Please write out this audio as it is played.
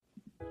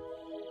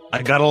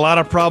I got a lot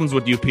of problems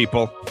with you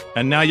people,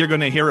 and now you're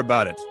going to hear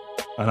about it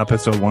on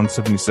episode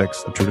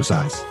 176 of True to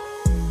Size.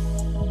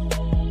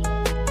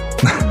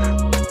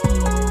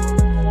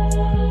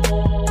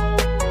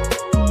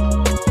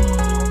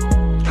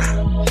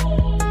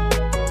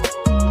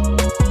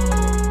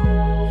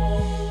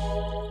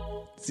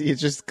 See, it's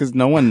just because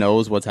no one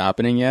knows what's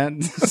happening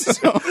yet.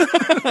 So,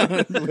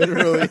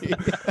 literally.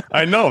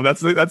 I know. That's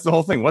the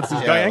whole thing. What's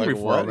this guy angry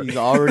for? He's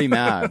already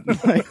mad.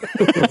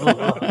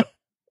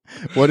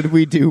 What did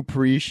we do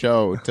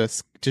pre-show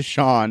to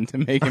Sean to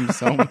make him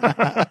so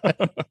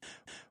mad?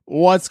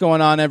 What's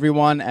going on,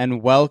 everyone,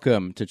 and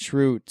welcome to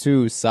True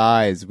to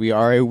Size. We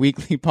are a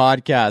weekly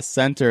podcast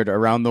centered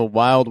around the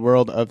wild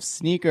world of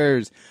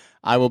sneakers.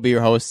 I will be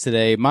your host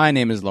today. My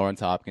name is Lawrence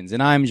Hopkins,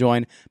 and I'm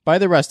joined by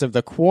the rest of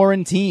the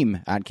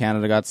quarantine at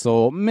Canada Got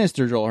Soul,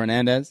 Mr. Joel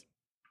Hernandez.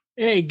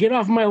 Hey, get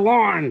off my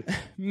lawn.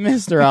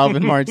 Mr.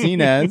 Alvin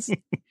Martinez.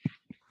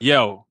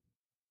 Yo.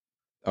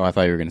 Oh, I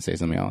thought you were going to say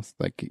something else.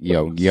 Like,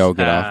 yo,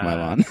 get off my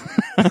lawn.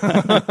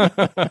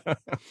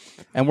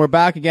 And we're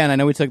back again. I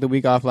know we took the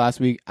week off last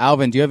week.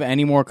 Alvin, do you have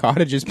any more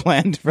cottages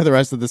planned for the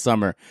rest of the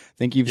summer? I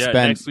think you've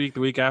spent... next week,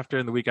 the week after,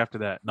 and the week after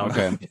that. No,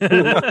 okay.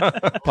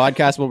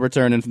 Podcast will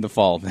return in the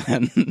fall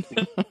then.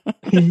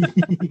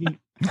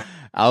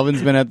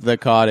 Alvin's been at the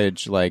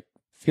cottage, like,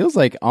 feels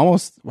like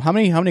almost... How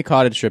many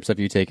cottage trips have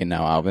you taken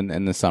now, Alvin,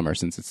 in the summer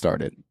since it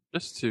started?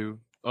 Just 2.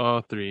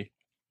 3.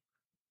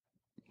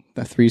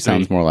 That 3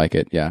 sounds more like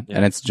it, yeah.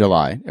 And it's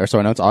July. Or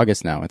sorry, no, it's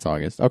August now. It's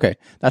August. Okay,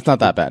 that's not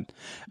that bad.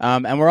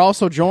 And we're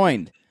also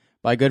joined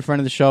by a good friend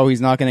of the show. He's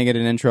not going to get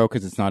an intro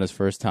because it's not his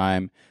first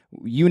time.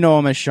 You know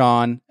him as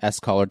Sean,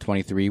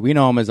 S-Collard23. We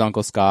know him as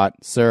Uncle Scott.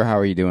 Sir, how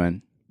are you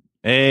doing?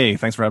 Hey,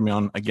 thanks for having me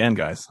on again,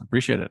 guys.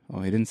 Appreciate it. Oh,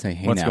 he didn't say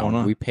hey What's now. Going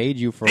on? We paid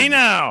you for... Hey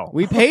now!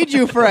 We paid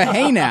you for a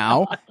hey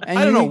now. And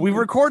I don't know. We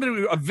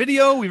recorded a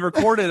video. We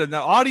recorded an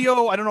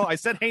audio. I don't know. I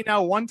said hey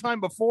now one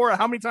time before.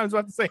 How many times do I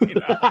have to say hey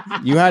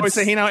now? You had I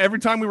say hey now every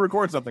time we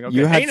record something. Okay,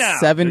 you had hey now.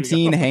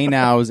 17 hey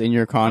nows in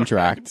your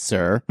contract,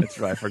 sir. That's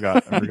right. I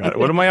forgot.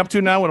 What am I up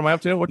to now?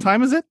 What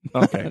time is it?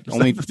 Okay.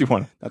 Only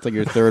 51. That's like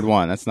your third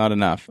one. That's not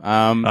enough.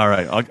 All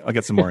right. I'll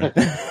get some more in.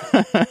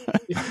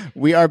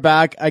 We are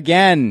back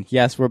again.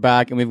 Yes, we're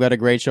back, and we've got a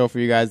great show for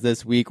you guys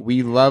this week.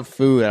 We love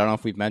food. I don't know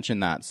if we've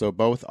mentioned that. So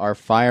both our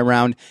fire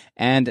round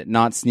and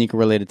not sneaker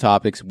related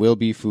topics will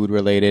be food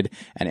related.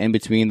 And in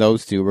between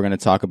those two, we're going to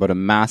talk about a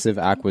massive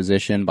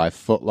acquisition by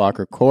Foot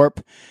Locker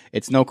Corp.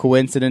 It's no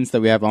coincidence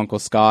that we have Uncle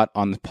Scott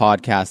on the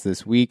podcast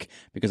this week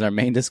because our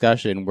main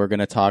discussion, we're going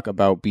to talk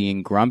about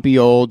being grumpy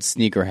old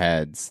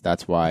sneakerheads.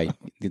 That's why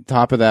the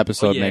top of the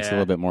episode makes a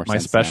little bit more sense. My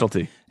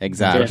specialty. Now.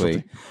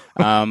 Exactly.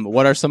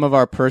 What are some of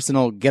our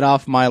personal get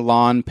off my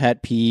lawn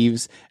pet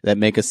peeves that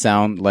make us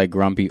sound like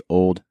grumpy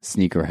old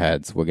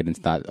sneakerheads? We'll get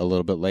into that a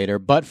little bit later.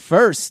 But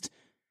first,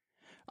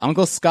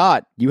 Uncle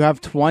Scott, you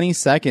have 20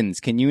 seconds.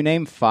 Can you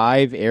name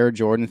 5 Air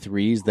Jordan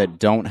 3s that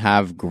don't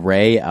have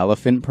gray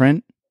elephant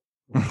print?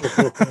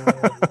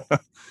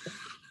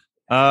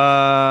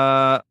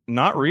 Not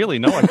really.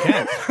 No, I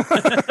can't.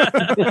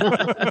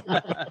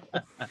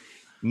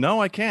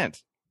 No, I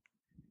can't.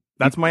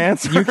 That's my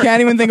answer. You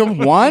can't even think of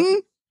one?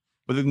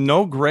 With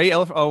no gray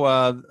elephant.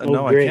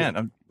 No, gray. I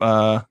can't.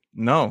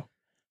 No.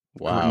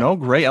 Wow. No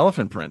gray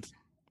elephant print.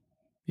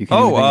 You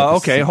can't even think of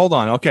okay. Hold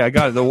on. Okay, I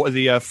got it.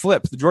 The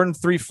flips, the Jordan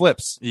 3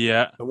 flips.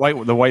 Yeah. The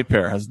white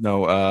pair has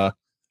no.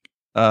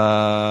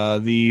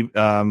 The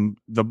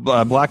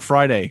Black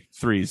Friday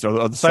 3s. So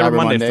the Cyber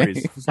Monday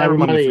 3s. Cyber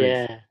Monday,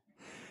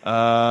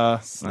 yeah.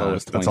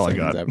 Slowest that's 20 all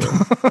I seconds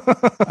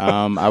got.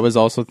 ever. I was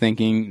also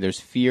thinking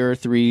there's Fear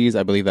 3s.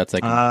 I believe that's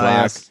like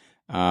black. Yes.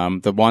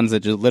 The ones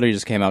that literally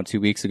just came out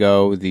 2 weeks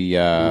ago,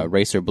 the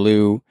Racer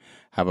Blue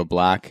have a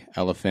black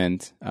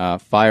elephant.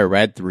 Fire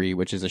Red 3,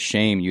 which is a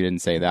shame you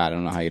didn't say that. I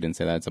don't know how you didn't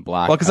say that. It's a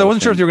black. Well, because I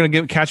wasn't sure if you were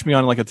going to catch me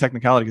on like a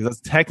technicality, because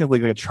that's technically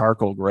like a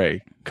charcoal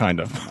gray, kind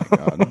of.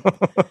 Oh my God.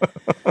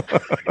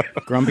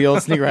 Grumpy old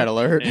sneakerhead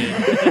alert.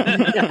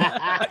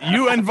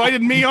 You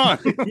invited me on.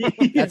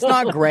 That's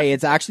not gray.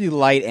 It's actually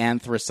light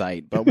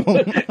anthracite. But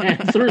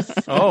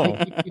Oh,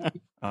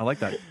 I like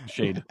that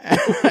shade.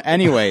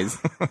 anyways,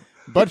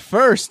 but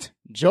first,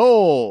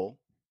 Joel.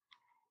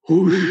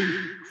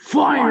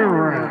 Fire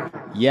round.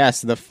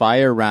 Yes, the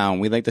fire round.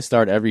 We like to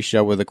start every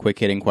show with a quick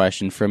hitting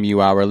question from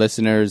you, our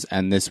listeners.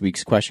 And this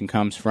week's question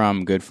comes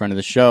from good friend of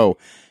the show,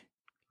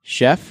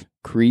 Chef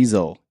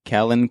Kriesel,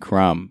 Kellen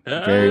Crum.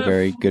 Very,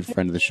 very good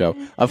friend of the show.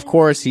 Of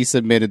course, he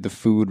submitted the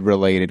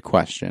food-related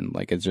question.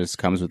 Like, it just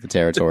comes with the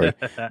territory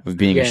of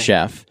being a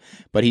chef.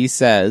 But he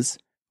says,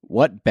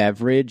 what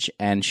beverage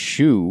and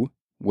shoe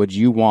would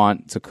you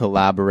want to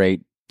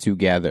collaborate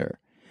together?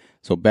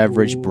 So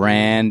beverage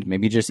brand,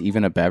 maybe just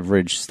even a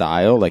beverage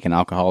style, like an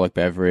alcoholic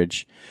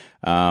beverage.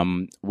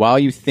 While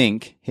you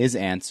think, his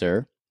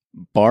answer,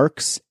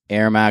 Barks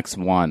Air Max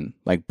 1,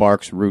 like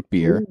Barks root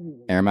beer,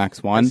 Air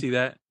Max 1. I see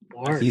that.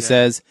 He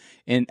says,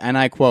 and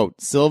I quote,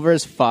 silver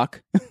as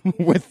fuck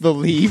with the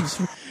leaves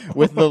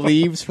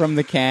from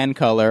the can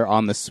color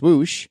on the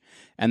swoosh,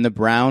 And the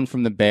brown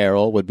from the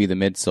barrel would be the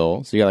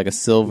midsole. So you got like a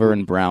silver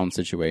and brown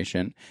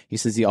situation. He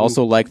says he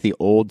also liked the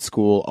old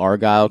school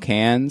Argyle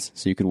cans,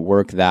 so you could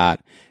work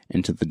that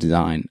into the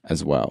design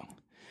as well.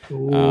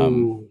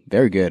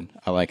 Very good.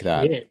 I like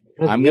that. Yeah,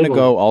 I'm going to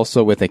go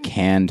also with a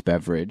canned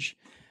beverage.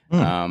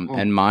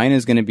 And mine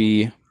is going to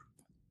be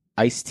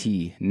iced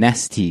tea,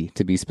 Nestea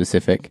to be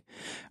specific.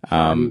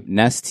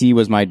 Nestea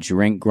was my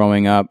drink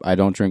growing up. I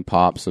don't drink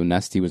pop, so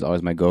Nestea was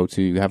always my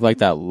go-to. You have like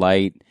that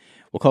light,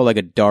 we'll call it like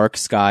a dark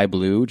sky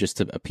blue, just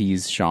to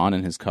appease Sean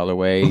and his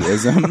colorway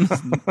isms.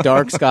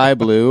 Dark sky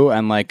blue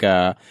and like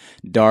a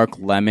dark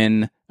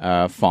lemon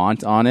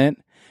font on it.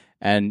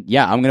 And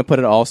yeah, I'm going to put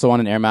it also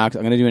on an Air Max.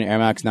 I'm going to do an Air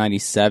Max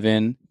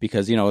 97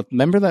 because, you know,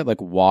 remember that like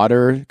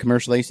water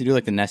commercial they used to do,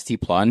 like the Nestea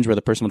plunge where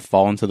the person would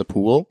fall into the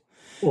pool?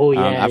 Oh,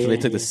 yeah. After they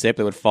took the sip,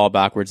 they would fall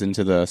backwards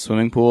into the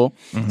swimming pool.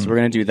 So we're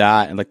going to do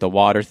that and like the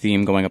water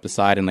theme going up the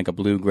side and like a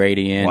blue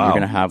gradient. Wow. You're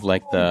going to have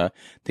like the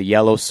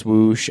yellow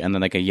swoosh and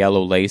then like a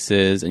yellow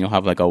laces and you'll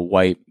have like a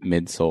white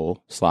midsole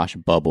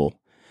 / bubble.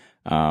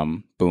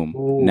 Boom.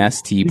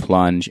 Nestea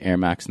plunge Air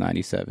Max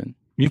 97.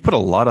 You've put a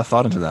lot of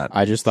thought into that.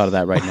 I just thought of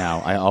that right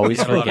now. I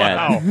always forget.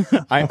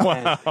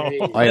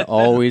 I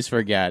always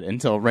forget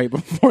until right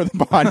before the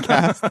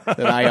podcast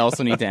that I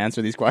also need to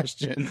answer these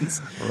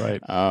questions.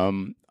 Right.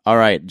 All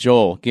right,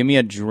 Joel, give me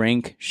a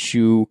drink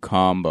shoe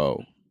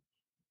combo.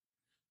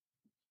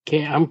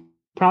 Okay, I'm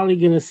probably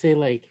gonna say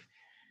like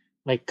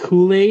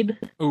Kool-Aid.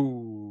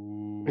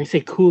 Ooh. I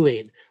say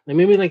Kool-Aid. Like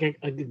maybe like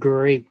a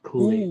grape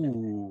Kool-Aid.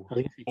 Ooh. I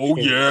was gonna say Oh,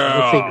 cherry. yeah.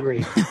 I would say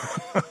grape.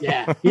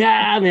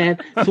 yeah, man.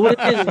 So what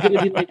it is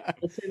gonna be like,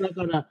 let's say like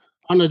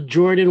on a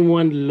Jordan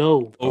 1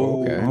 low.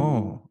 Oh. Okay.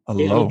 Oh, a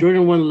Yeah, low.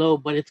 Jordan 1 low,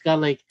 but it's got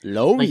like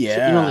Low, like,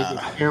 yeah. you know, like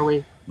the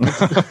tearaway,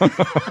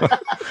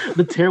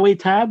 the tearaway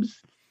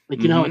tabs.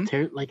 Like you know how it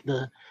tear like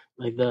the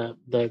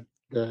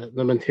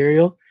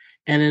material,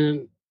 and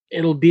then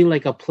it'll be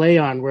like a play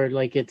on where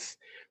like it's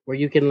where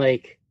you can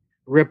like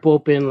rip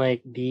open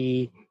like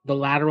the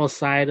lateral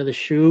side of the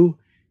shoe,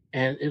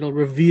 and it'll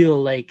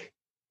reveal like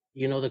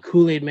you know the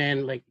Kool-Aid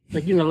man like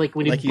you know like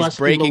when he Like he's busts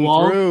through breaking the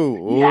wall.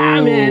 through. Yeah,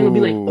 man, it'll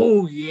be like Ooh.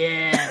 oh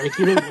yeah, like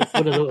you know like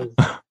one of those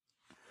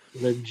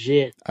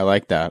legit. I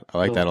like that. I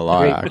like that a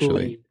lot, Great actually.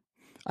 Kool-Aid.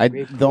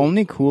 The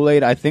only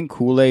Kool-Aid, I think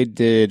Kool-Aid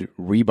did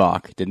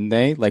Reebok, didn't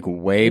they? Like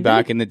way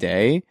back in the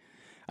day.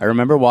 I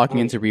remember walking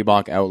into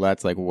Reebok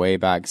outlets like way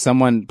back.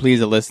 Someone, please,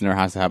 a listener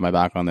has to have my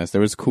back on this.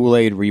 There was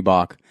Kool-Aid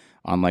Reebok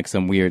on like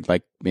some weird,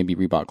 like maybe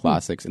Reebok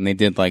classics. And they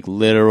did like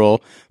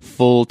literal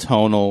full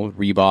tonal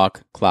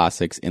Reebok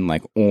classics in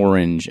like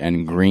orange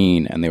and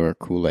green. And they were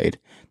Kool-Aid.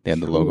 They had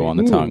the logo on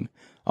the tongue.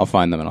 I'll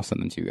find them and I'll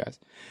send them to you guys.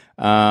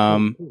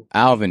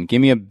 Alvin,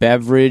 give me a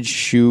beverage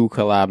shoe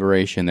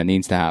collaboration that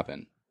needs to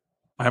happen.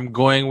 I'm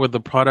going with the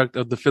product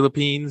of the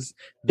Philippines,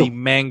 the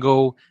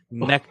mango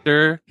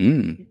nectar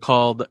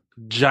called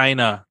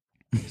Gina.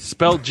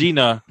 Spelled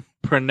Gina,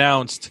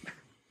 pronounced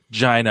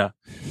Gina.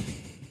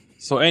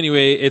 So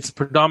anyway, it's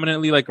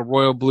predominantly like a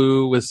royal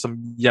blue with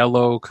some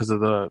yellow because of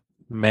the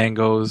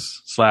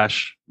mangoes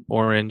 /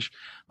 orange.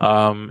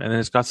 And then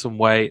it's got some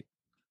white.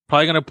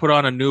 Probably going to put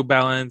on a New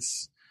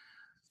Balance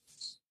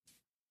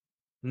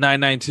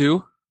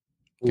 992.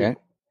 Okay.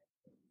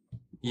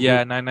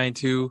 Yeah,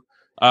 992.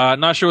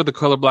 Not sure what the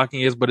color blocking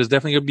is, but it's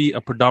definitely going to be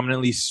a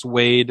predominantly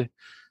suede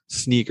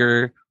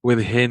sneaker with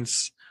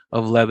hints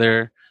of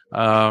leather.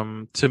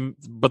 But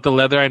the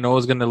leather I know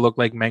is going to look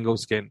like mango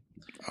skin.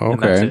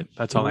 And that's Okay. it.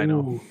 That's all I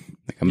know.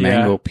 Like a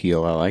mango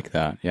peel. I like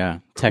that. Yeah.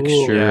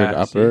 Textured Yeah,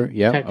 upper.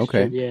 Yeah. Textured,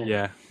 Okay. Yeah.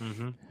 Yeah.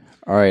 Mm-hmm.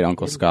 All right,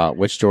 Uncle Scott.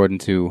 Which Jordan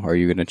 2 are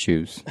you going to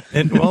choose?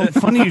 Well,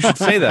 funny you should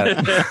say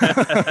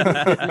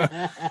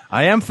that.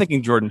 I am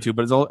thinking Jordan 2,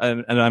 but it's all,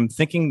 and I'm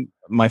thinking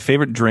my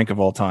favorite drink of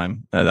all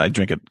time. I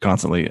drink it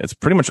constantly. It's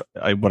pretty much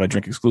what I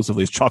drink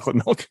exclusively is chocolate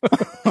milk.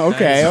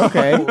 Okay.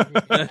 Okay.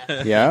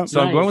 Yeah. So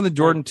I'm Nice. going with the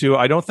Jordan 2.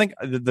 I don't think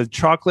the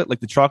chocolate,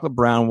 like the chocolate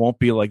brown, won't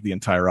be like the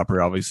entire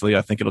upper. Obviously,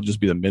 I think it'll just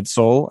be the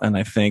midsole, and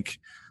I think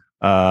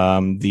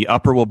the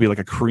upper will be like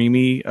a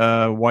creamy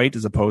white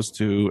as opposed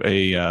to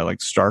a like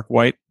stark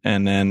white,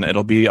 and then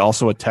it'll be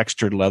also a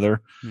textured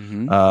leather,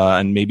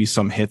 and maybe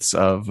some hits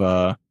of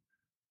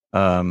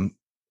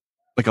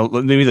like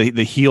maybe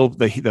the heel,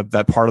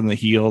 that part on the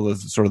heel, the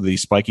sort of the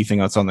spiky thing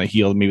that's on the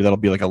heel. Maybe that'll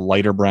be like a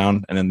lighter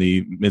brown, and then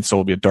the midsole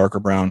will be a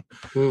darker brown.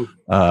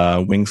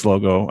 Wings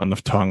logo on the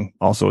tongue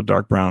also a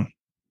dark brown.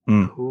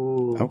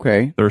 Ooh.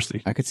 Okay.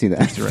 Thirsty. I could see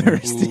that.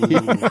 Thirsty.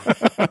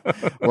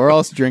 We're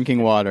all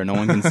drinking water. No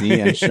one can see.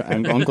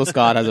 And Uncle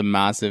Scott has a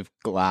massive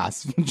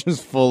glass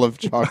just full of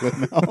chocolate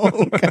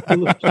milk.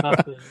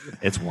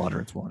 It's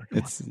water.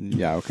 It's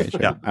yeah. Okay. Sure.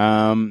 Yeah.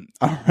 All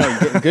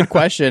right. Good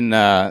question,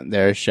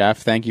 there, Chef.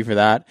 Thank you for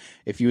that.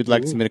 If you would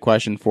like to submit a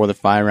question for the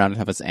fire round and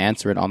have us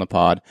answer it on the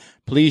pod,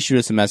 please shoot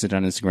us a message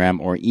on Instagram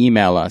or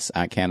email us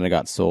at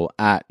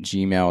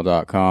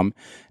canadagotsole@gmail.com.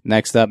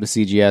 Next up, the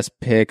CGS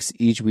picks.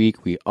 Each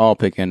week, we all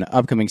pick an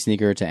upcoming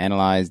sneaker to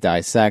analyze,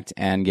 dissect,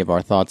 and give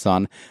our thoughts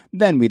on.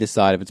 Then we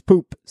decide if it's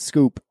poop,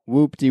 scoop,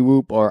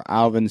 whoop-de-whoop, or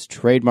Alvin's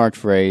trademark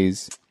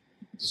phrase.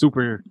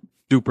 Super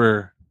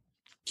duper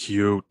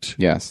Cute.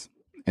 Yes.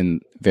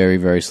 And very,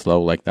 very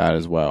slow like that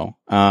as well.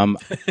 I'm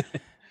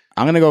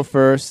going to go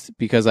first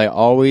because I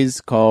always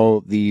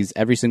call these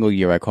every single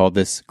year. I call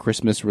this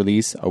Christmas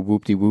release a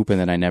whoop-de-whoop, and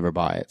then I never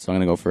buy it. So I'm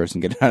going to go first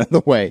and get it out of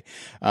the way.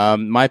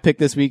 My pick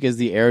this week is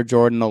the Air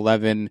Jordan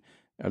 11.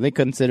 Are they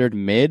considered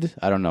mid?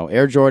 I don't know.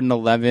 Air Jordan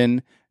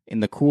 11 in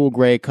the cool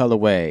gray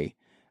colorway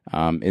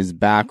is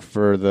back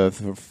for the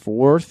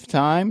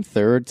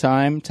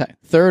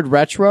third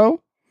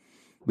retro.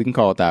 We can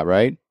call it that,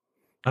 right?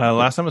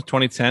 Last time was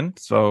 2010,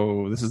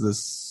 so this is the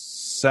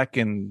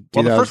second.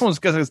 Well, the first one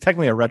was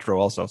technically a retro,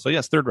 also. So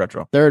yes, third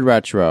retro. Third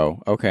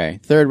retro. Okay,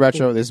 third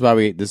retro. This is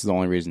why this is the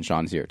only reason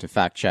Sean's here to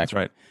fact check.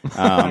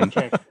 That's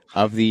right.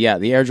 Of the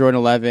Air Jordan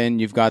 11,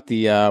 you've got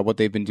the what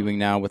they've been doing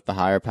now with the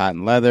higher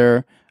patent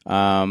leather.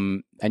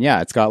 And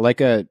yeah, it's got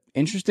like a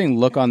interesting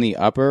look on the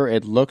upper.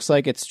 It looks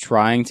like it's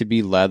trying to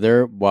be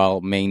leather while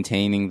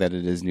maintaining that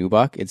it is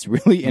nubuck. It's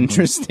really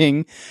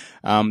interesting.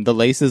 The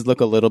laces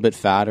look a little bit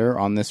fatter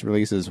on this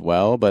release as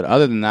well, but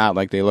other than that,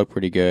 like they look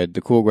pretty good.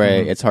 The cool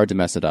gray, it's hard to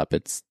mess it up.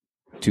 It's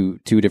two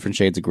different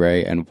shades of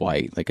gray and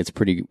white. Like it's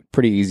pretty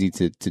easy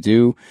to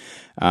do.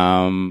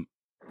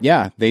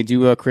 Yeah, they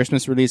do a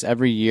Christmas release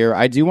every year.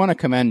 I do want to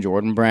commend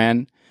Jordan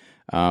Brand.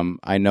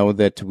 I know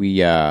that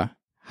we,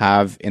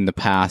 have in the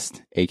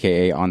past,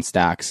 aka on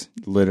Stacks,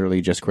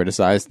 literally just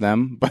criticized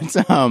them. But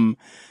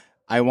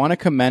I want to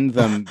commend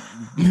them.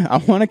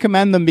 I want to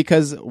commend them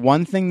because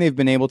one thing they've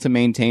been able to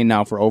maintain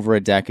now for over a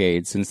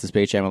decade, since the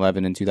Space Jam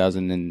 11 in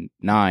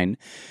 2009,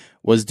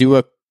 was do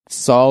a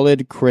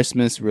solid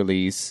Christmas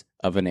release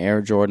of an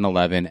Air Jordan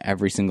 11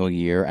 every single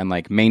year and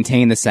like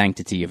maintain the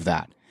sanctity of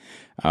that.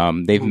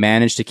 They've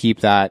managed to keep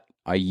that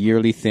a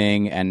yearly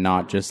thing and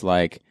not just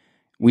like,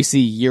 we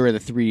see year of the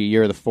 3,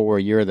 year of the 4,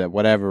 year of the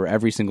whatever,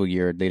 every single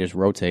year they just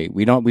rotate.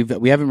 We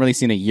haven't really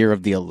seen a year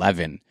of the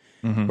 11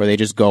 where they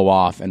just go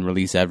off and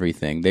release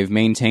everything. They've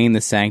maintained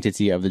the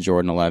sanctity of the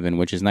Jordan 11,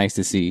 which is nice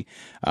to see.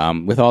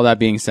 With all that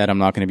being said, I'm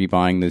not going to be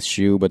buying this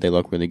shoe, but they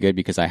look really good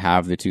because I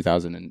have the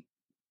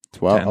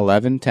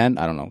 2012, 10,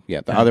 I don't know. Yeah,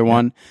 the other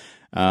one.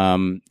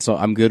 So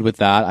I'm good with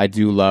that. I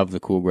do love the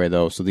cool gray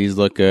though. So these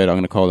look good. I'm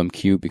going to call them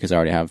cute because I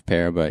already have a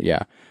pair, but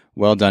yeah.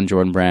 Well done,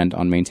 Jordan Brand,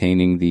 on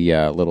maintaining the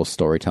little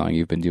storytelling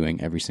you've been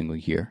doing every single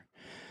year.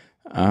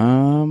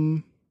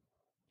 Joel,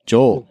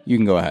 you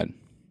can go ahead.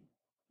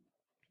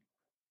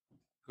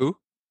 Who?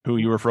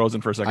 You were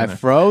frozen for a second. I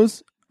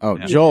froze? Oh,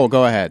 yeah. Joel,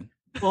 go ahead.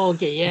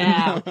 Okay,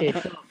 yeah. Okay.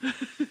 So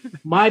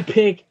my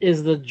pick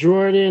is the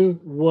Jordan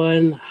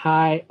 1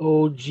 High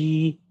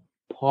OG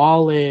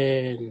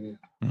Pollen.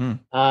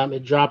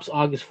 It drops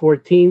August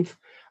 14th.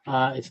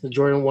 It's the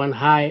Jordan 1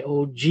 High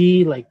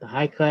OG, like the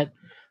high cut.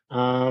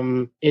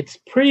 It's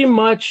pretty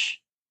much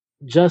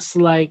just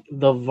like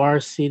the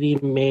Varsity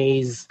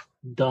Maze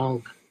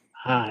Dunk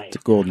High. It's a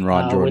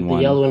goldenrod Jordan with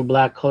the yellow and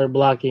black color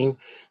blocking,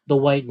 the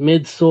white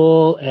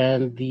midsole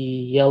and the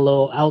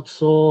yellow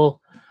outsole.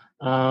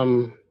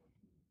 I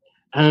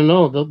don't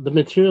know. The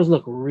materials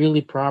look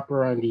really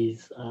proper on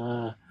these.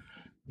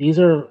 These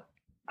are,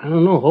 I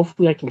don't know.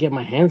 Hopefully, I can get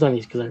my hands on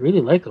these because I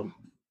really like them.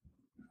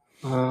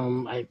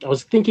 I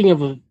was thinking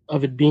of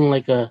it being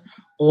like a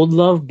Old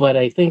Love, but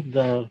I think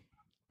the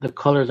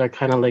colors are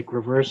kind of like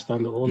reversed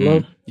on the Old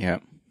Love. Yeah.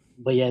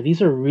 But yeah,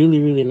 these are really,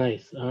 really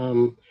nice.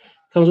 Comes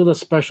with a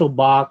special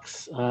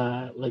box.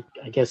 Like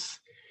I guess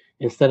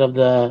instead of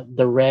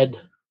the red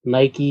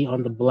Nike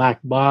on the black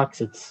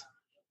box,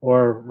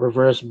 or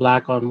reverse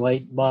black on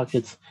white box,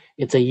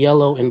 it's a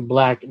yellow and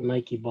black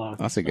Nike box.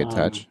 That's a good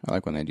touch. I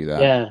like when they do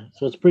that. Yeah,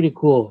 so it's pretty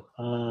cool.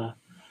 But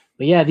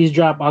yeah, these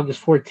drop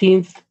August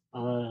 14th.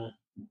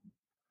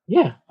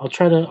 Yeah, I'll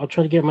try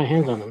to get my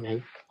hands on them,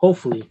 man.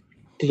 Hopefully.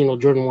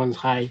 Jordan 1's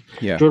high.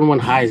 Yeah. Jordan 1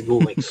 highs go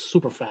like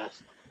super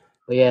fast.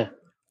 But yeah,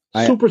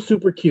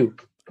 super cute.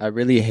 I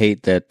really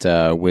hate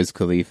that Wiz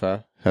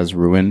Khalifa has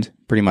ruined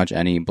pretty much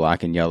any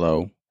black and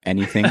yellow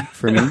anything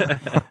for me.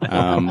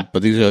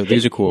 But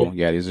these are cool.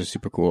 Yeah, these are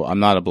super cool. I'm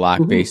not a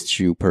black based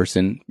shoe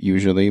person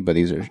usually, but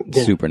these are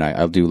super nice.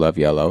 I do love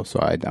yellow, so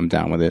I'm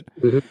down with it.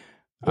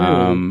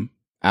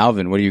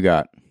 Alvin, what do you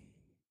got?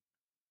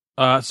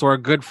 So our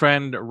good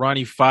friend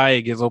Ronnie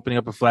Feig is opening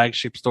up a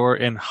flagship store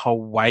in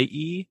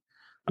Hawaii.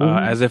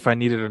 As if I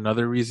needed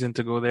another reason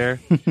to go there.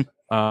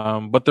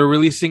 But they're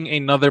releasing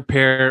another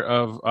pair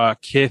of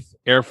Kith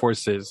Air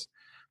Forces.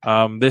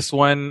 This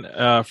one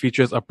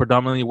features a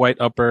predominantly white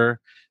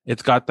upper.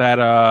 It's got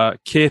that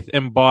Kith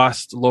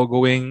embossed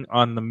logoing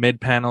on the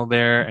mid panel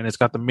there, and it's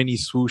got the mini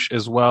swoosh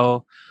as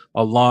well,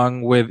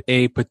 along with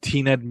a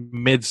patinaed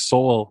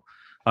midsole.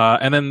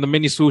 And then the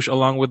mini swoosh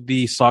along with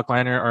the sock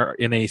liner are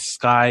in a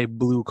sky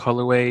blue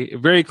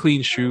colorway. Very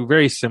clean shoe,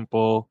 very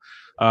simple.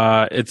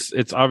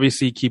 It's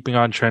obviously keeping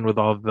on trend with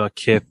all the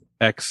Kith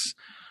X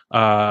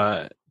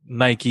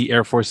Nike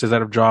Air Forces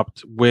that have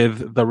dropped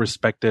with the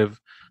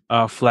respective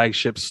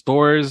flagship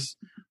stores.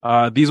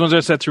 These ones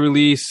are set to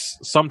release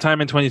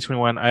sometime in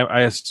 2021.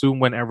 I assume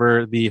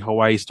whenever the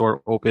Hawaii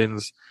store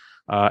opens.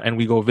 and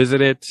we go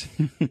visit it.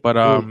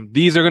 But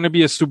these are going to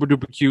be a super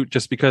duper cute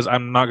just because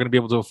I'm not going to be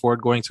able to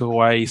afford going to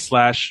Hawaii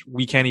 /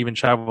 we can't even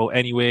travel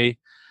anyway.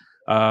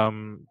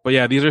 But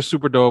yeah, these are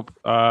super dope.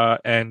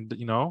 And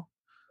you know,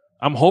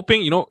 I'm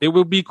hoping, you know, it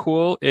would be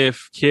cool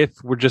if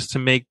Kith were just to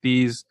make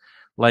these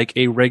like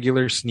a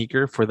regular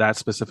sneaker for that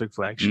specific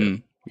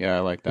flagship. Yeah, I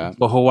like that.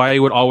 But Hawaii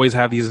would always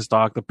have these in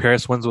stock. The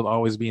Paris ones would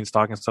always be in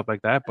stock and stuff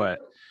like that. But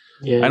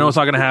I know it's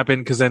not going to happen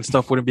because then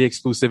stuff wouldn't be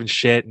exclusive and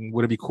shit and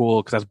wouldn't be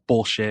cool because that's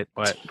bullshit.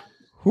 But,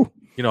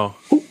 you know,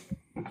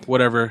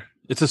 whatever.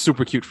 It's a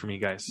super cute for me,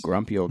 guys.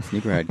 Grumpy old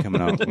sneakerhead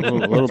coming out a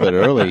little bit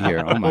early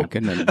here. Oh, my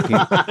goodness.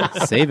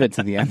 Save it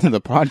to the end of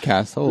the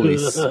podcast. Holy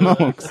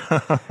smokes.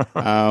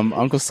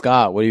 Uncle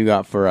Scott, what do you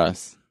got for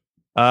us?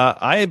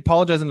 I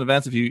apologize in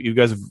advance if you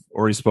guys have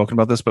already spoken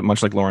about this, but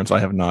much like Lawrence, I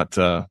have not.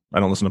 I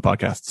don't listen to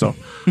podcasts, so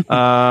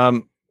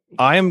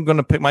I am going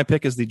to pick. My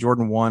pick is the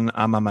Jordan 1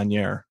 A Ma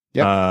Manière.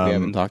 Yeah, we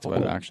haven't talked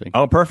about it actually.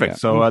 Oh, perfect. Yeah.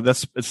 So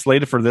it's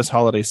slated for this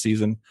holiday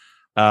season.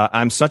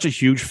 I'm such a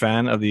huge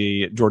fan of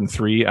the Jordan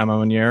 3 A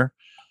Ma Manière.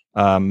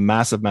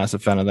 Massive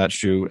fan of that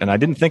shoe, and I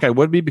didn't think I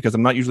would be because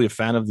I'm not usually a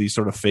fan of the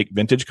sort of fake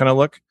vintage kind of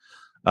look.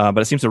 But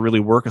it seems to really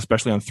work,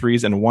 especially on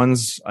 3s and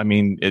 1s. I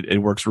mean,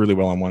 it works really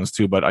well on 1s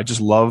too. But I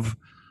just love.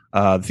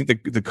 I think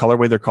the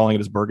colorway they're calling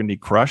it is Burgundy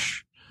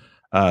Crush.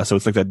 So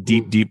it's like that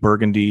deep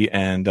burgundy,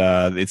 and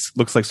it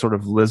looks like sort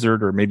of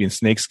lizard or maybe in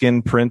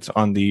snakeskin print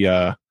on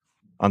the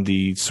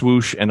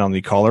swoosh and on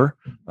the collar,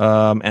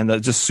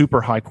 and just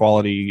super high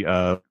quality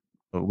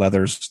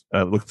leathers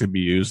look to be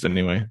used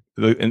anyway.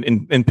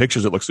 In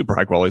pictures, it looks super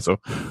high quality, so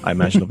I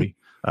imagine it'll be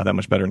that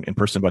much better in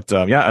person. But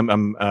yeah,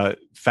 I'm a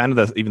fan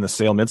of even the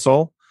sail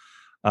midsole.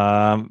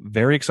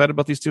 Very excited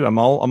about these two. I'm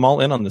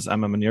all in on this A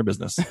Ma Manière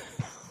business.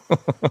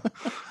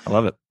 I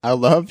love it. I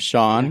love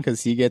Sean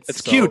because he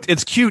gets cute.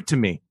 It's cute to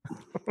me.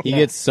 He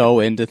gets so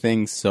into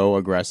things so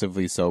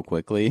aggressively, so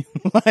quickly.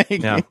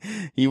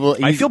 He will.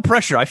 I feel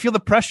pressure. I feel the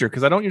pressure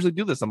because I don't usually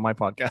do this on my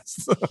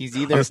podcasts. He's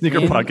either on a sneaker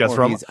podcast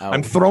where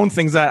I'm throwing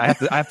things at.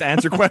 I have to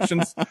answer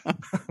questions.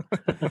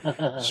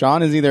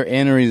 Sean is either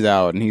in or he's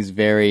out, and he's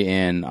very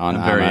in on A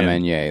Ma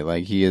Manière.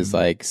 Like he is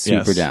like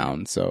super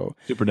down. So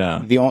super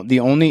down. The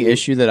only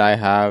issue that I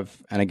have,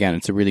 and again,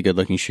 it's a really good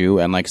looking shoe,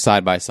 and like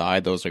side by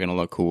side, those are going to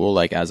look cool.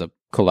 Like as a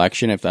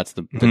collection, if that's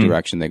the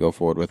direction they go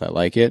forward with, I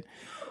like it.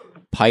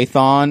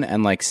 Python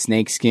and like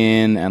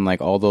snakeskin and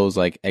like all those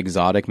like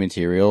exotic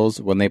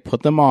materials, when they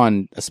put them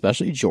on,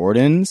 especially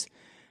Jordans,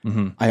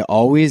 I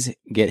always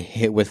get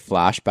hit with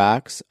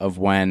flashbacks of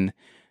when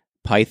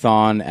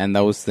Python and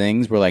those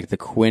things were like the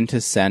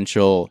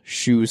quintessential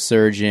shoe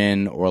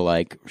surgeon or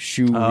like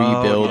shoe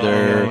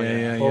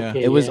rebuilder. Yeah.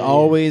 It was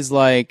always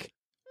like,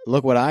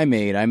 look what I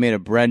made. I made a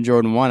Bread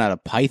Jordan 1 out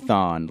of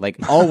Python.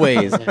 Like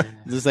always.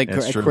 Just like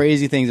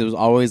crazy things. It was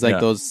always like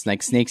those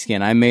like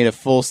snakeskin. I made a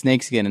full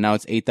snakeskin and now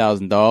it's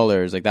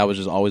 $8,000. Like that was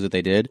just always what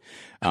they did.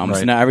 So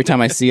now every time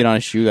I see it on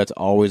a shoe, that's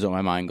always what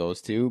my mind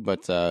goes to.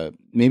 But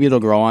maybe it'll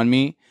grow on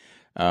me.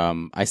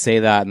 I say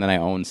that and then I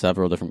own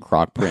several different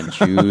croc print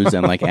shoes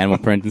and like animal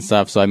print and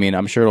stuff. So I mean,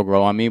 I'm sure it'll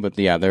grow on me, but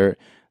yeah, they're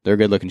a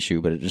good looking shoe,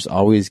 but it just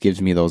always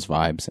gives me those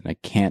vibes and I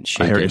can't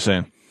shake it. I hear what you're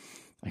saying.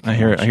 I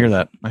hear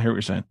that. I hear what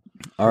you're saying.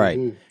 All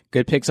right.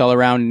 Good picks all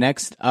around.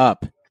 Next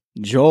up,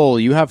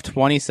 Joel, you have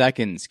 20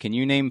 seconds. Can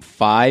you name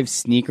 5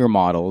 sneaker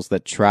models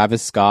that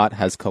Travis Scott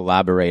has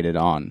collaborated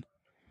on?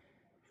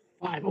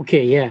 5.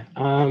 Okay, yeah.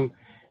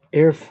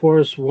 Air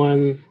Force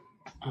One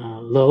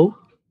low.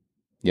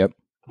 Yep.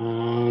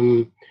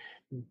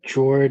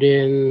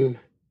 Jordan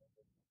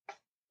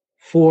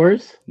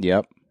 4s.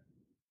 Yep.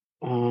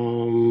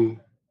 Jordan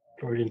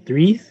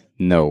 3s.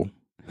 No.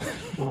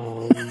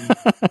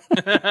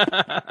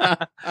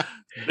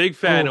 Big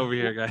fan over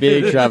here, guys.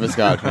 Big Travis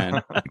Scott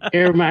fan.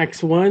 Air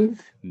Max 1s.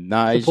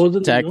 Nice.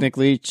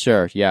 Technically,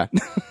 sure. Yeah.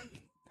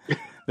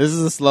 This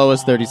is the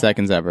slowest 30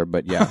 seconds ever,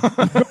 but yeah.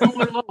 Jordan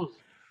 1 lows.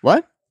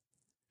 What?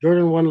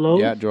 Jordan 1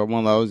 lows? Yeah, Jordan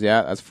 1 lows.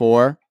 Yeah, that's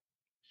 4.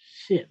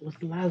 Shit, what's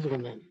the last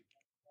one then?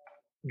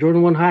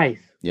 Jordan 1 highs.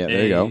 Yeah,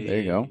 there you go. There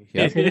you go.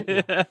 Yeah. He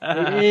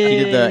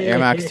Hey. did the Air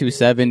Max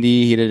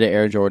 270. He did an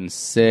Air Jordan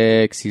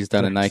 6. He's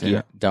done a Nike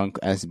Dunk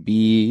SB.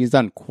 He's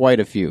done quite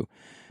a few.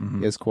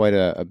 He has quite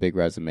a big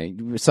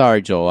resume.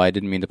 Sorry, Joel. I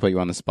didn't mean to put you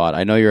on the spot.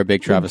 I know you're a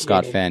big Travis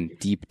Scott fan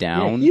deep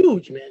down. Yeah,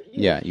 huge, man.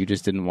 Huge. Yeah, you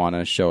just didn't want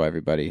to show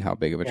everybody how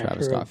big of a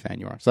Travis Scott fan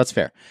you are. So that's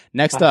fair.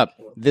 Next up,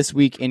 this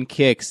week in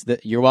kicks.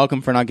 You're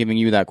welcome for not giving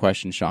you that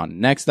question,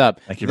 Sean. Next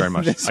up. Thank you very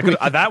much.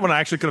 That one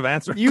I actually could have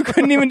answered. You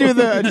couldn't even do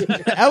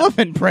the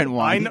elephant print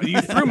one. I know, you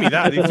threw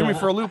me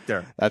for a loop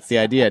there. That's the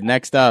idea.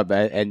 Next up,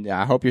 and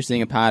I hope you're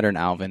seeing a pattern,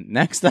 Alvin.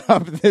 Next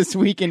up, this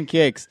week in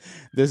kicks.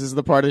 This is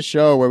the part of the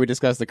show where we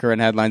discuss the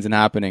current headlines and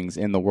happenings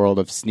in the world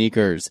of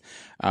sneakers.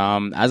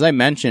 As I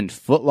mentioned,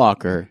 Foot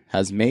Locker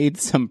has made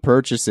some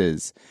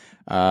purchases.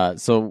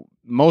 So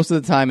most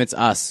of the time it's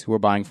us who are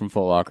buying from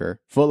Foot Locker.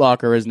 Foot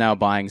Locker is now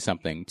buying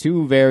something.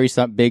 2 very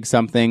big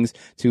somethings,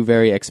 2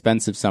 very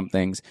expensive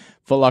somethings.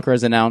 Foot Locker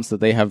has announced that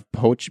they have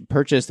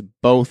purchased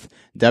both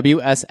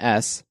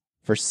WSS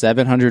for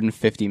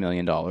 $750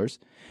 million,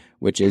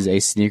 which is a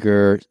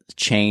sneaker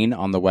chain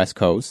on the west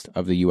coast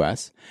of the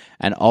U.S.,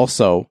 and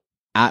also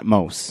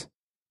Atmos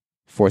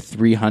for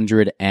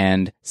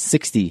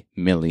 $360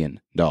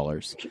 million.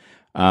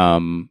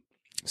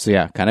 So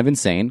yeah, kind of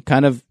insane.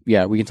 We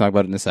can talk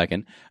about it in a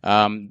second.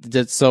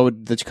 So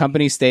the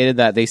company stated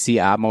that they see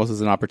Atmos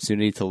as an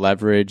opportunity to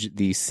leverage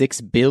the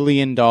 $6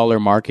 billion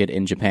market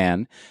in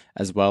Japan,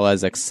 as well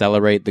as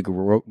accelerate the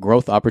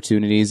growth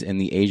opportunities in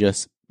the Asia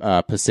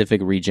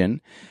Pacific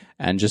region.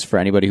 And just for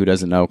anybody who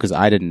doesn't know, because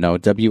I didn't know,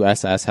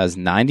 WSS has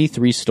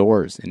 93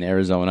 stores in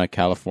Arizona,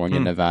 California,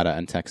 Nevada,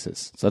 and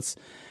Texas. So that's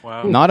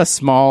not a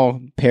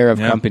small pair of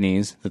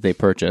companies that they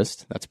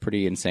purchased. That's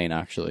pretty insane,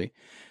 actually.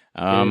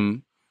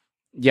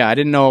 Yeah, I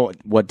didn't know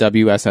what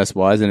WSS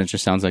was, and it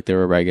just sounds like they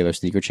were a regular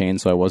sneaker chain,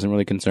 so I wasn't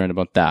really concerned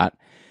about that.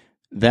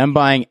 Them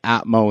buying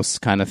Atmos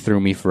kind of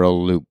threw me for a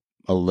loop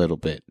a little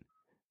bit.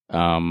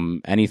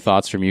 Any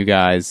thoughts from you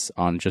guys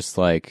on just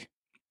like,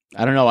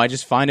 I don't know, I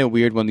just find it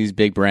weird when these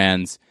big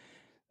brands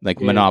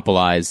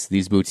monopolize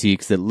these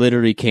boutiques that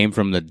literally came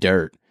from the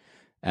dirt.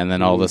 And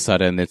then all of a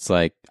sudden it's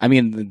like, I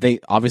mean,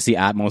 they obviously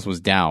Atmos was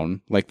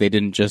down. Like they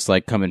didn't just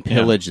like come and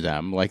pillage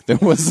them. Like there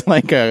was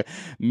like a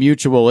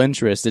mutual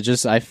interest.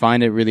 I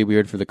find it really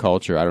weird for the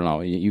culture. I don't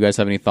know. You guys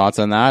have any thoughts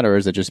on that? Or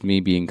is it just me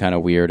being kind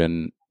of weird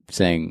and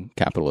saying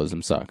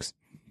capitalism sucks?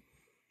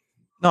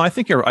 No, I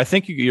think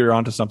you're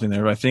onto something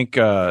there. I think,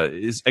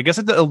 I guess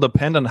it'll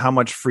depend on how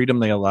much freedom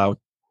they allow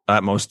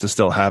Atmos to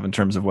still have in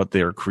terms of what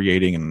they're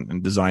creating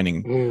and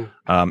designing.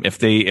 I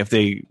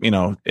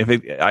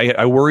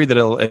worry that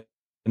it'll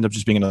end up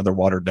just being another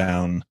watered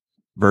down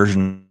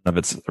version of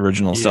its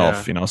original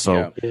self,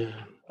 So,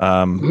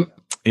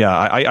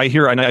 I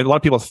hear, and a lot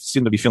of people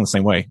seem to be feeling the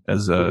same way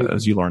as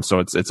you, Lauren. So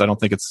it's, I don't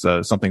think it's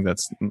something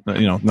that's,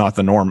 not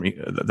the norm,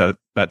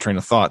 that train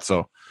of thought.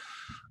 So,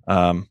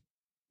 I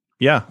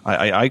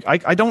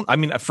don't, I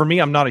mean, for me,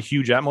 I'm not a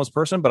huge Atmos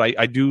person, but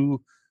I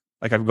do,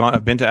 like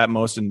I've been to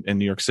Atmos in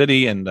New York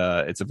City, and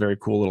it's a very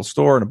cool little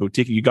store and a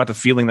boutique. You got the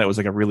feeling that it was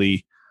like a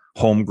really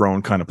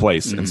homegrown kind of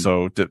place. Mm-hmm. And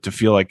so to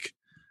feel like,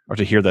 or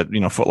to hear that,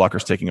 Foot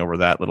Locker's taking over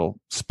that little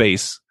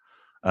space.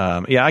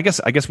 I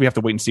guess we have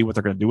to wait and see what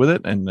they're going to do with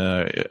it. And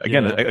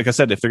like I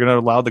said, if they're going to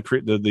allow the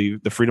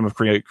freedom of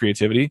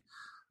creativity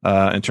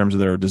in terms of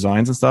their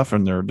designs and stuff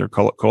and their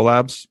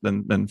collabs,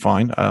 then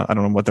fine. I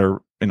don't know what their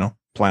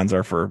plans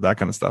are for that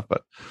kind of stuff,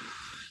 but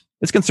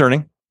it's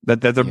concerning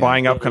that they're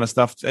buying up kind of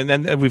stuff. And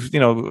then we've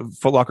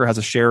Foot Locker has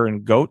a share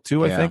in GOAT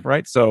too, I think,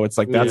 right? So it's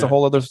like that's a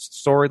whole other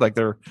story. Like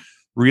they're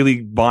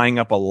really buying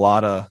up a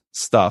lot of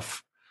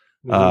stuff.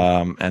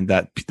 And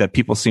that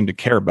people seem to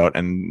care about,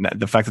 and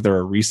the fact that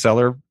they're a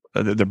reseller,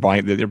 they're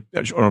buying, they're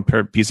on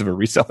a piece of a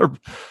reseller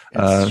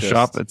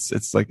shop.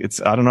 It's like,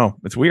 I don't know.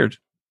 It's weird.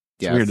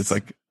 It's weird. It's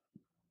like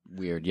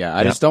weird. Yeah.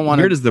 I just don't want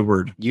to. Weird is the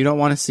word. You don't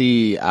want to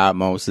see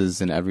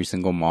Atmoses in every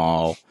single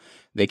mall.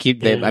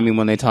 I mean,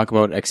 when they talk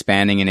about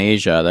expanding in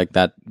Asia, like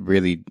that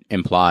really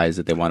implies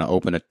that they want to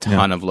open a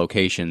ton of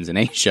locations in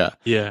Asia.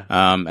 Yeah.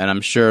 And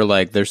I'm sure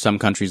like there's some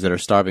countries that are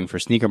starving for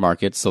sneaker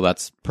markets, so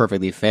that's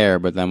perfectly fair.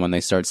 But then when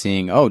they start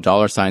seeing,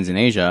 dollar signs in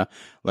Asia,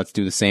 let's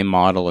do the same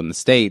model in the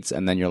States.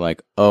 And then you're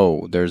like,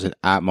 there's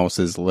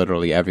Atmos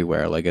literally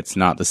everywhere. Like it's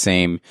not the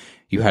same.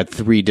 You had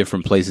 3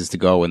 different places to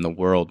go in the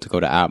world to go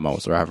to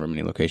Atmos or however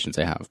many locations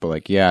they have. But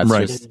like, it's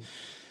just,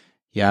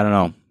 I don't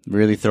know.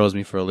 Really throws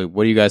me for a loop.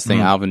 What do you guys think,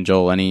 Alvin,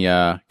 Joel? Any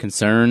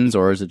concerns,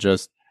 or is it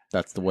just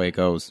that's the way it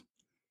goes?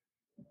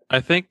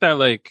 I think that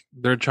like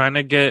they're trying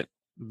to get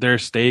their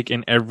stake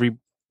in every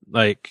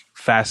like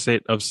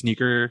facet of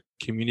sneaker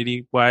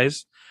community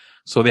wise.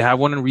 So they have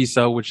one in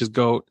resale, which is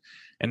GOAT,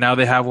 and now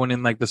they have one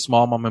in like the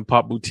small mom and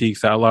pop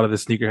boutiques that a lot of the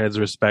sneakerheads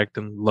respect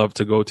and love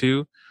to go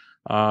to.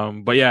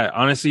 But yeah,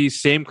 honestly,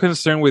 same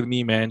concern with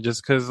me, man.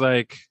 Just because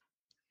like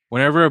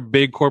whenever a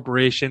big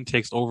corporation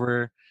takes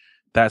over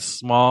that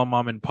small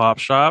mom and pop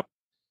shop,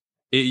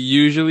 it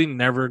usually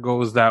never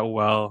goes that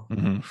well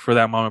for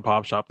that mom and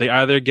pop shop. They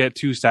either get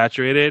too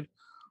saturated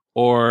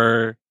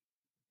or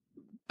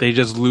they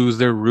just lose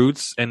their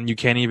roots and you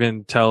can't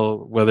even tell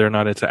whether or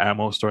not it's an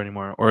Atmos store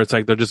anymore. Or it's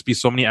like there'll just be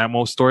so many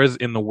Atmos stores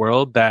in the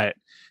world that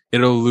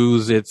it'll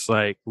lose its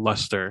like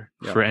luster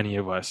for any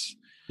of us.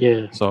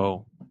 Yeah.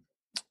 So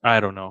I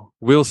don't know.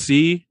 We'll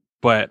see,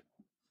 but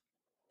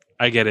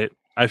I get it.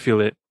 I feel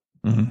it.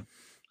 Mm-hmm.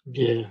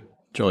 Yeah.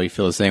 Joel, you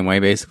feel the same way,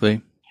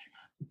 basically?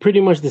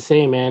 Pretty much the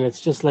same, man. It's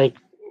just like,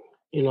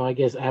 I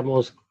guess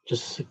Atmos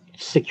just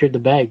secured the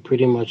bag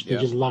pretty much. They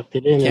just locked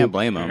it in. Can't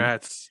blame them.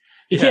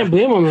 You can't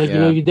blame them. Like,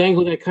 you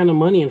dangle that kind of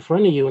money in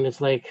front of you, and it's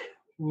like,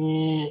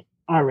 all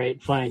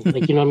right, fine.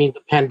 Like, what I mean?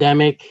 The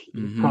pandemic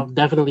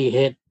definitely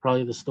hit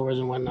probably the stores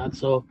and whatnot.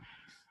 So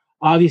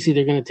obviously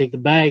they're going to take the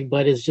bag,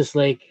 but it's just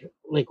like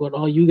what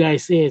all you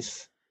guys say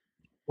is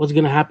what's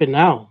going to happen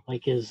now?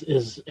 Like,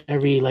 is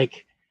every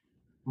like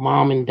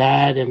mom and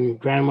dad and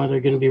grandmother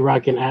going to be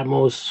rocking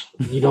Atmos,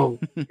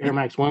 Air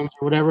Max 1s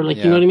or whatever. Like,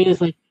 you know what I mean? It's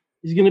like,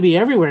 it's going to be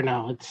everywhere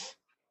now.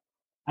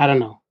 I don't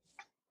know.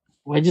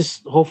 Well,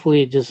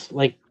 hopefully just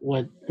like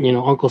what,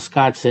 Uncle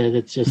Scott said,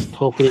 it's just,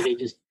 hopefully they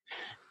just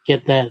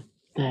get that,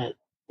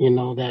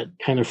 that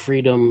kind of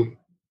freedom.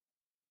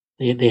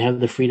 They have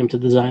the freedom to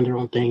design their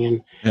own thing,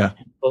 and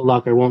Foot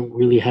Locker won't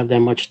really have that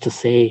much to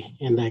say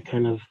in that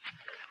kind of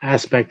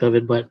aspect of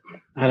it. But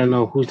I don't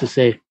know, who's to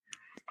say,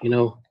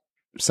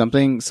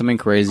 Something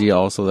crazy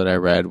also that I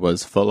read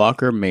was Foot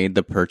Locker made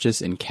the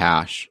purchase in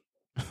cash.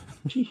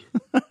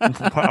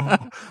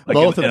 Wow.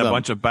 Both of in them. a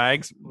bunch of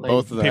bags,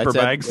 Both of them. paper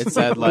bags. It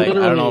said like, I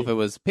don't know if it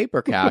was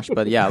paper cash,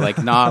 but yeah,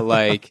 like not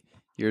like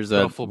here's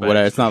a Duffel bag.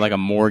 whatever. It's not like a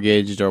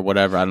mortgaged or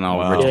whatever. I don't know.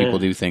 Wow. Rich Yeah. people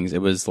do things.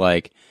 It was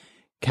like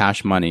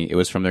cash money. It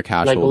was from their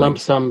cash like holdings. lump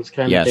sums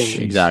kind Yes, of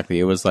thing. exactly.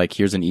 It was like,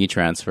 here's an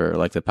e-transfer.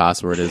 Like the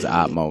password is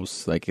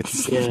Atmos. Like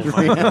it's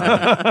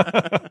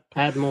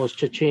Atmos,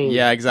 cha-ching.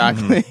 yeah,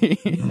 exactly.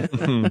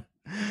 Mm-hmm.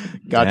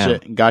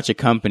 Gotcha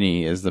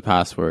company is the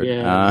password.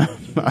 Yeah.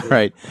 All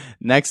right.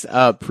 Next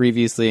up,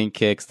 previously in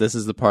Kicks, this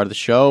is the part of the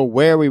show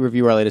where we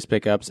review our latest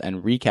pickups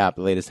and recap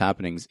the latest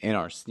happenings in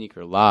our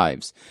sneaker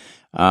lives.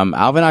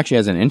 Alvin actually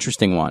has an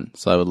interesting one,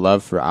 so I would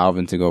love for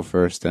Alvin to go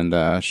first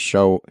and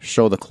show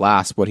the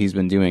class what he's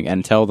been doing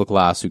and tell the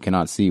class who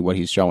cannot see what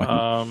he's showing.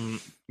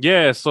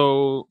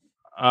 So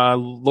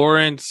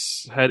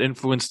Lawrence had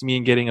influenced me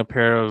in getting a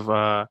pair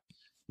of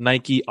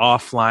Nike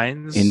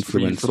offlines.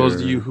 Influencer. For those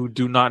of you who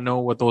do not know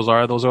what those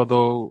are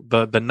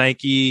the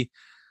Nike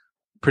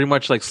pretty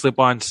much like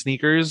slip-on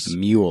sneakers,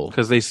 Mule.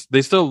 because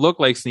they still look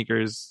like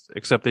sneakers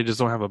except they just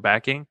don't have a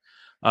backing.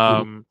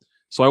 So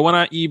I went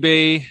on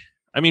eBay.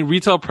 I mean,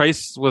 retail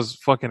price was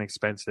fucking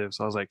expensive,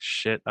 so I was like,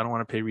 shit, I don't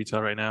want to pay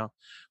retail right now.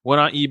 Went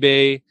on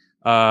eBay,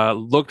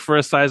 looked for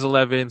a size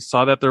 11,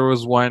 saw that there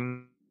was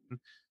one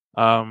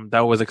that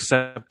was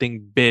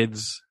accepting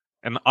bids.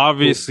 And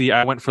obviously,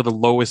 I went for the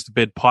lowest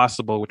bid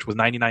possible, which was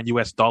 $99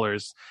 US,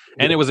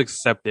 and it was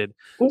accepted.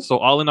 So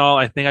all in all,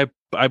 I think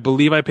I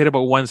believe I paid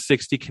about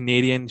 160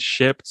 Canadian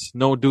shipped,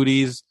 no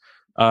duties,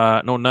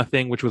 no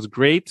nothing, which was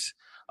great.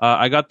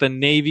 I got the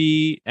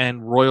navy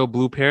and royal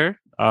blue pair.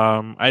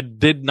 I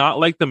did not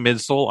like the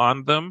midsole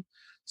on them,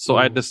 so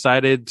I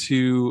decided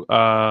to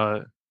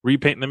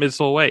repaint the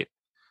midsole white,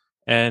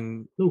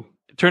 and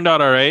it turned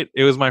out all right.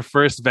 It was my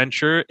first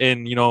venture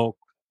in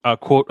a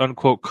quote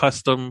unquote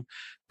custom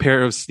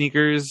pair of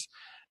sneakers,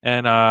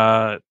 and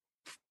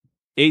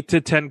 8 to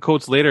 10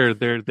 coats later,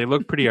 they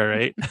look pretty all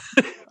right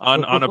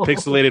on a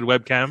pixelated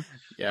webcam.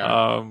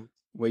 Yeah.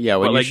 When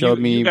you showed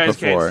me you guys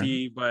before, can't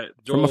see, but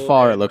from Joel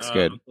afar, it and, looks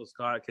good. Uncle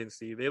Scott can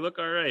see. They look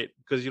all right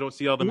because you don't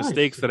see all the Nice.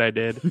 mistakes that I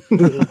did.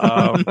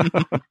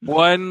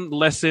 One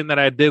lesson that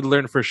I did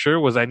learn for sure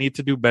was I need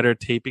to do better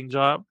taping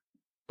job.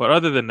 But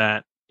other than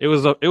that, it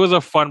was a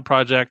fun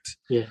project.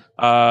 Yeah.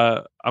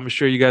 I'm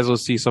sure you guys will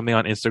see something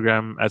on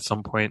Instagram at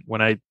some point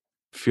when I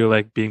feel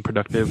like being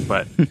productive.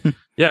 But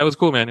yeah, it was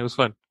cool, man. It was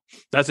fun.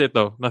 That's it,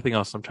 though. Nothing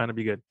else. I'm trying to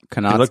be good.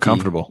 Kanatsky, You look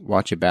comfortable.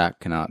 Watch your back,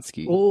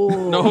 Kanatsky.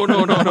 Oh. No.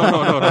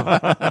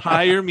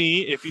 Hire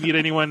me if you need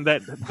anyone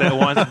that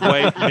wants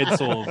white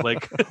midsoles.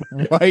 Like,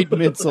 White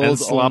midsoles And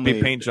sloppy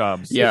only. paint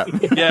jobs. Yeah.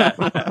 yeah.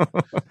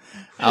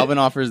 Alvin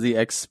offers the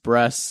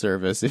express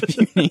service if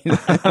you need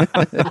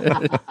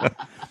it.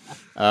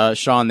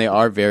 Sean, they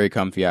are very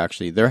comfy,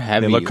 actually. They're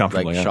heavy. They look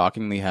comfortable, like yeah.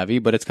 shockingly heavy,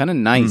 but it's kind of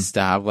nice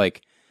to have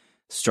like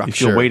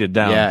structure. You feel weighted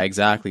down. Yeah,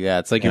 exactly. Yeah,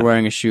 it's like you're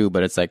wearing a shoe,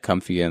 but it's like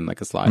comfy and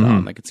like a slide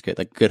on. Like it's good,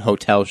 like good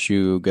hotel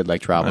shoe, good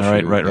like travel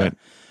shoe. Right. Yeah.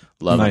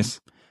 Love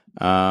Nice.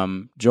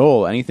 it.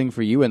 Joel, anything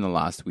for you in the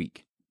last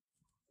week?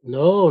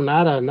 No,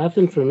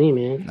 nothing for me,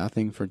 man.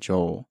 Nothing for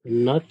Joel.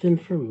 Nothing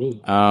for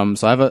me.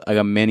 So I have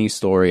a mini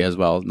story as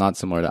well, not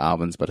similar to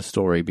Alvin's, but a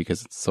story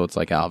because it's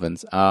like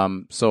Alvin's.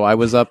 So I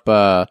was up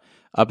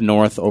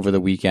north over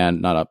the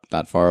weekend, not up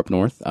that far up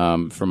north,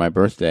 for my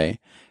birthday,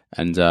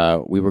 and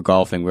we were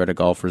golfing. We were at a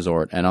golf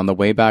resort, and on the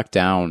way back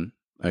down,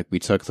 like we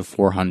took the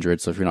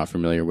 400. So if you're not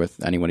familiar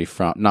with anybody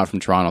not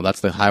from Toronto,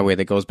 that's the highway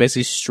that goes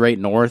basically straight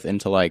north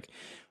into like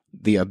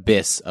the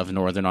abyss of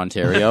northern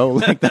Ontario.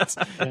 Like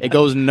it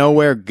goes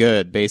nowhere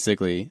good,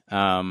 basically.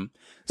 So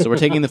we're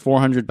taking the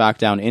 400 back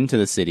down into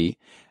the city,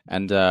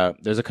 and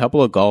there's a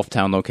couple of golf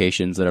town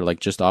locations that are like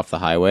just off the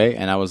highway,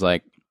 and I was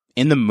like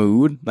in the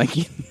mood, like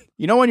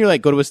you know when you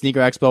like go to a sneaker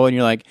expo and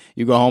you're like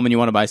you go home and you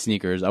want to buy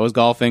sneakers. I was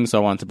golfing, so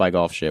I wanted to buy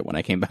golf shit when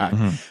I came back.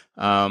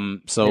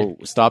 So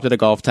stopped at a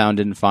golf town,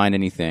 didn't find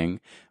anything,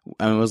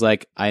 and was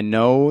like, I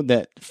know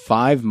that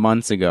 5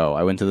 months ago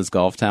I went to this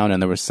golf town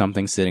and there was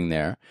something sitting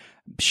there.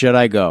 Should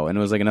I go? And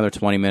it was like another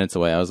 20 minutes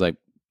away. I was like,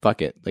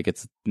 fuck it. Like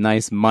it's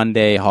nice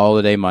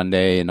holiday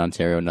Monday in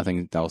Ontario,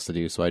 nothing else to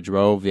do. So I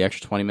drove the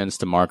extra 20 minutes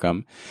to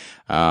Markham,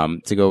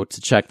 to go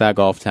to check that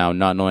golf town,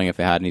 not knowing if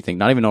they had anything,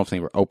 not even know if they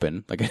were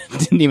open. Like I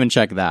didn't even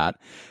check that.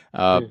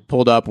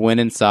 Pulled up, went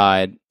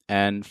inside.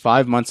 And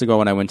 5 months ago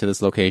when I went to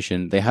this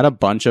location, they had a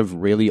bunch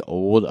of really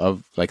old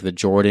of like the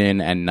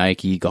Jordan and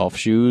Nike golf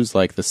shoes,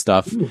 like the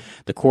stuff,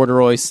 the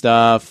corduroy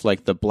stuff,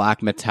 like the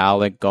black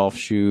metallic golf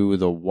shoe,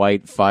 the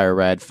white fire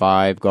red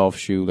 5 golf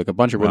shoe, like a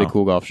bunch of really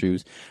cool golf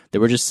shoes. They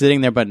were just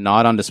sitting there, but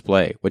not on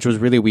display, which was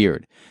really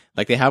weird.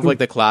 Like they have like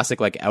the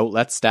classic like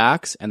outlet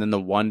stacks and then the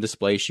one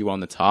display shoe on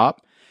the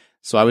top.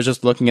 So I was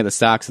just looking at the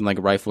stacks and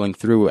like rifling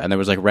through, and there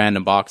was like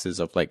random boxes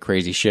of like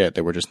crazy shit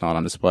that were just not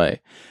on display.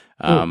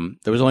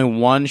 There was only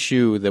one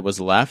shoe that was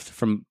left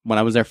from when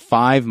I was there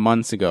 5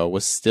 months ago,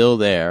 was still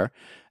there,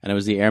 and it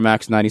was the Air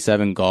Max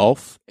 97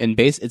 Golf. And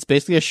it's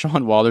basically a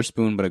Sean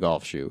Wotherspoon but a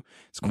golf shoe.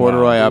 It's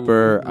corduroy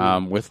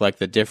upper with like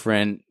the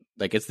different,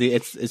 like it's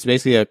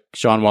basically a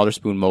Sean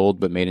Wotherspoon mold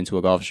but made into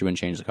a golf shoe and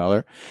changed the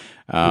color.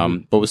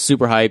 But was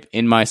super hype,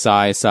 in my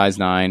size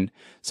 9.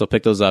 So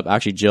picked those up.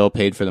 Actually, Jill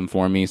paid for them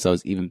for me, so it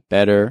was even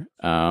better.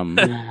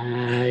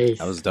 Nice.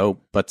 That was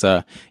dope. But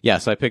so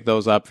I picked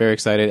those up. Very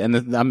excited,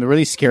 and I'm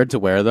really scared to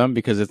wear them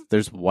because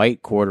there's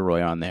white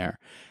corduroy on there,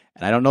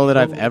 and I don't know that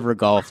I've ever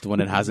golfed when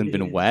it hasn't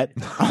been wet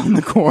on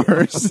the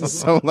course.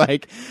 So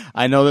like,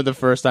 I know that the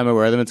first time I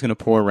wear them, it's gonna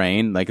pour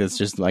rain. Like it's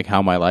just like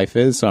how my life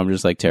is. So I'm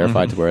just like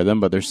terrified to wear them.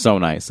 But they're so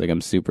nice. Like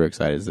I'm super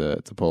excited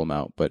to pull them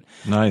out. But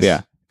Nice.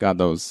 yeah, got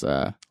those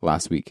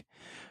last week.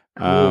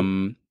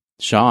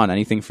 Sean,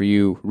 anything for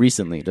you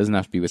recently? It doesn't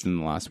have to be within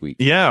the last week.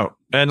 Yeah,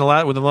 and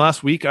within the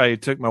last week,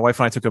 my wife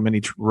and I took a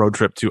mini road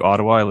trip to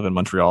Ottawa. I live in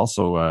Montreal,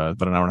 so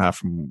about an hour and a half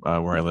from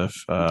where I live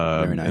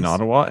Very nice. in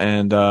Ottawa.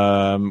 And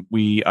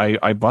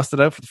I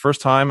busted out for the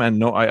first time,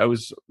 and I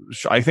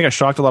think I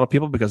shocked a lot of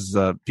people because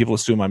people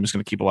assume I'm just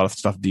going to keep a lot of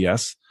stuff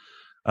DS.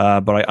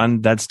 But I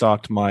dead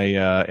stocked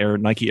my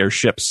Nike Air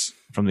Ships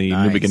from the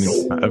New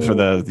Beginnings for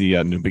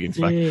the New Beginnings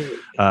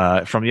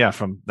pack.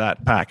 From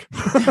that pack.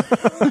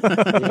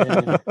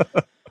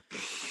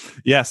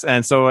 Yes,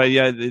 and so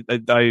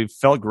I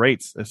felt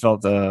great. It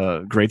felt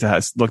great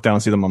to look down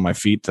and see them on my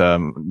feet.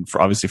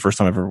 For obviously first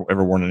time I've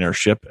ever worn an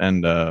Airship,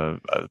 and a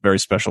very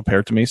special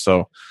pair to me.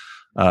 So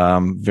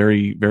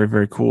very, very,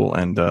 very cool.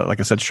 And like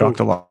I said, shocked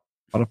a lot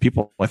of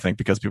people. I think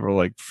because people were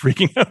like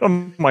freaking out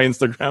on my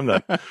Instagram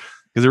that.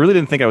 Because they really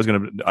didn't think I was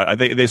going to.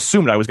 They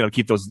assumed I was going to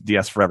keep those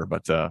DS forever,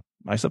 but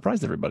I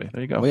surprised everybody.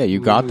 There you go. Oh yeah, you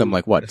got them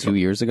like what, 2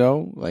 years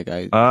ago? Like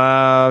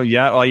a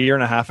year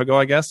and a half ago,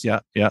 I guess.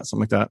 Yeah, something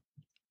like that.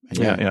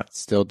 Yeah.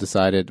 Still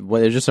decided.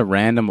 Well, it's just a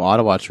random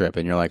Ottawa trip,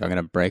 and you're like, I'm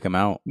going to break them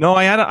out. No,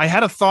 I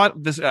had a thought.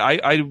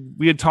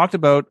 We had talked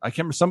about. I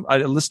can't remember.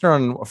 A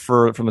listener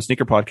from the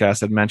Sneaker Podcast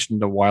had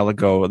mentioned a while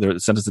ago. They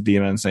sent us a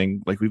DM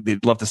saying like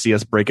they'd love to see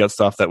us break out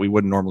stuff that we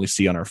wouldn't normally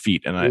see on our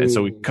feet, and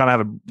so we kind of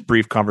have a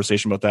brief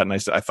conversation about that. And I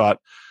thought,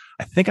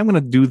 I think I'm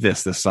going to do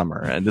this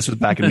summer, and this was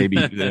back in maybe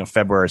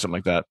February or something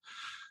like that.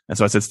 And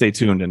so I said, stay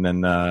tuned. And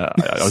then I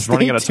was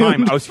running out of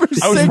time. I was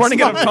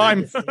running out of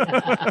time.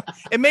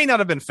 It may not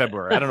have been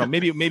February. I don't know.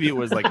 Maybe it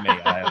was like May.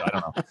 I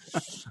don't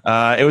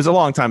know. It was a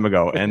long time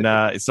ago. And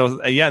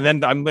and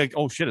then I'm like,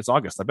 oh, shit, it's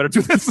August. I better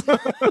do this.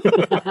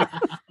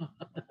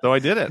 So I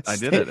did it.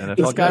 And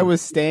this guy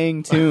was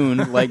staying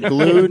tuned, like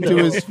glued to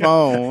his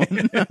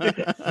phone.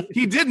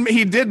 He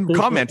did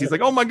comment. He's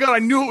like, oh, my God, I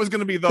knew it was going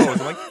to be those.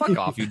 I'm like, fuck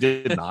off. You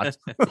did not.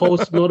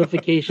 Post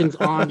notifications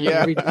on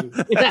everything.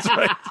 That's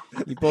right.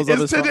 He pulls up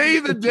his today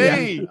the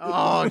day. Yeah.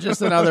 Oh,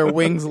 just another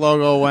Wings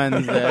logo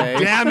Wednesday.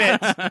 Damn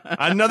it.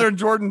 Another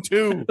Jordan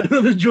 2.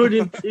 Another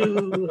Jordan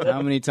 2.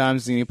 How many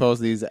times can you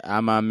post these?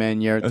 I'm a man,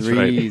 you're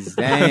threes.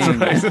 Right. Dang.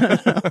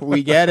 Right.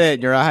 We get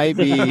it. You're a hype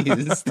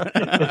beast.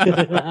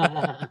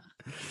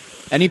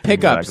 Any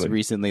pickups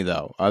recently,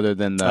 though, other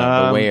than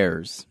the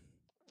wears?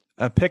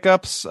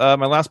 Pickups. My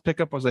last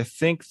pickup was, I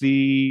think,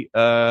 the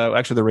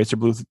Racer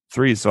Blue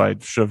 3s, so I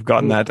should have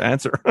gotten that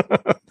answer.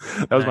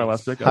 That was my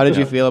last pickup. How did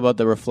you feel about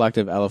the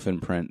reflective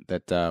elephant print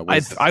that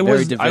was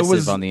very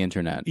divisive on the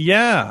internet?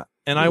 Yeah,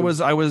 and I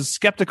was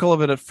skeptical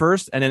of it at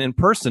first, and then in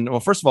person, well,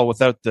 first of all,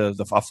 without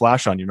the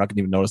flash on, you're not going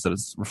to even notice that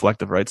it's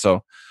reflective, right?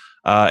 So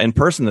in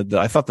person,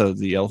 I thought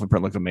the elephant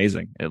print looked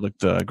amazing. It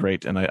looked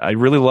great, and I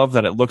really love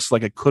that it looks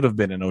like it could have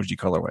been an OG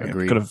colorway.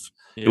 Agreed.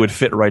 It would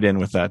fit right in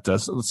with that,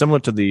 similar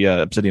to the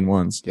Obsidian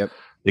ones. Yep,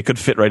 it could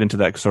fit right into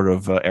that sort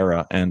of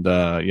era, and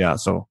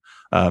so.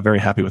 Very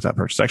happy with that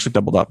purchase. Actually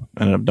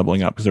ended up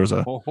doubling up because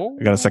I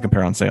got a second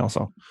pair on sale.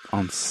 So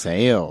on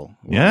sale.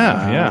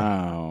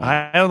 Yeah.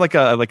 I had like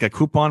a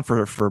coupon for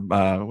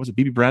was it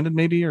BB Branded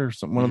maybe or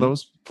one of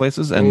those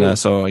places, and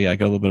so I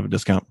got a little bit of a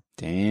discount.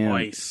 Damn.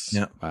 Nice.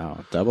 Yeah.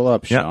 Wow. Double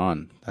up,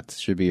 Sean. That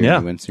should be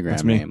your new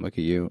Instagram name. Look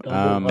at you.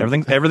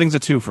 Everything's a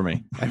 2 for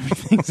me.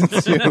 Everything's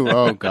a 2.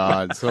 Oh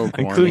God, so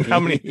corny.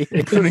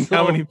 including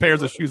how many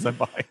pairs of shoes I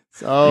buy.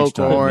 So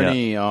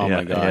corny. Oh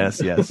my God.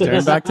 Yes.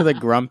 Turn back to the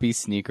grumpy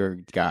sneaker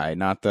guy,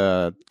 not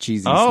the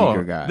cheesy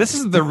sneaker guy. This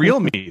is the real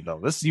me,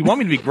 though. You want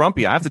me to be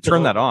grumpy? I have to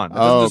turn that on. That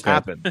doesn't just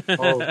happen.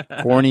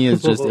 Corny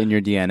is just in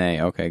your DNA.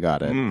 Okay,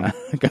 got it.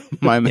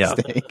 My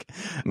mistake.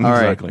 Yeah. All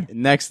right. Exactly.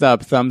 Next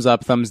up, thumbs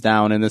up, thumbs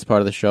down. In this part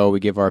of the show, we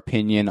give our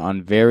opinion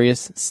on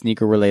various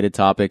sneaker-related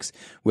topics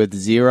with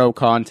zero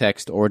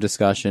context or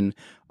discussion.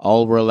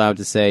 All we're allowed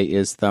to say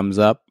is thumbs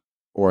up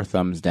or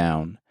thumbs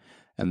down.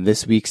 And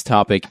this week's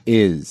topic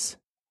is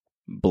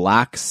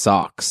black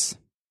socks.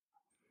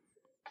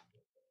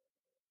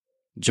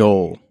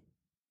 Joel.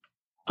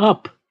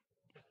 Up.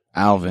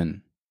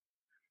 Alvin.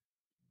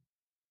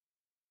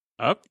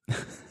 Up.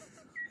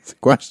 It's a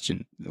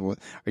question. Are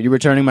you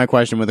returning my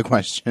question with a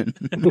question?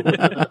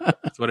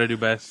 That's what I do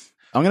best.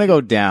 I'm going to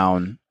go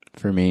down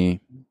for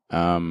me.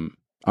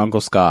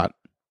 Uncle Scott.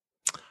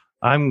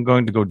 I'm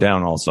going to go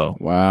down also.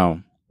 Wow.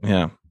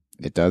 Yeah.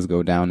 It does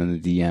go down in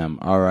the DM.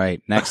 All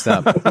right, next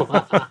up.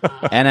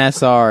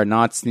 NSR,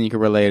 not sneaker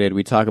related.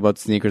 We talk about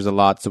sneakers a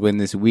lot, so in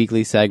this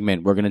weekly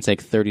segment, we're going to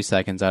take 30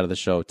 seconds out of the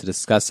show to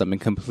discuss something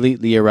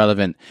completely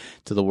irrelevant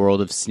to the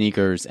world of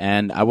sneakers.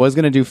 And I was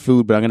going to do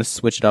food, but I'm going to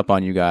switch it up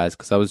on you guys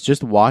because I was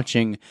just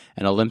watching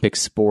an Olympic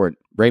sport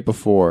right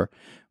before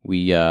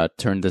we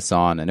turned this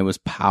on, and it was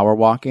power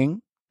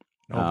walking.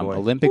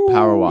 Olympic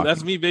power walking.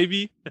 That's me,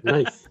 baby.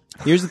 Nice.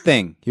 Here's the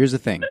thing.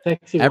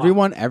 Sexy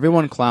walk.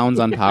 Everyone clowns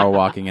on power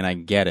walking, and I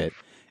get it.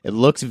 It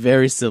looks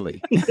very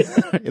silly.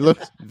 It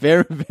looks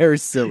very, very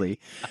silly.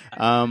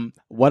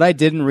 What I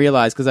didn't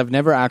realize, because I've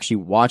never actually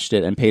watched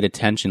it and paid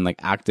attention, like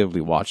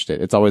actively watched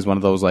it. It's always one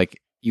of those,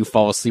 like, you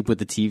fall asleep with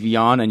the TV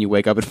on and you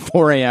wake up at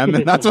 4 a.m.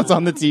 and that's what's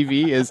on the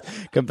TV is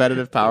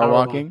competitive power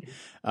walking.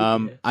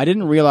 I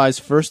didn't realize,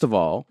 first of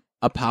all,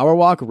 a power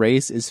walk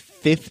race is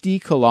 50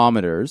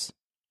 kilometers.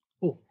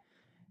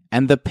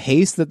 And the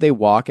pace that they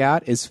walk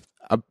at is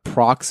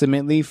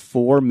approximately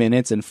 4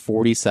 minutes and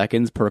 40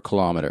 seconds per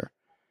kilometer.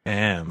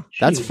 Damn.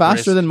 That's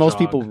faster than most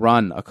people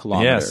run a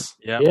kilometer. Yes.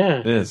 Yeah.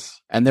 It is.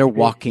 And they're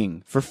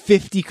walking for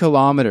 50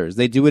 kilometers.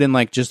 They do it in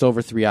like just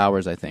over 3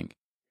 hours, I think.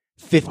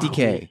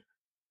 50K.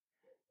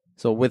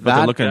 So with But that,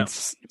 they're looking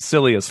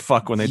silly as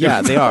fuck when they do it.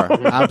 yeah, they are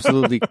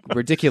absolutely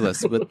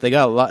ridiculous. But they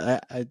got a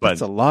lot.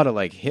 It's a lot of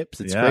like hips.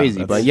 It's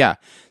crazy. But yeah.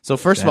 So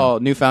first of all,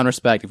 newfound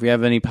respect. If we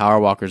have any power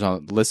walkers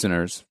on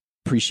listeners,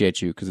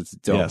 appreciate you because it's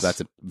dope. Yes.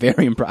 That's a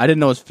very I didn't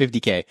know it was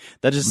 50K.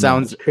 That just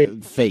sounds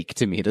fake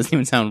to me. It doesn't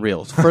even sound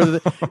real. It's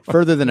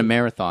further than a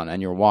marathon,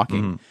 and you're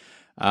walking.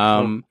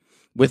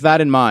 With that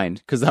in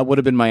mind, because that would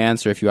have been my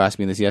answer if you asked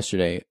me this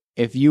yesterday.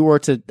 If you were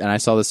to, and I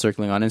saw this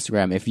circling on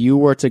Instagram, if you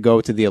were to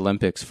go to the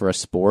Olympics for a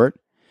sport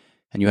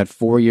and you had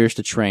 4 years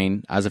to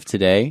train as of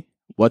today,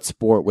 what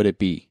sport would it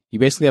be? You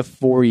basically have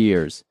 4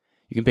 years.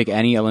 You can pick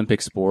any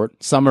Olympic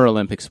sport, summer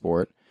Olympic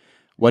sport.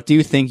 What do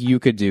you think you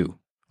could do?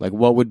 Like,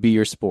 what would be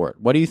your sport?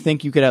 What do you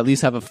think you could at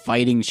least have a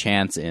fighting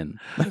chance in?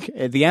 Like,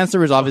 the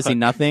answer is obviously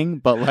nothing,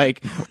 but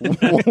like,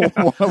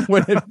 what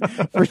would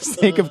it, for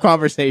sake of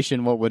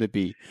conversation, what would it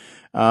be?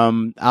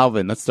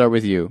 Alvin, let's start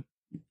with you.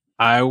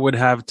 I would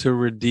have to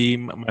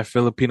redeem my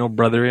Filipino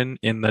brethren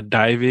in the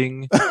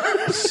diving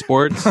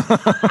sports.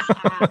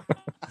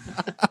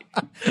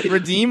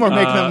 Redeem or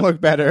make them look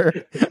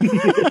better?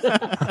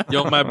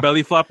 Yo, my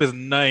belly flop is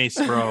nice,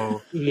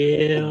 bro.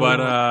 Yeah.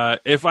 But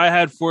if I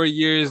had 4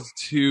 years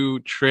to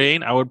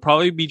train, I would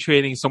probably be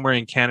training somewhere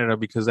in Canada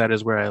because that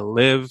is where I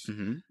live.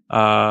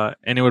 And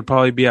it would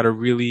probably be at a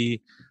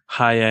really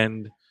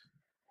high-end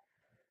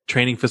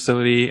training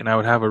facility, and I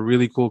would have a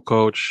really cool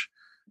coach.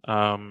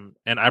 And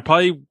I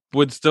probably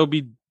would still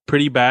be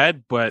pretty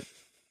bad, but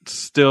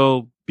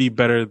still be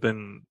better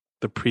than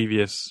the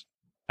previous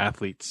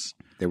athletes.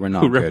 They were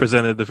not who good.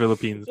 Represented the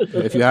Philippines.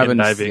 If you haven't,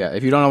 diving. yeah,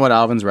 if you don't know what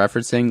Alvin's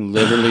referencing,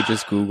 literally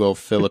just Google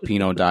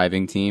Filipino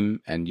diving team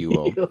and you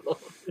will.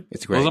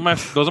 It's great.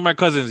 Those are my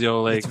cousins,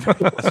 yo. Like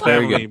it's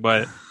very family, good.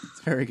 but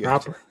It's very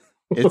good.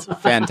 It's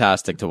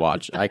fantastic to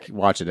watch. I could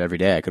watch it every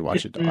day. I could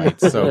watch it.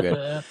 It's so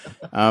good.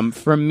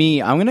 For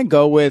me, I'm gonna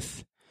go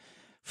with.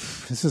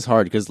 This is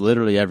hard because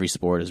literally every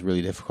sport is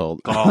really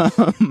difficult.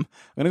 I'm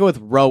gonna go with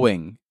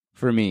rowing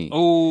for me.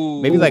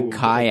 Oh, maybe like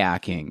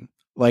kayaking.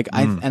 Like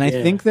I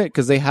think that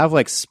because they have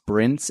like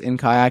sprints in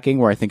kayaking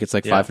where I think it's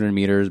like 500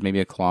 meters, maybe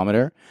a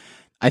kilometer.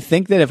 I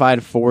think that if I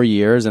had 4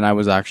 years and I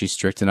was actually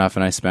strict enough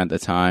and I spent the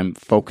time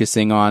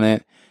focusing on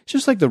it, it's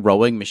just like the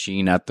rowing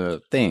machine at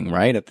the thing,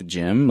 right? At the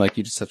gym. Like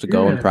you just have to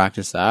go and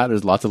practice that.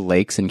 There's lots of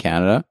lakes in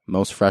Canada,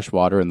 most fresh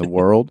water in the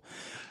world.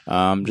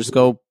 Just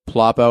go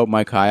plop out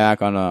my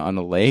kayak on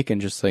a lake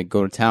and just like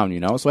go to town, you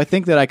know? So I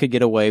think that I could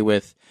get away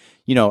with,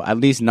 you know, at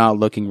least not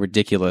looking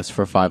ridiculous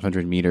for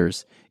 500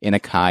 meters in a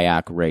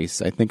kayak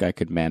race. I think I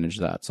could manage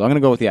that. So I'm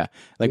going to go with,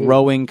 like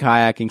rowing,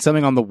 kayaking,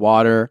 something on the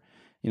water.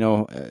 You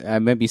know, I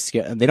might be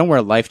scared. They don't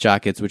wear life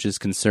jackets, which is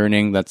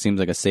concerning. That seems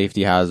like a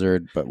safety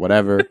hazard, but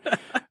whatever.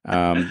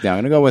 I'm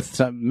going to go with,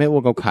 maybe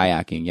we'll go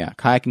kayaking. Yeah.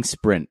 Kayaking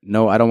sprint.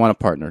 No, I don't want a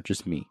partner,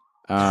 just me.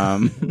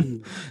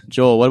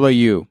 Joel, what about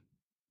you?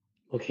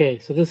 Okay.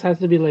 So this has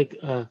to be like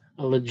a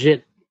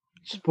legit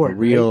sport. A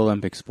real right?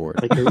 Olympic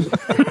sport. Like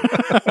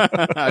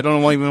I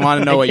don't even want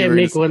to know what you're going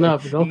to make one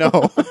up.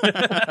 No.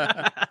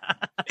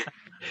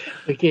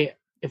 Okay.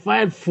 If I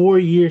had 4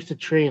 years to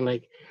train,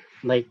 like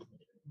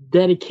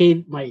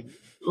dedicate my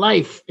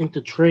life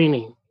into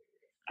training,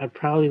 I'd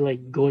probably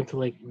like go into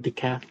like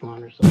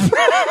decathlon or something.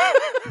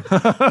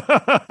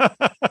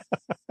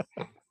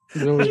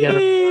 You know, you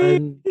gotta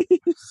run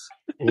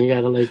and you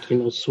gotta like, you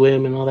know,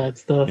 swim and all that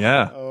stuff.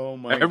 Yeah. Oh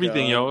my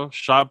everything, God. yo.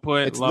 Shot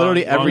put. It's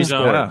literally every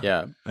sport.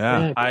 Jump,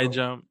 Yeah. high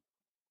jump.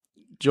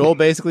 Joel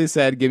basically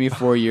said, give me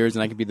 4 years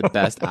and I could be the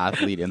best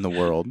athlete in the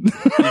world. He's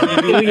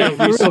gonna do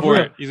every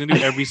sport. He's gonna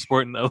do every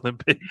sport in the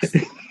Olympics.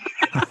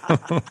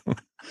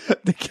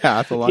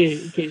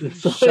 Decathlon. Okay,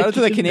 so Shout out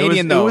to the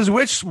Canadian, though. It was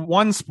which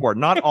one sport,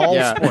 not all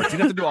Yeah. sports. You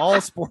have to do all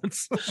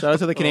sports. Shout out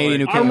to the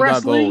Canadian who came arm and got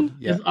wrestling? gold.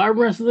 Yeah. Is arm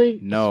wrestling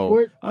a No.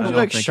 sport? I was don't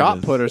like think it shot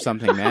is. put or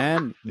something,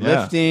 man.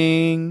 Yeah.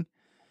 Lifting,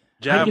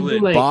 I can do,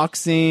 Javelin. like-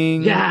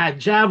 boxing. Yeah,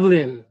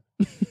 javelin.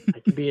 I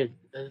could be a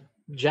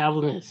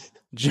javelinist.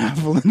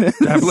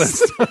 Javelinist.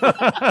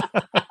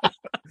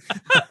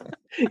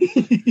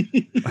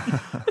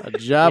 A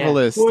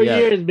javelist. 4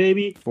 years,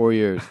 baby. 4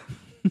 years.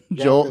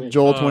 Joel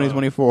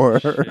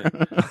 2024.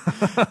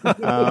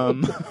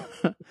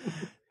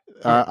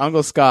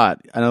 Uncle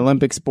Scott, an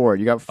Olympic sport.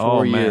 You got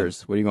 4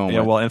 years. What are you going with?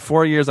 Yeah, well, in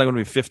 4 years, I'm going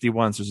to be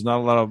 51, so there's not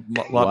a lot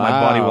my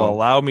body will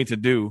allow me to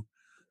do.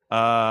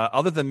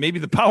 Other than maybe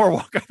the power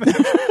walk, I think.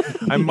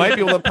 I might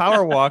be able to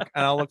power walk,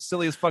 and I'll look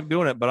silly as fuck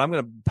doing it, but I'm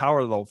going to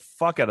power the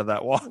fuck out of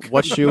that walk.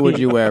 What shoe would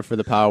you wear for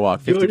the power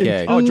walk?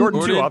 50K.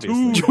 Jordan 2,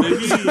 obviously.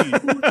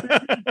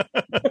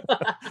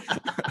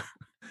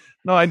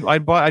 No,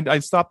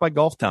 I'd stop by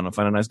Golf Town and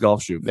find a nice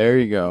golf shoe. There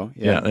you go.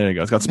 Yeah, there you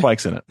go. It's got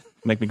spikes in it.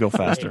 Make me go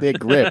faster. Big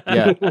grip,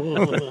 yeah.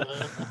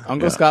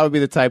 Uncle Scott would be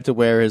the type to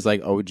wear his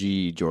like OG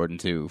Jordan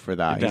 2 for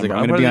that. He's like,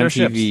 I'm going to be on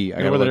TV.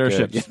 I got to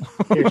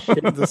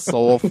look good. The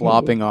sole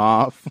flopping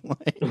off.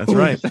 That's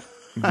right.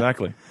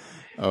 Exactly.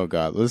 Oh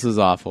God, this is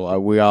awful.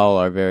 We all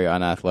are very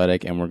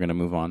unathletic, and we're going to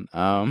move on.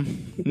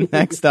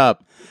 Next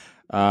up,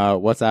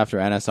 what's after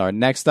NSR?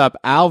 Next up,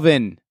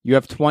 Alvin. You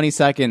have 20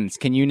 seconds.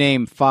 Can you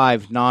name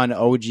 5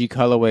 non-OG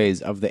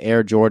colorways of the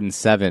Air Jordan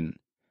 7?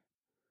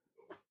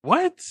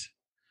 What?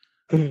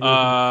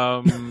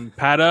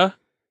 Pata.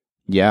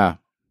 Yeah.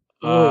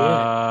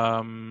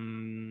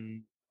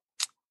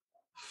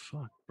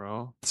 Fuck,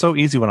 bro. So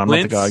easy when I'm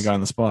Flints? not the guy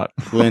on the spot.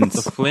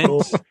 Flints. The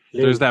Flint.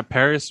 There's that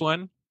Paris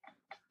one.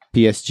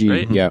 PSG.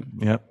 Right? Yeah.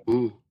 Yep.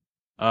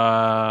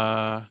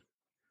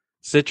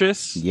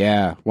 Citrus.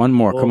 Yeah. One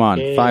more. Come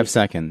on. 5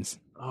 seconds.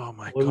 Oh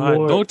my One God!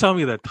 more. Don't tell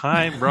me the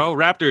time, bro.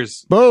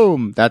 Raptors.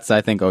 Boom. That's,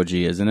 I think, OG,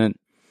 isn't it?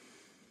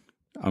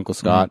 Uncle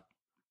Scott.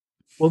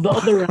 Well, the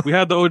other We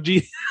had the OG.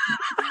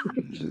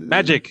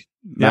 Magic.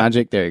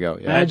 Magic. There you go.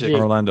 Yeah. Magic.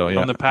 Orlando, yeah.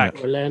 From the pack.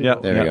 Orlando. Yeah,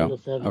 there we go.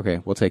 7. Okay,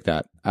 we'll take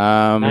that.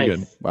 Nice.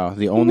 good. Wow,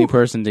 the only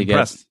person to get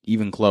Impressed.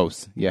 even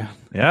close. Yeah.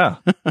 Yeah.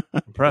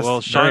 Impressed. Well,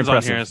 Very Sean's on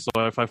impressive. here, so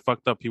if I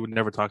fucked up, he would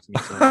never talk to me.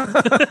 So.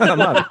 I'm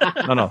not.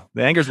 No.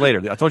 The anger's later.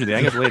 I told you the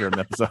anger's later in the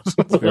episode.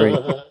 It's very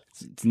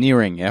it's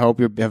nearing. I hope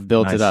you have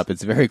built Nice. it up.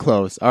 It's very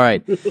close. All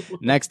right.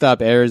 Next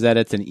up, errors,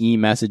 edits, and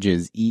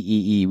e-messages.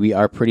 EEE. We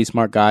are pretty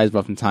smart guys,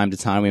 but from time to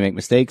time we make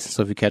mistakes.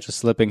 So if you catch us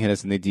slipping, hit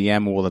us in the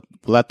DM. We'll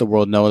let the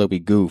world know that we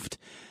goofed.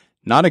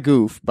 Not a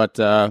goof, but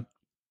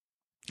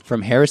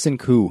from Harrison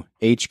Koo,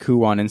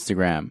 HKoo on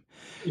Instagram.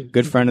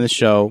 Good friend of the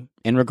show.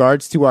 In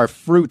regards to our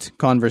fruit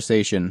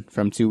conversation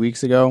from 2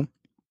 weeks ago,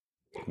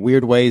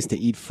 weird ways to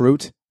eat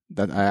fruit.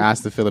 That I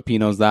asked the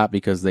Filipinos that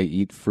because they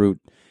eat fruit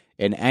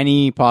in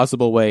any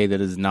possible way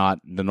that is not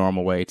the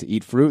normal way to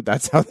eat fruit.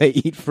 That's how they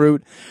eat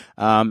fruit.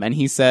 And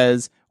he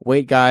says,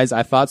 wait, guys,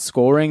 I thought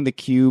scoring the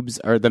cubes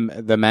or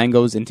the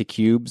mangoes into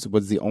cubes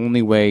was the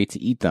only way to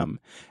eat them.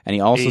 And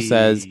he also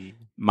says,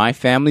 my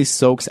family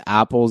soaks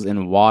apples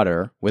in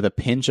water with a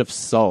pinch of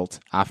salt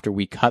after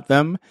we cut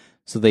them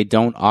so they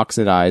don't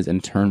oxidize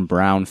and turn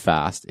brown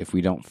fast if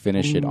we don't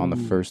finish it on the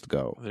first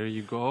go. There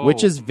you go.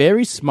 Which is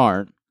very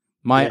smart.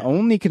 My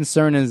only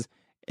concern is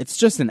it's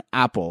just an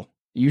apple.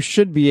 You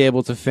should be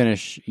able to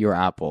finish your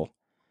apple.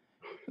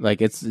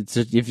 Like if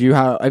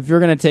you're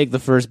going to take the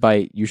first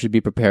bite, you should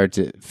be prepared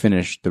to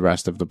finish the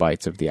rest of the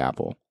bites of the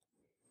apple.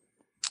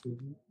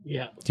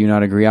 Yeah. Do you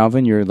not agree,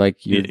 Alvin?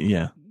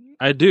 Yeah.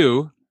 I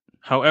do.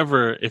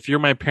 However, if you're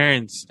my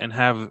parents and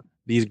have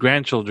these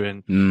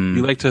grandchildren,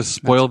 you like to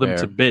spoil them fair.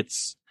 to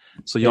bits.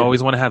 So you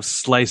always want to have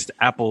sliced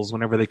apples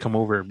whenever they come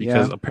over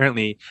because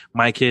apparently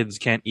my kids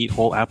can't eat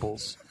whole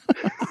apples.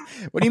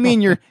 What do you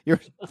mean your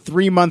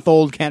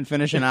 3-month-old can't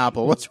finish an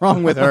apple? What's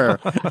wrong with her?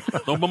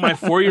 No, but my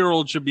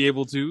 4-year-old should be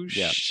able to.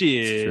 Yeah,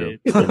 Shit.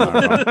 It's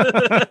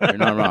true. You're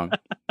not wrong.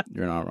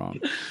 You're not wrong.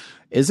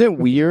 Is it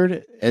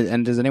weird,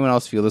 and does anyone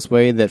else feel this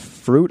way, that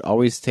fruit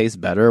always tastes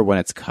better when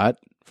it's cut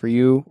for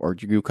you, or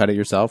you cut it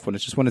yourself, when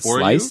it's For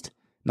sliced? You?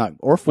 Not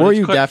or When for it's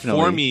you, cut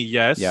definitely. For me,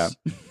 yes. Yeah.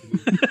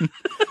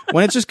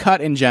 When it's just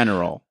cut in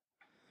general.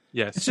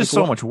 Yes. It's just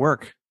so much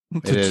work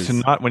It is. to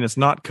not when it's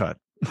not cut.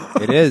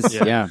 It is,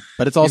 Yeah. yeah.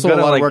 But it's also a You've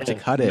lot gotta, of like, work to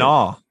cut it.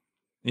 Gnaw.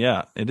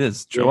 Yeah, it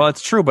is true. Yeah. Well,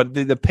 it's true, but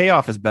the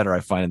payoff is better. I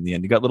find in the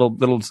end, you got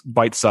little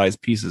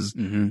bite-sized pieces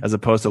Mhm. as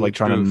opposed to like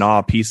trying to Truth. gnaw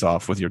a piece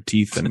off with your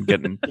teeth and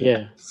getting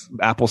Yeah.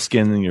 apple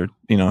skin in your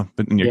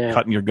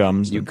cutting your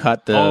gums. You and-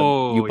 cut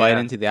you bite yeah.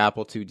 into the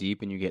apple too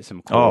deep, and you get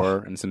some core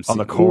and some on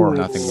the seed. core,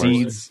 Nothing worse.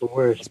 seeds, The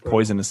worst. bro.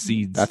 poisonous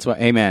seeds. That's why,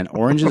 hey man,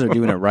 oranges are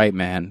doing it right,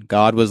 man.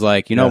 God was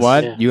like, you know Yes.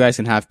 what? Yeah. You guys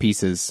can have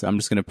pieces. I'm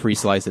just gonna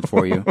pre-slice it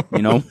for you.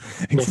 You know,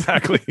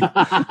 exactly.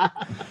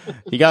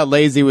 he got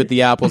lazy with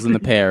the apples and the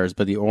pears,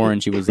 but the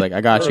orange, he was like,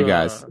 I got you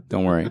guys.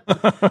 Don't worry.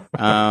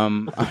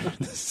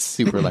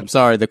 Super lame.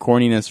 Sorry, the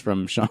corniness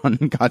from Sean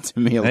got to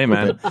me a Hey,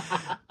 little man. bit.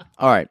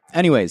 All right.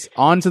 Anyways,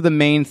 on to the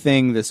main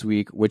thing this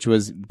week, which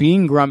was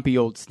being grumpy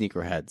old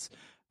sneakerheads.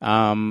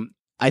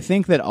 I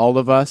think that all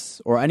of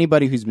us, or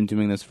anybody who's been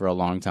doing this for a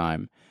long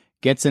time,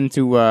 gets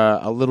into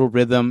a little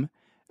rhythm,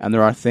 and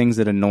there are things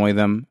that annoy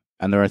them,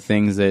 and there are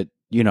things that,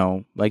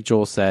 like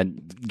Joel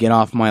said, get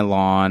off my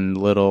lawn,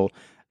 little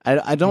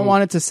I don't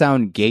want it to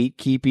sound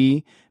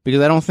gatekeepy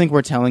because I don't think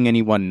we're telling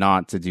anyone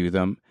not to do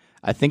them.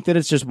 I think that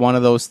it's just one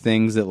of those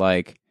things that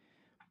like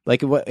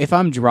if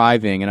I'm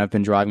driving and I've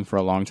been driving for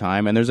a long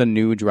time and there's a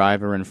new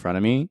driver in front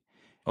of me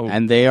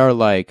and they are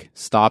like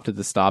stopped at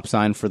the stop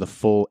sign for the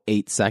full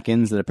 8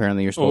 seconds that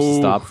apparently you're supposed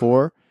to stop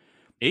for.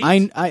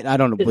 8? I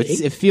don't know.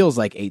 It feels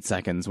like 8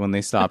 seconds when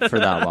they stop for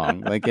that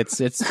long. Like it's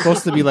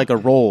supposed to be like a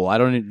roll. I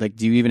don't like.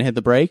 Do you even hit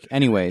the brake?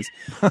 Anyways,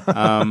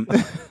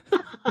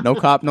 no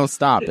cop, no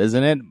stop,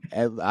 isn't it?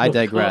 I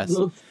digress.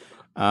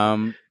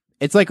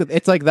 It's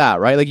like that,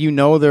 right? Like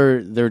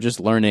they're just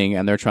learning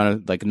and they're trying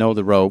to like know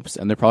the ropes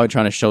and they're probably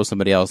trying to show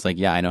somebody else like,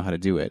 yeah, I know how to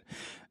do it.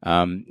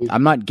 I'm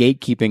not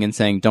gatekeeping and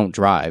saying don't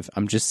drive.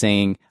 I'm just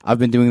saying I've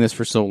been doing this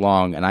for so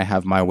long and I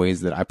have my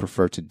ways that I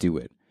prefer to do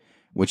it,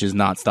 which is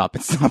not stop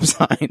at stop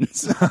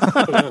signs.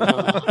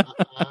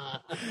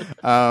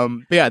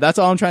 But yeah, that's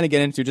all I'm trying to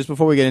get into. Just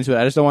before we get into it,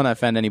 I just don't want to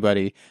offend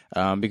anybody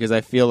because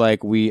I feel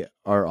like we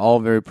are all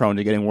very prone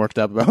to getting worked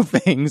up about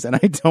things, and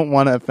I don't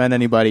want to offend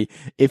anybody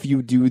if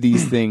you do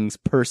these things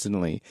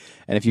personally.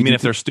 And if you mean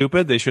if they're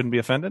stupid, they shouldn't be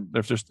offended.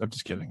 I'm just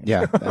kidding.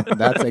 Yeah,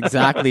 that's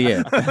exactly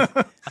it.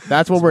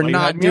 That's what we're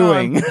not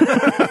doing.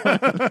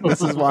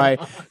 This is why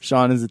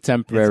Sean is a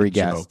temporary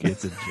guest.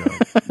 It's a joke.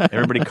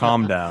 Everybody,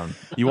 calm down.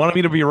 You wanted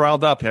me to be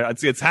riled up here.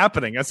 It's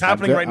happening. It's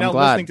happening right now.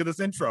 Listening to this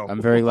intro.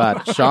 I'm very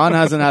glad. Sean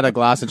hasn't had a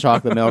glass of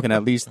chocolate milk in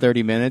at least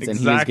 30 minutes, and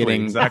he's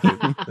getting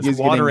This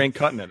water ain't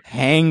cutting it.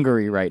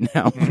 Hangry right now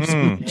for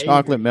some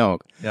chocolate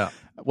milk. Yeah.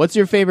 What's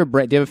your favorite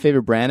brand? Do you have a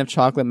favorite brand of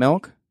chocolate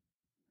milk?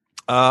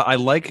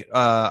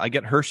 I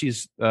get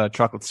Hershey's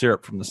chocolate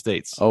syrup from the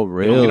States. Oh,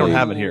 really? We don't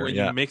have it here. When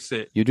Yeah. you mix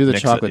it. You do the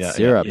chocolate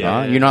syrup,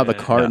 huh? You're not the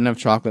carton of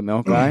chocolate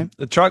milk guy?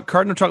 The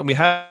carton of chocolate, we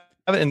have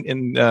it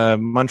in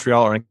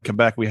Montreal or in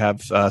Quebec. We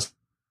have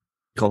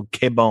called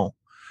Quebon,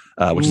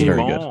 which is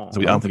very good.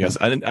 So I don't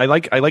think I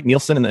like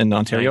Nielsen in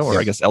Ontario or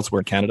I guess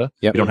elsewhere in Canada.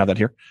 Yep. We don't have that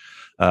here.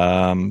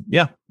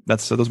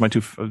 Those are my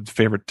two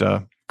favorite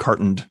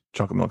cartoned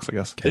chocolate milks, I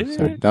guess. Okay,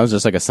 sorry. That was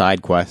just like a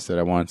side quest that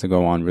I wanted to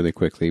go on really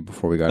quickly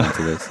before we got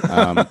into this.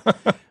 But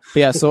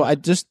yeah, so I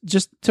just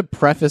to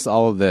preface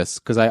all of this,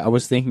 because I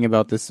was thinking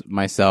about this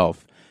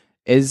myself,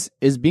 is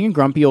being a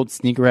grumpy old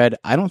sneakerhead,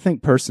 I don't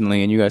think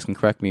personally, and you guys can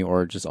correct me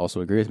or just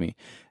also agree with me,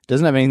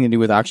 doesn't have anything to do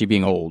with actually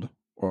being old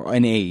or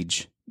an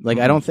age. Like,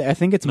 I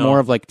think it's more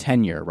of like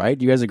tenure, right?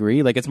 Do you guys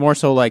agree? Like, it's more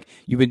so like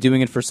you've been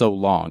doing it for so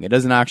long. It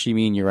doesn't actually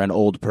mean you're an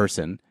old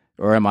person.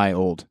 Or am I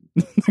old?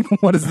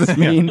 What does this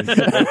mean?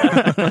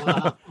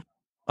 For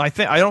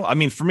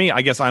me,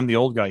 I guess I'm the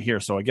old guy here.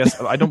 So I guess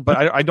I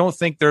don't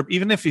think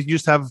even if you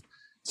just have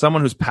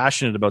someone who's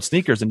passionate about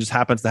sneakers and just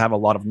happens to have a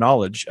lot of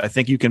knowledge, I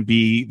think you can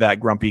be that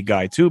grumpy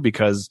guy too,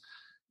 because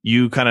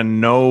you kind of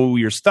know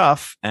your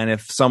stuff. And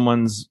if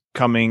someone's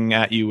coming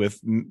at you with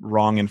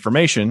wrong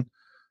information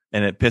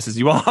and it pisses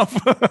you off,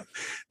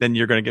 then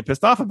you're going to get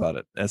pissed off about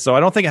it. And so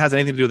I don't think it has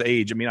anything to do with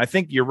age. I mean, I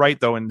think you're right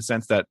though, in the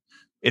sense that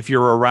if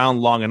you're around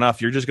long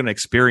enough, you're just going to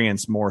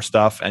experience more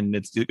stuff, and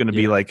it's going to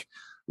be like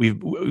we've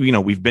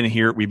been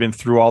here, we've been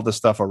through all this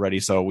stuff already,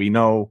 so we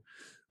know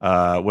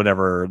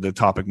whatever the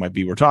topic might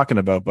be we're talking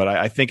about. But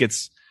I think it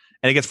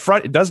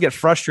does get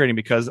frustrating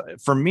because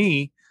for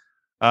me,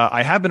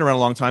 I have been around a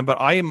long time,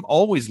 but I am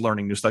always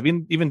learning new stuff.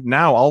 Even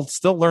now, I'll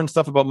still learn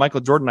stuff about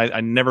Michael Jordan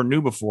I never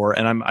knew before,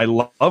 and I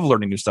love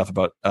learning new stuff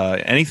about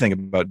anything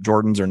about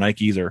Jordans or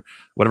Nikes or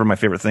whatever my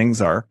favorite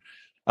things are.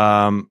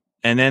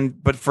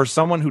 But for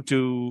someone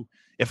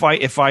if I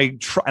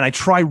try, and I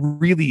try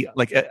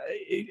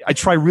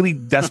really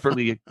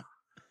desperately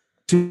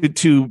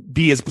to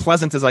be as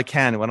pleasant as I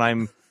can when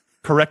I'm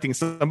correcting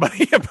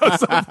somebody about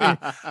something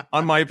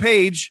on my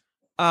page,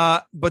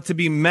 but to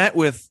be met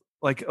with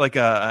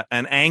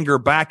an anger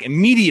back,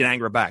 immediate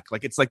anger back,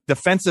 like it's like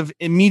defensive,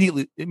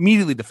 immediately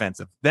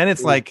defensive. Then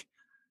it's like,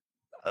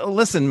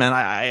 listen, man,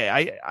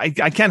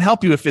 I can't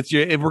help you if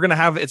we're gonna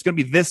have it's gonna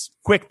be this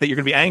quick that you're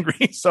gonna be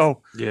angry.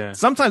 So yeah,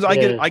 sometimes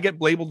I get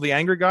labeled the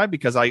angry guy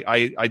because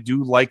I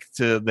do like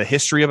the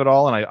history of it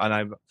all,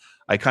 and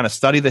I kind of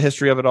study the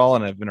history of it all,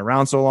 and I've been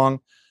around so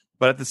long.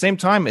 But at the same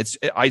time, it's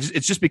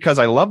just because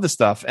I love the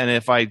stuff, and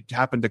if I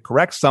happen to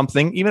correct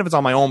something, even if it's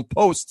on my own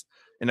post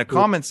in the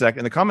comment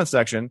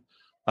section,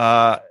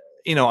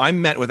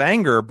 I'm met with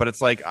anger. But it's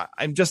like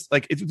I'm just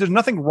like there's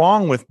nothing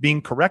wrong with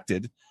being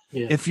corrected.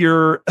 Yeah. If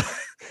you're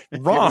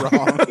wrong,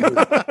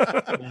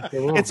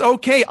 it's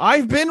okay.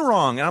 I've been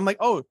wrong. And I'm like,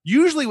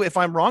 usually if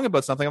I'm wrong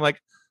about something, I'm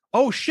like,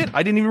 oh shit,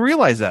 I didn't even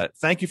realize that.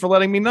 Thank you for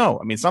letting me know.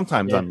 I mean,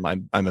 sometimes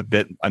I'm a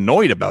bit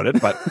annoyed about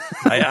it, but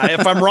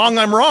if I'm wrong,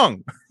 I'm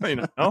wrong,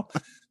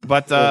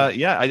 But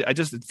I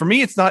just, for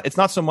me, it's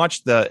not so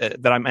much that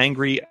I'm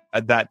angry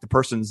that the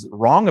person's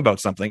wrong about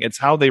something. It's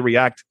how they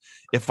react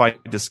if I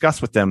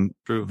discuss with them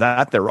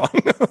that they're wrong.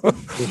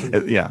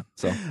 Yeah.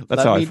 So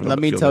that's let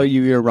me tell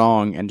you you're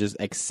wrong and just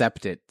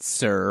accept it,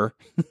 sir.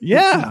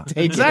 Yeah,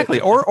 exactly.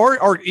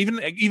 Or even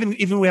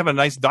we have a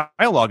nice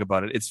dialogue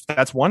about it.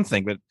 That's one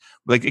thing, but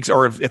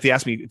or if they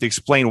ask me to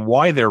explain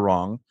why they're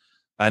wrong,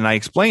 and I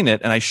explain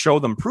it and I show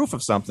them proof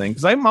of something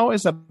because I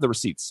always have the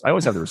receipts.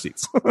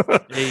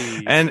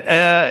 Hey.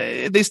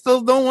 And they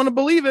still don't want to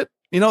believe it.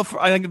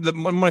 I think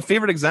one of my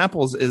favorite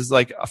examples is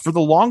like for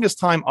the longest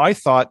time, I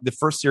thought the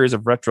first series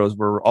of retros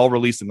were all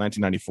released in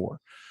 1994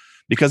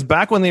 because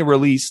back when they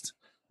released,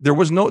 there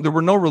were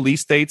no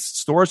release dates.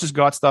 Stores just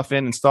got stuff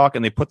in stock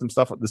and they put the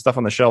stuff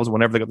on the shelves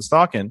whenever they got the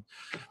stock in.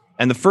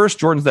 And the first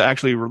Jordans that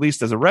actually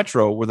released as a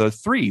retro were the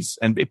 3s.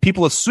 And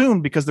people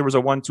assumed because there was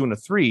a 1, 2, and a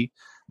 3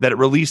 that it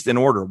released in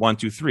order 1,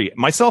 2, 3,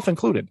 myself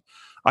included.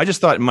 I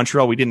just thought in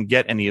Montreal we didn't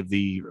get any of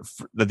the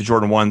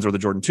Jordan 1s or the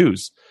Jordan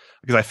 2s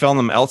because I found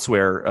them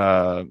elsewhere.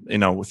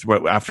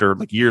 After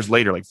like years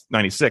later, like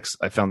 96,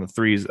 I found the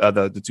 3s,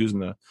 the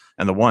 2s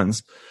and the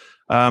 1s.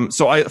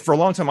 So for a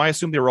long time I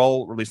assumed they were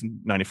all released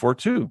in 94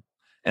 too.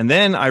 And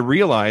then I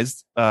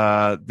realized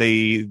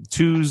the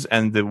 2s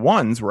and the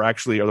 1s were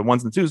actually, or the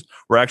 1s and 2s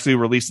were actually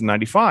released in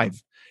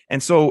 95.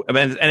 And so, and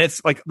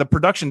it's like the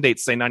production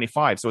dates say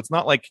 95. So it's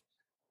not like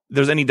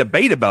there's any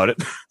debate about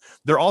it.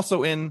 They're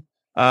also in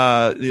the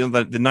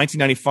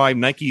 1995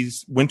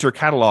 Nike's winter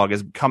catalog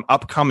is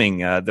upcoming.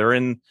 They're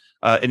in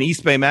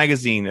East Bay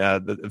magazine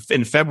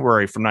in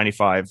February from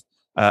 95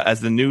 as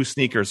the new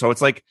sneaker. So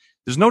it's like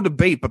there's no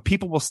debate, but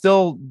people will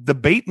still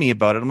debate me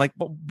about it. I'm like,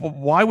 but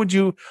why would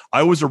you?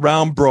 I was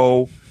around,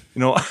 bro.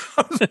 I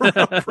was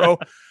around, bro.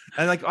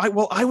 And like,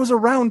 I was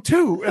around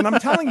too. And I'm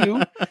telling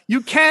you,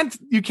 you can't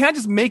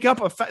just make up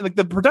like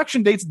the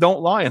production dates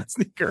don't lie on a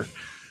sneaker.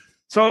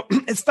 So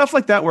it's stuff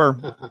like that where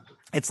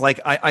it's like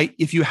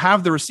if you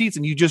have the receipts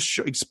and you just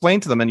explain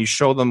to them and you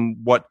show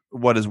them what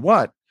is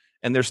what,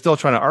 and they're still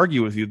trying to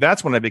argue with you,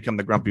 that's when I become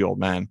the grumpy old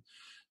man.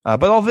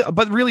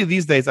 But really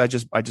these days I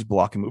just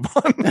block and move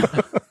on.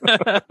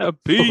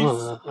 Peace.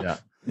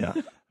 Yeah.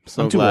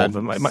 So I'm too glad.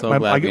 old.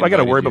 I I got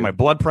to worry about my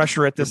blood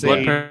pressure at this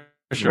age.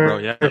 Pressure, bro.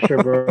 Yeah. Pressure,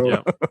 bro.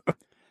 Yeah.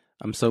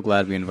 I'm so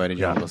glad we invited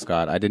you, Uncle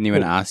Scott. I didn't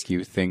even ask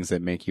you things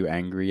that make you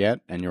angry yet,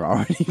 and you're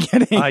already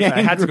getting I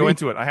had to go angry.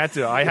 into it. I had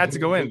to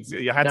go in.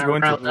 You had to go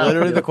into it.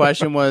 Literally, the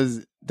question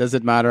was, does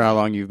it matter how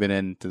long you've been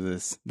into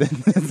this?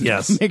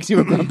 Yes. Makes you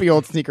a grumpy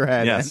old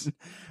sneakerhead. Yes.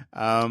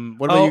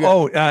 What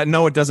about you?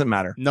 No, it doesn't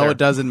matter. No, There. it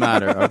doesn't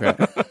matter. Okay.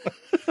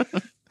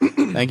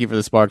 Thank you for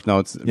the Spark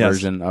Notes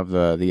version of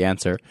the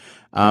answer.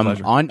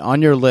 Pleasure.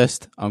 On your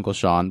list, Uncle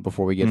Sean,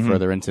 before we get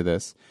further into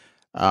this,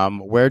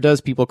 where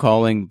does people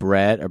calling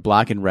bread or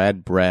black and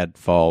red bread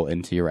fall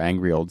into your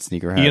angry old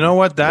sneakerhead? You know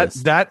what?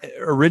 list? That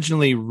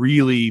originally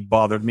really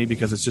bothered me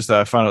because it's just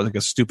I found it like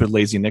a stupid,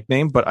 lazy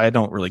nickname, but I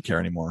don't really care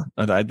anymore.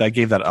 I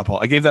gave that up.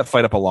 I gave that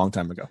fight up a long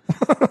time ago.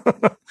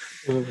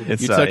 You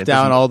took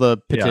down all the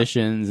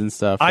petitions and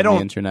stuff on I don't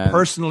the internet.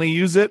 personally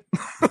use it,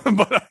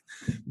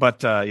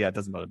 but yeah, it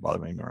doesn't bother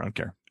me anymore. I don't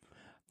care.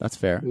 That's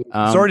fair.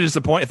 Sorry to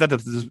disappoint. If that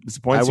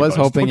disappoints you, I was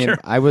but hoping still it. care.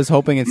 I was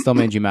hoping it still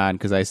made you mad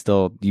because I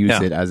still use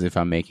Yeah. it as if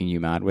I'm making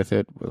you mad with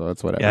it. Well,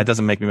 that's whatever. Yeah, it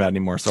doesn't make me mad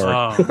anymore. Sorry.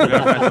 Oh, we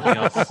gotta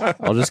find something else.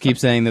 I'll just keep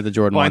saying that the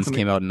Jordan Find ones something-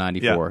 came out in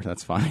 '94.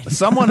 That's fine.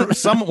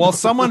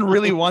 Someone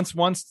really once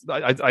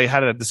I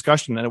had a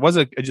discussion, and it was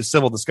a just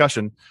civil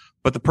discussion,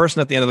 but the person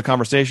at the end of the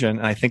conversation,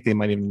 and I think they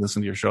might even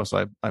listen to your show,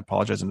 so I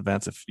apologize in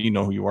advance if you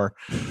know who you are.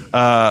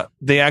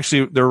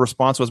 Their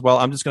response was, well,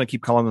 I'm just going to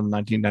keep calling them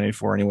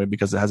 1994 anyway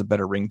because it has a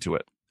better ring to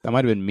it. That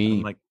might have been me.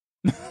 I'm like,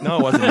 no,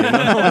 it wasn't me.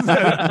 No, it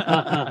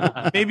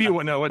wasn't. Maybe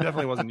no, it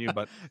definitely wasn't you,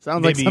 but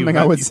Sounds like maybe something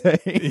you- I would say.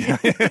 yeah.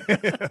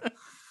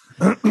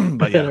 But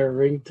Got yeah. a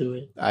ring to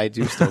it. I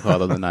do still call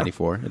them the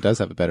 '94. It does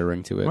have a better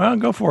ring to it. Well,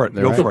 go for it.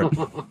 They're Go right.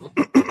 for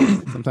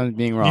it. Sometimes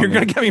being wrong. You're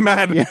gonna get me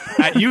mad Yeah.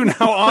 at you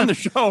now on the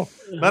show,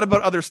 not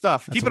about other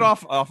stuff. Keep it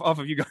off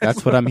of you guys.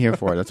 That's what I'm here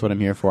for. That's what I'm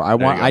here for. you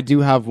go. I do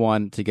have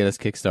one to get us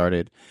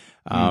kickstarted.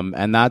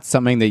 And that's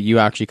something that you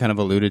actually kind of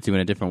alluded to in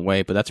a different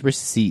way, but that's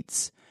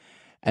receipts.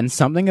 And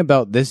something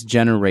about this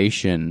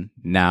generation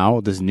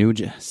now, this new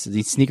the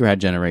sneakerhead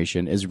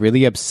generation is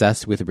really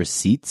obsessed with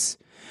receipts.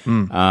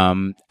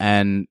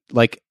 And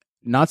like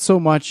not so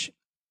much.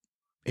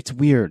 It's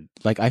weird.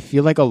 Like I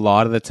feel like a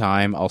lot of the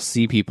time I'll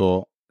see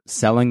people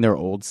selling their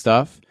old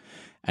stuff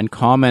and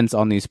comments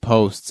on these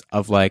posts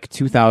of like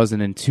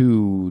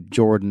 2002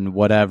 Jordan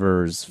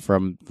whatevers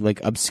from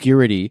like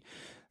obscurity.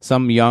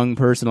 Some young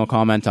person will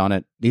comment on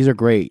it. These are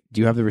great.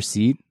 Do you have the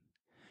receipt?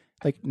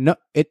 Like no,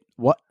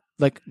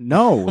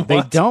 no,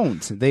 they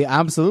don't. They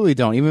absolutely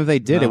don't. Even if they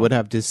did, No. it would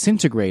have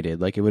disintegrated.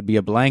 Like it would be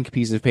a blank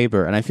piece of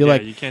paper. And I feel Yeah,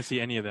 like you can't see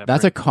any of that.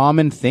 that's a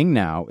common thing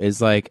now is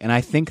like, and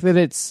I think that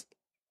it's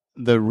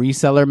the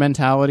reseller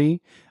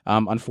mentality,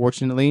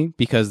 unfortunately,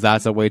 because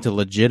that's a way to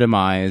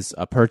legitimize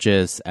a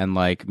purchase and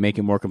like make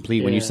it more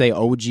complete. When you Yeah. say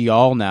OG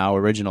all now,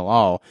 original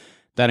all,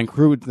 that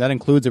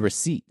includes a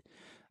receipt.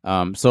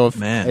 So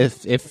Man.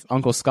 if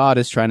Uncle Scott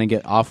is trying to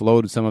get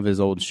offload some of his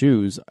old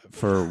shoes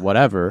for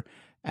whatever,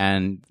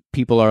 and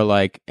people are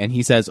like, and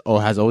he says, "Oh,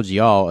 it has OG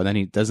all," and then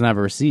he doesn't have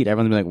a receipt.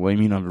 Everyone's be like, "What do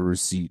you mean I have a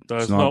receipt?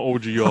 That's It's not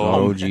OG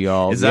all. OG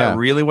all." Is that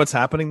really what's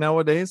happening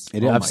nowadays?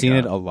 I've seen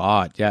it a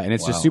lot, yeah, and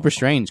it's just super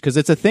strange because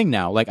it's a thing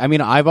now. Like, I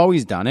mean, I've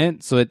always done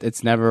it, so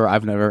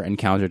I've never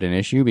encountered an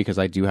issue because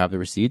I do have the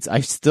receipts.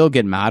 I still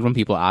get mad when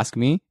people ask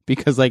me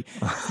because like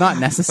it's not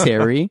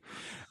necessary.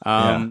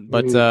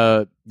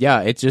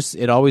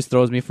 It always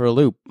throws me for a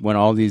loop when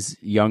all these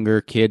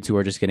younger kids who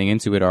are just getting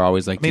into it are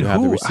always like, "Do you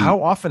have the receipt?"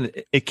 How often?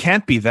 It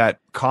can't be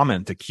that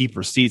common to keep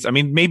receipts. I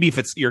mean, maybe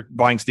if you're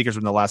buying sneakers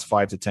within the last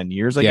 5 to 10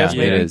 years, I guess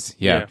maybe it is.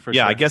 Yeah, for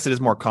sure. I guess it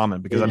is more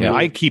common because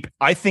I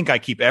think I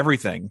keep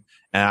everything,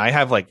 and I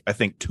have like I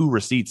think 2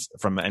 receipts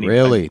from any.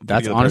 Really,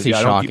 that's honestly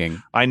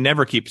shocking. I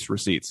never keep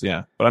receipts.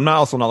 Yeah, but I'm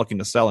also not looking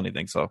to sell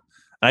anything, so.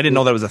 I didn't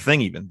know that was a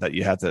thing even that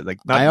you had to like.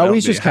 I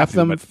always just kept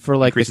them for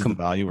like the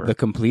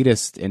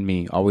completist in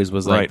me always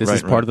was like, this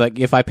is part of like,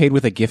 if I paid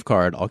with a gift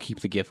card, I'll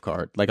keep the gift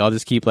card. Like I'll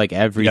just keep like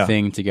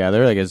everything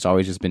together. Like it's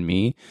always just been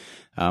me.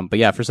 But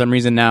yeah, for some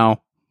reason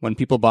now when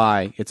people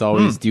buy, it's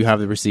always, do you have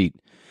the receipt?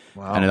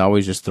 Wow. And it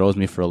always just throws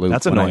me for a loop.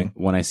 That's annoying.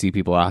 When I see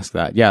people ask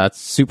that. Yeah,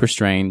 that's super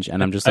strange.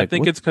 And I'm just like, I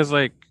think it's because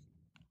like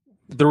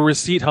the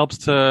receipt helps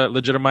to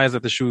legitimize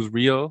that the shoe is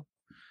real.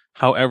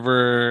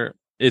 However,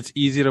 it's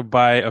easy to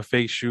buy a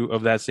fake shoe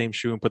of that same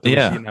shoe and put the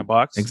receipt in that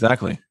box.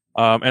 Exactly.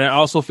 And I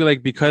also feel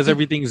like because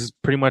everything's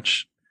pretty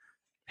much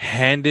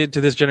handed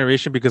to this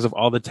generation because of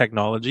all the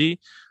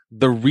technology,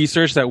 the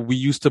research that we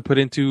used to put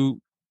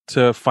into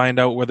to find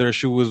out whether a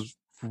shoe was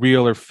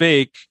real or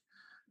fake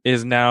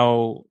is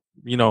now,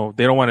 they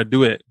don't want to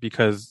do it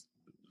because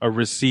a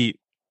receipt,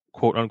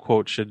 quote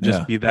unquote, should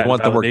just be that. They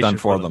want the work done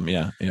for them.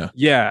 Yeah.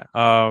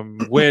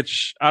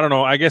 Which I don't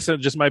know. I guess it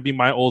just might be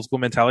my old school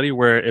mentality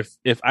where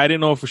if I didn't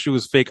know if a shoe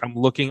was fake, I'm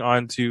looking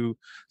onto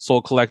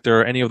Soul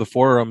Collector or any of the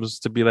forums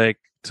to be like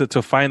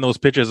to find those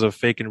pictures of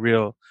fake and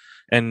real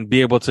and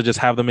be able to just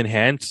have them in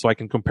hand so I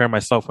can compare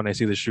myself when I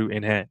see the shoe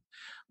in hand.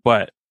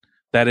 But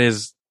that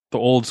is the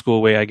old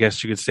school way, I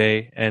guess you could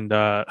say, and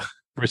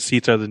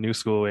receipts are the new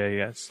school way, I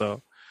guess.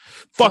 So.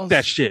 Fuck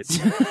that shit.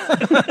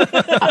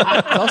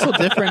 It's also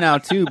different now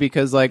too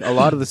because like a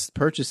lot of the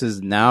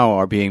purchases now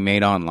are being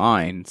made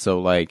online. So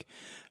like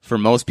for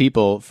most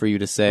people, for you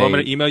to say, I'm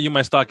going to email you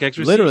my StockX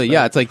receipt. Literally,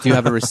 yeah. It's like, do you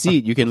have a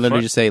receipt? You can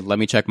literally just say, "Let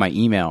me check my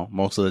email."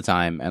 Most of the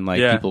time, and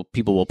like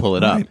people will pull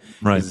it up.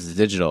 Right. This is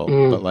digital,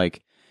 but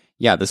like,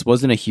 yeah, this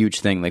wasn't a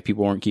huge thing. Like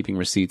people weren't keeping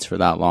receipts for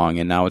that long,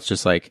 and now it's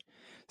just like.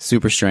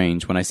 Super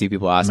strange when I see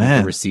people asking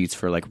for receipts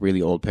for like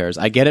really old pairs.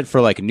 I get it for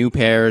like new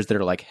pairs that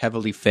are like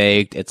heavily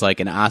faked. It's like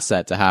an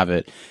asset to have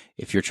it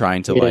if you're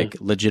trying to like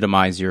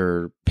legitimize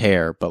your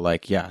pair. But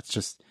like, it's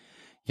just,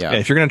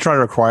 if you're going to try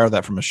to require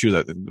that from a shoe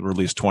that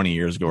released 20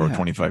 years ago or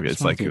 25 years,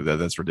 it's like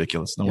that's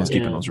ridiculous. No one's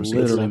keeping those receipts.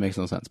 Literally makes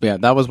no sense. But yeah,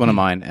 that was one of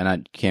mine, and I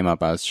came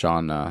up as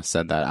Sean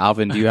said that.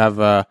 Alvin, do you have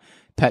a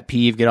pet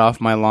peeve, get off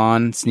my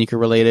lawn, sneaker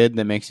related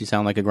that makes you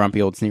sound like a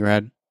grumpy old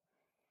sneakerhead?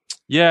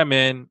 Yeah,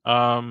 man.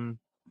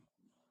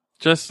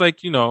 Just like,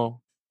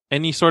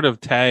 any sort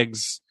of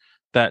tags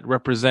that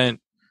represent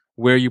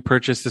where you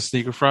purchased the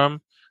sneaker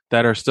from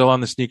that are still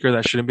on the sneaker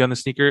that shouldn't be on the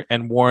sneaker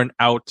and worn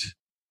out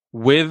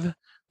with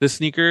the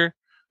sneaker.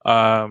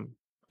 I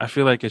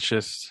feel like it's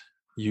just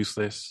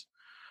useless.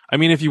 I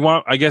mean, if you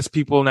want, I guess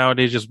people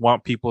nowadays just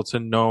want people to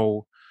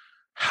know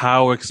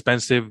how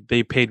expensive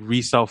they paid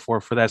resale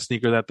for that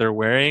sneaker that they're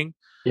wearing.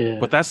 Yeah.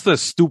 But that's the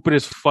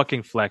stupidest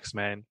fucking flex,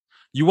 man.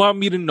 You want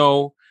me to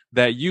know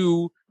that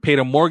you paid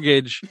a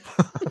mortgage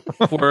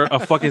for a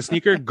fucking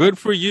sneaker? Good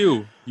for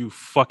you, you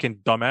fucking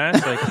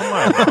dumbass. Like, come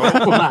on,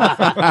 bro.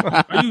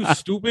 Are you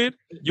stupid?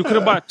 You could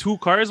have bought 2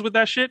 cars with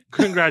that shit.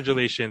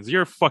 Congratulations.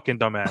 You're a fucking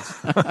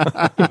dumbass.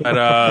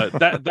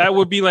 But that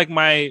would be like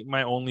my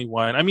only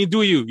one. I mean,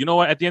 do you? You know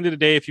what? At the end of the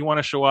day, if you want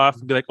to show off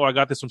and be like, "Oh, I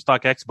got this from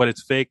StockX, but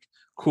it's fake,"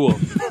 cool.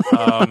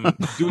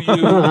 Do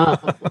you?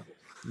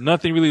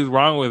 Nothing really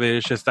wrong with it.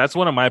 It's just that's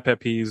one of my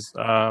pet peeves.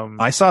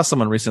 I saw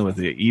someone recently with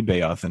the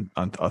eBay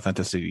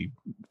authenticity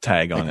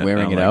tag on like it.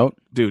 Wearing it out?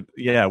 Dude,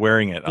 yeah,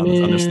 wearing it on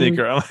the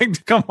sneaker. I'm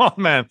like, come on,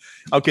 man.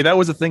 Okay, that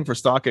was a thing for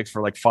StockX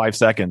for like 5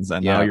 seconds,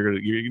 and now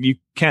you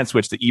can't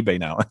switch to eBay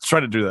now. Let's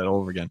try to do that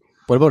over again.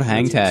 What about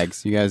hang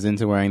tags? You guys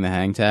into wearing the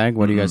hang tag?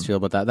 What do you guys feel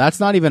about that? That's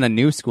not even a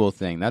new school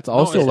thing. That's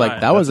also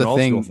that was a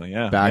thing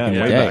back in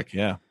the day.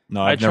 Yeah.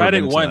 No, I tried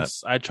it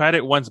once. I tried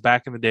it once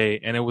back in the day,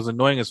 and it was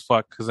annoying as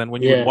fuck. Because then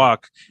when you would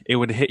walk, it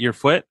would hit your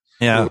foot.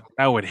 Yeah,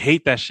 I would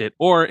hate that shit.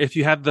 Or if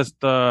you had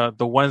the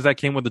ones that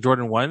came with the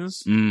Jordan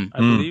 1s, I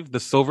believe the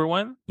silver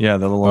one. Yeah,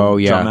 the little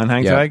Jumpman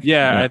hang tag.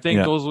 Yeah, I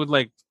think those would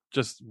like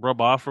just rub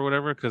off or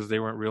whatever because they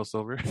weren't real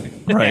silver.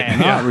 Right,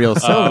 not real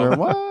silver.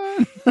 What?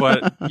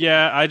 But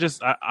yeah,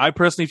 I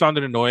personally found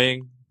it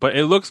annoying. But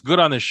it looks good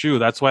on the shoe.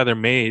 That's why they're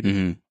made.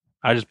 Mm-hmm.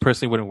 I just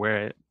personally wouldn't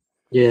wear it.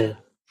 Yeah.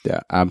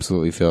 Yeah,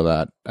 absolutely feel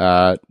that.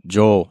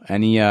 Joel,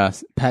 any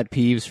pet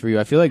peeves for you?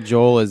 I feel like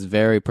Joel is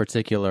very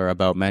particular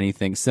about many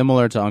things,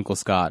 similar to Uncle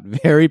Scott.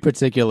 Very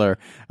particular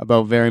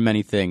about very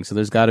many things. So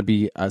there's got to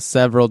be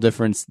several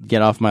different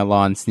get off my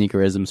lawn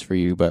sneakerisms for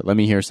you, but let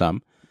me hear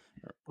some.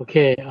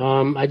 Okay,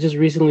 I just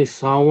recently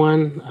saw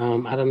one.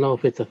 I don't know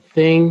if it's a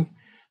thing.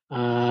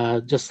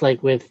 Just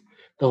like with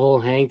the whole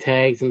hang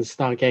tags and the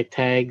StockX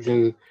tags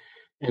and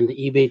the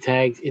eBay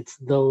tags, it's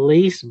the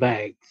lace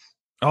bags.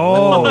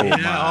 Oh,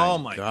 yeah. oh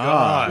my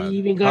god! You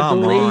even got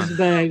Come the lace on.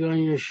 bag on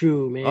your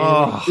shoe, man.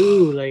 Oh. Like,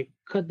 dude, like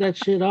cut that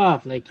shit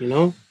off, like, you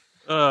know.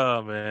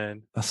 Oh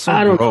man, That's so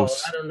I don't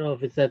gross. know. I don't know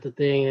if it's that the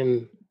thing.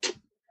 And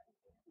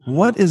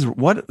What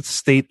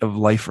state of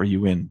life are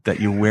you in that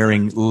you're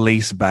wearing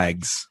lace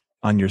bags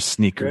on your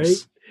sneakers?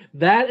 right,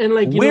 that and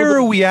like, you Where know,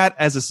 are we at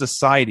as a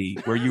society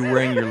where you're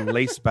wearing your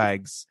lace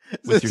bags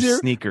with This your your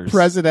sneakers?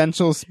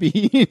 Presidential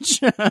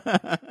speech.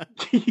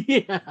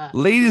 yeah.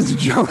 Ladies and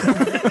gentlemen,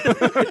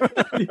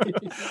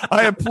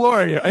 I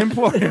implore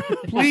you,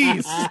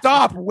 please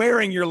stop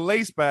wearing your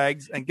lace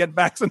bags and get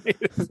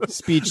vaccinated.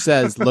 Speech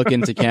says, "Look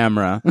into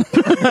camera."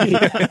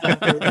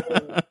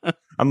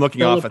 I'm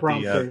looking off at the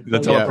Teleprompter. the Yeah,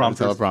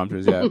 teleprompters.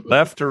 Teleprompters, yeah.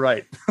 Left to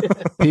right.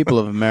 People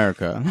of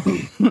America.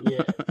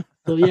 Yeah.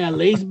 So yeah,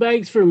 lace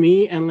bags for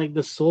me, and like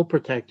the sole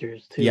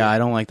protectors too. Yeah, I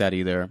don't like that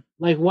either.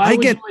 Like, why I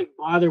would get- you like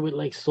bother with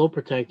like sole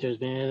protectors,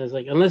 man? It's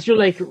like, unless you're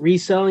like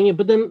reselling it,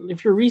 but then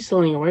if you're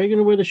reselling it, why are you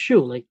gonna wear the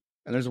shoe? Like,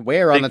 And there's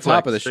wear on Big the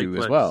top flex, of the big shoe as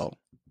flex. well.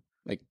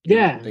 Like,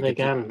 yeah, they like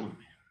could- I don't know, man.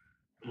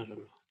 I don't know.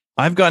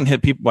 I've gotten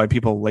hit by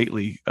people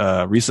lately,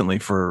 recently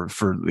for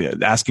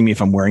asking me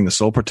if I'm wearing the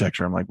sole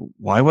protector. I'm like,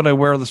 why would I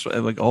wear this?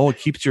 Like, oh, it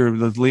keeps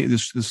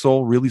the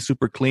sole really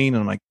super clean.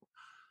 And I'm like,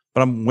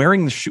 but I'm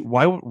wearing the shoe.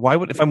 Why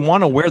would if I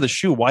want to wear the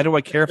shoe? Why do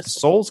I care if the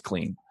sole's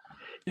clean?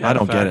 Yeah, I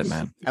don't get it, facts.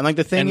 man. And like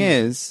the thing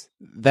And- is,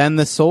 then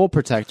the sole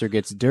protector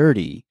gets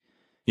dirty.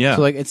 Yeah,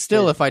 So like it's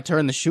still, Yeah. if I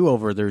turn the shoe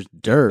over, there's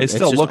dirt. It It's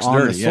still just looks on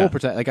dirty, The sole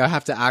yeah. Like I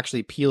have to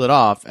actually peel it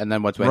off, and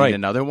then what do I Right. need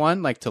another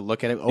one? Like to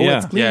look at it. Oh, Yeah.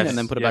 it's clean, Yes, and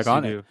then put it yes, back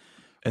on you it. do.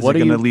 is what it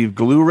do going to you- leave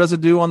glue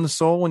residue on the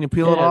sole when you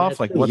peel it Yeah, off? that's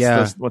Like, true. what's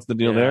Yeah. what's the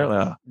deal Yeah. there?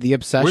 Yeah, The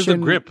obsession. Where's the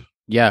grip?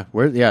 Yeah,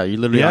 you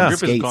literally Yeah. on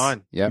Grip is skates.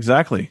 gone. Yeah,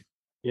 exactly.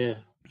 Yeah.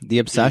 the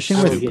obsession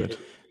I don't with get it.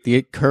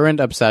 the current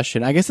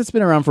obsession. I guess it's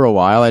been around for a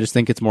while. I just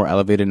think it's more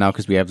elevated now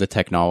because we have the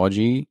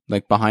technology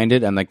like behind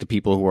it, and like the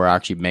people who are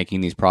actually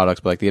making these products.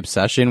 But like the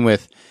obsession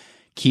with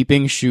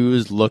keeping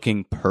shoes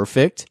looking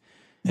perfect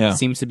Yeah,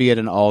 seems to be at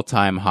an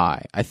all-time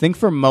high. I think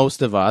for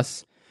most of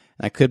us,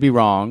 and I could be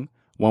wrong,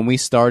 when we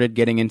started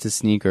getting into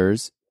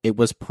sneakers, it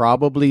was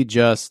probably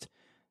just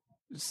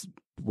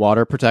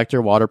water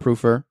protector,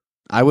 waterproofer.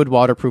 I would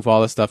waterproof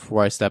all the stuff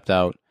before I stepped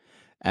out,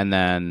 and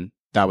then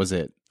that was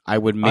it. I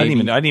would I maybe,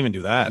 didn't even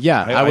do that.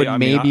 yeah, I would mean,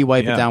 maybe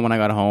wipe yeah. it down when I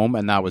got home,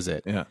 and that was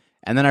it. Yeah,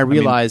 And then I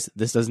realized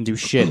this doesn't do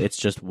shit. It's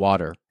just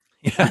water.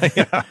 yeah,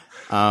 yeah.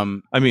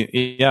 Um, I mean,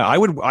 yeah, I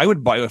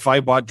would buy if I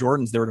bought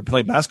Jordans. They were to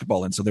play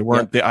basketball in, so they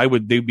weren't.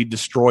 They'd be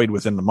destroyed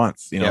within the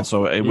month. You know, Yeah.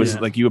 so it was Yeah.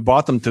 like you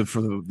bought them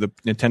for the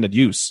intended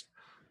use.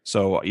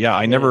 So yeah,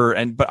 I never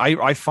but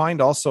I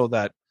find also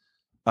that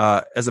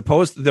as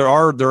opposed to, there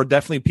are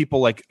definitely people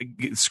like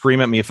scream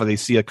at me if they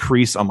see a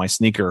crease on my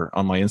sneaker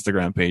on my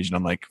Instagram page, and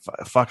I'm like,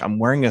 fuck, I'm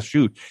wearing a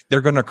shoe,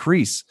 they're gonna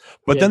crease.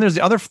 But Yeah. then there's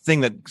the other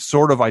thing that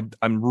sort of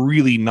I'm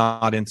really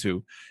not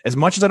into. As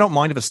much as I don't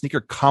mind if a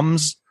sneaker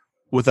comes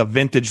with a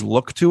vintage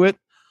look to it,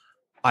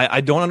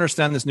 I don't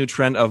understand this new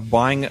trend of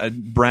buying a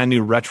brand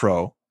new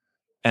retro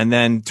and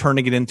then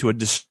turning it into a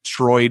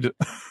destroyed,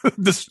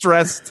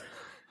 distressed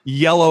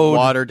yellow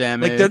water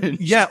damage.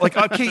 like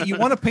okay, you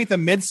want to paint the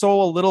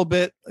midsole a little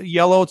bit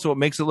yellow so it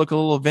makes it look a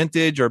little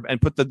vintage,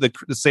 and put the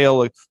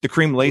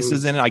cream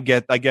laces in it. I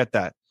get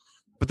that,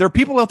 but there are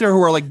people out there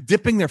who are like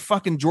dipping their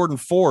fucking Jordan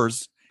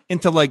 4s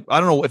into, like, I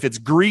don't know if it's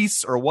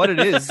grease or what it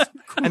is,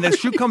 and the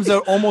shoe comes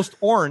out almost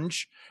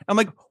orange. I'm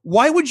like,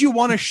 why would you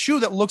want a shoe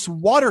that looks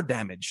water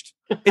damaged?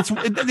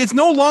 It's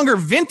no longer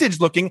vintage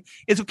looking.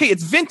 It's okay.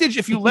 It's vintage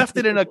if you left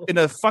it in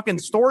a fucking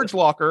storage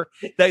locker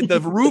that the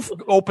roof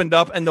opened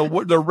up and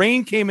the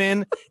rain came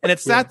in and it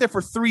sat there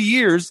for 3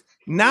 years.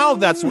 Now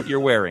that's what you're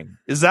wearing.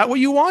 Is that what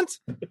you want?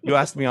 You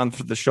asked me on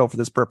the show for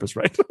this purpose,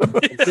 right?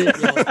 That's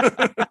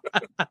it, yo.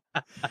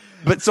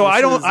 But so I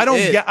don't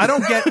it.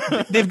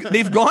 get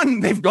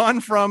they've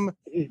gone from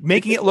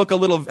making it look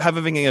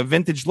having a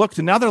vintage look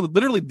to now they're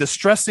literally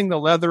distressing the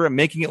leather and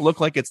making it look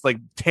like it's like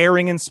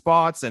tearing in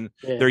spots, and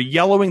Yeah. they're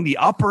yellowing the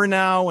upper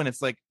now, and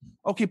it's like,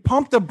 okay,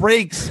 pump the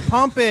brakes,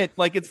 pump it.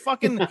 Like, it's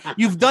fucking,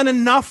 you've done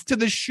enough to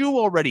the shoe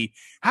already.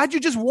 Had you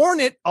just worn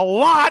it a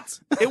lot,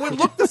 it would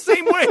look the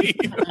same way.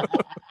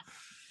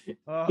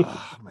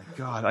 Oh my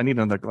God. I need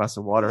another glass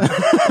of water.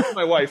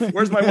 My wife.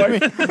 Where's my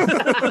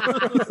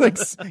wife? like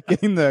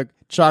getting the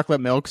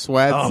chocolate milk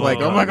sweats. Oh my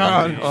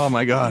god. Oh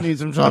my I God. need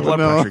some Blood chocolate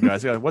milk. pressure,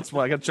 guys. Yeah,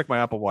 I got to check my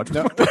Apple Watch.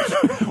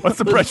 What's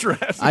the pressure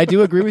at? I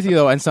do agree with you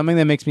though, and something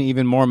that makes me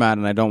even more mad,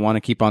 and I don't want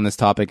to keep on this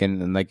topic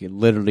and like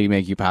literally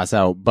make you pass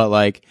out, but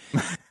like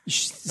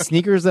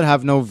sneakers that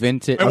have no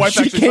vintage. My wife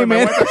she actually, came my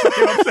in wife actually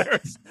came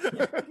upstairs.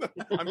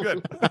 I'm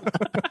good.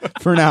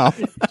 for now.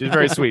 She's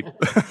very sweet.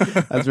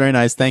 That's very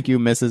nice. Thank you,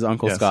 Mrs.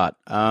 Uncle Yes. Scott.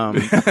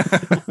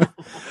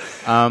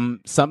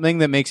 Something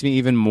that makes me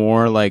even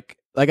more like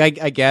I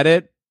get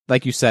it,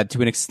 like you said,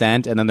 to an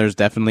extent, and then there's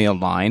definitely a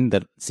line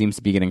that seems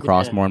to be getting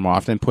crossed Yeah. more and more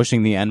often,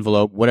 pushing the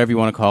envelope, whatever you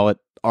want to call it,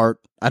 art.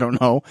 I don't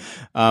know.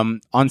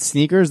 On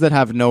sneakers that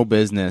have no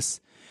business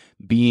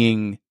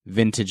being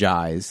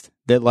vintageized,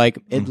 that like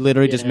it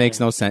literally just makes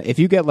no sense. If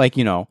you get like,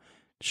 you know,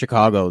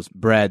 Chicago's,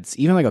 Breads,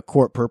 even like a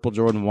Court Purple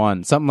Jordan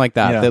 1, something like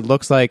that, that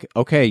looks like,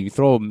 okay, you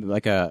throw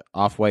like a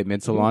off-white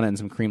midsole on it and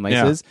some cream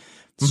laces,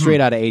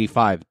 straight out of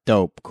 85,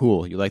 dope,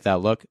 cool. You like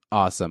that look?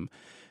 Awesome.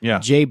 Yeah.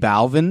 J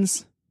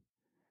Balvin's,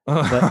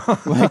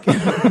 but, like,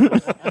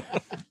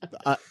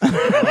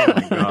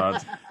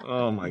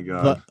 oh my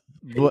god.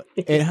 But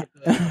there's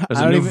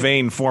a new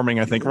vein forming,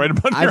 I think, right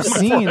above I've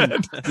seen,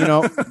 you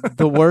know,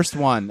 the worst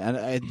one,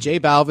 and J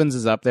Balvin's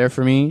is up there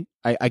for me.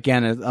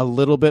 Again, a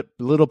little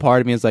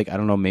part of me is like, I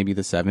don't know, maybe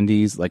the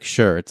 70s, like,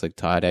 sure, it's like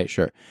tie-dye,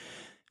 sure.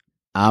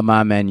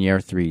 Ama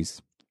Meniere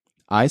 3s.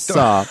 I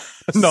saw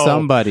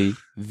somebody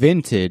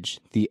vintage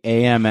the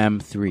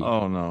AMM 3.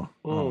 Oh no!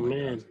 Oh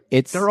man!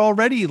 They're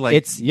already like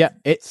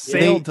it's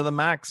sailed to the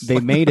max. They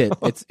made it.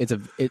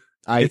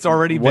 It's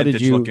already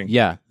vintage looking.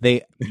 Yeah,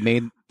 they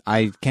made.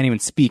 I can't even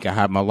speak. I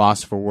have my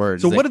loss for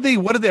words. So what did they?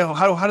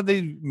 How did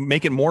they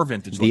make it more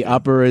vintage? The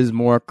upper is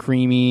more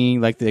creamy.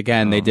 Like they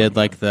did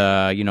like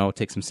the, you know,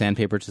 take some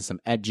sandpaper to some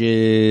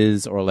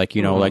edges, or like,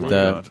 you know, like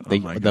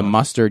the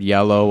mustard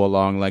yellow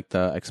along like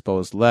the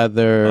exposed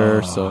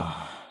leather. So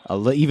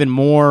even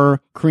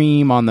more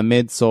cream on the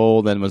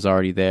midsole than was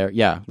already there.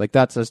 Yeah, like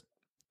that's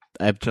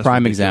a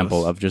prime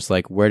example of just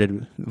like,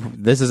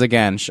 this is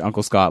again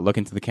Uncle Scott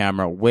looking to the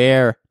camera.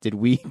 Where did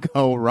we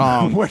go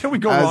wrong? Where did we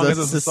go wrong as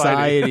a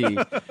society?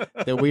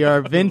 That we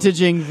are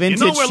vintaging vintage.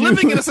 You know, we're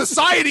living in a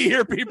society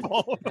here,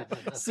 people.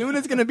 Soon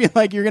it's gonna be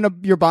like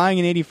you're buying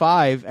an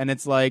 85, and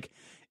it's like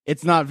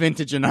it's not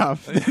vintage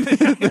enough.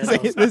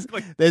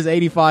 This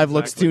 85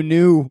 looks too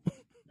new.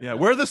 Yeah,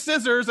 where are the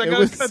scissors? I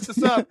gotta cut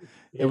this up.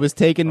 It was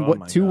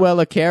taken too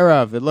well care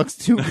of. It looks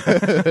too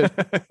good.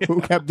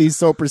 Who kept these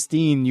so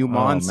pristine, you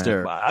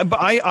monster?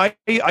 I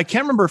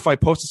can't remember if I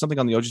posted something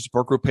on the OG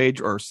Support Group page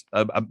or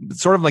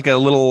sort of like a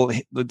little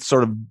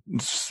sort of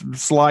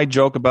slide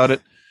joke about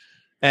it.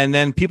 And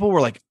then people were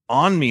like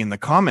on me in the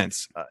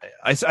comments.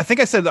 I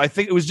think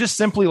it was just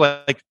simply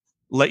like,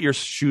 let your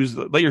shoes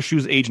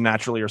age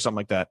naturally or something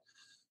like that.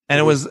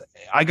 And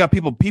I got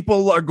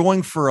people are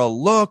going for a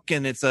look,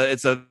 and it's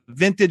a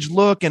vintage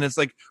look, and it's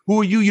like,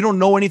 who are you? You don't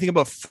know anything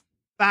about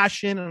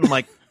fashion. And I'm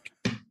like,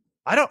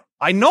 I don't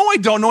know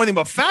anything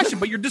about fashion,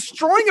 but you're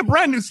destroying a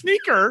brand new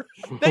sneaker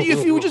that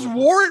if you just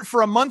wore it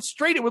for a month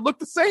straight, it would look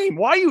the same.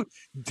 Why are you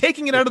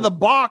taking it out of the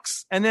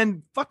box and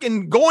then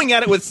fucking going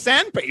at it with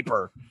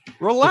sandpaper?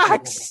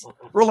 Relax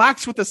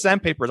with the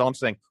sandpaper is all I'm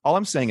saying. All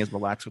I'm saying is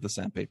relax with the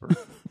sandpaper.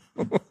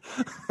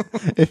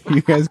 If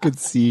you guys could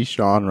see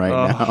Sean right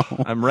now,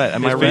 I'm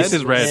red. His face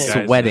is red,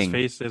 guys. Sweating.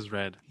 His face is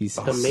red. He's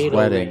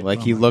sweating.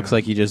 Like he looks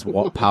like he just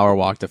power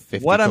walked a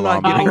 50 What I'm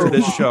not getting to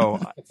kilometers. this show,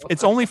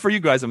 it's only for you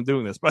guys I'm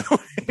doing this, by the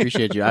way.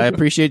 Appreciate you. I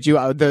appreciate you.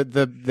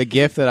 The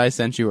gift that I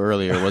sent you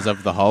earlier was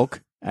of the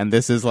Hulk, and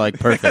this is like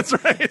perfect. That's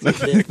right.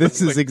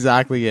 This is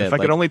exactly it. If I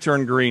could only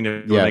turn green,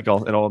 it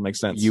all makes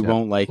sense. You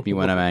won't like me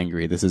when I'm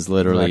angry. This is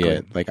literally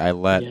it. Like I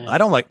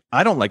don't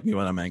like me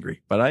when I'm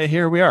angry, but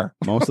here we are.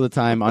 Most of the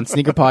time on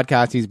Sneaker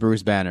Podcast, he's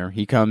Bruce Banner.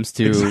 He comes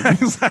to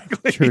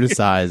true to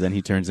size, and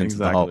he turns into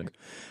the Hulk.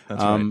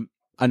 That's right.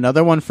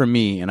 Another one for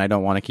me, and I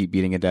don't want to keep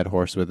beating a dead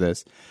horse with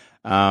this.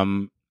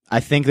 I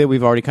think that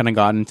we've already kind of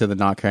gotten to the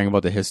not caring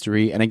about the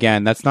history. And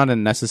again, that's not a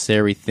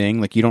necessary thing.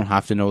 Like, you don't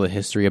have to know the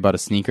history about a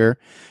sneaker.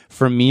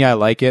 For me, I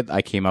like it.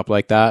 I came up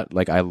like that.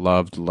 Like, I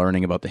loved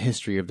learning about the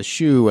history of the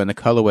shoe and the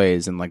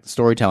colorways and like the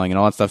storytelling and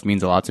all that stuff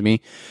means a lot to me.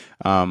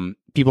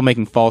 People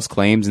making false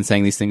claims and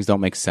saying these things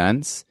don't make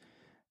sense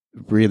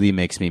really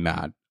makes me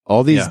mad.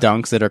 All these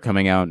dunks that are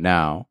coming out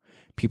now,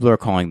 people are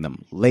calling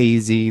them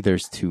lazy.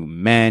 There's too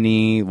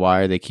many. Why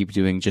are they keep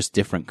doing just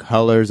different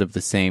colors of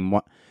the same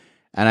one?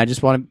 And I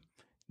just want to...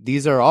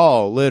 These are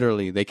all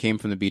literally, they came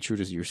from the Be True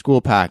to Your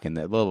School pack and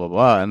the blah, blah,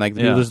 blah. And like,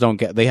 the people just don't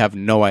get, they have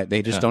no idea.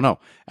 They just don't know.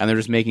 And they're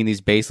just making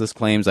these baseless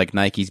claims like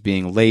Nike's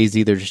being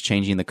lazy. They're just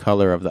changing the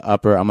color of the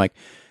upper. I'm like,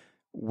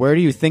 where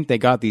do you think they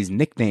got these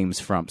nicknames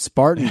from?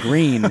 Spartan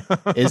Green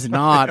is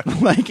not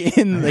like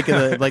in like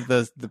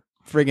the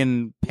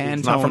friggin'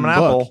 Pantone from an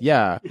book. apple.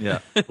 Yeah.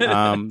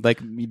 Like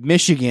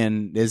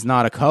Michigan is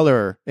not a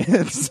color.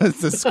 It's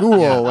a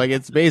school. Like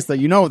it's based on,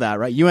 you know that,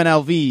 right?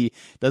 UNLV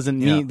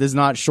does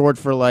not short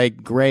for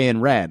like gray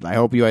and red. I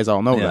hope you guys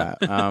all know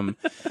that.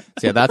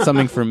 So that's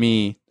something for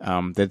me.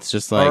 That's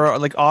just like, or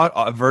like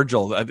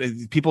Virgil.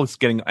 People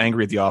getting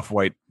angry at the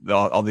Off-White.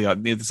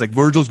 It's like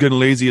Virgil's getting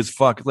lazy as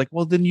fuck. It's like,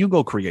 well, then you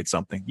go create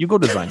something. You go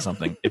design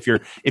something. If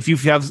you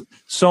have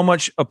so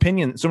many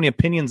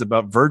opinions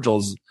about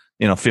Virgil's,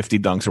 50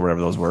 dunks or whatever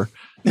those were,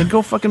 then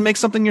go fucking make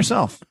something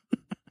yourself.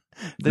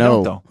 They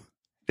don't though.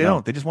 They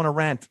don't. They just want to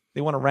rant. They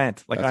want to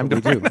rant like I'm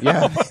going to do.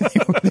 Yeah.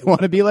 They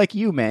want to be like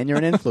you, man. You're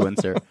an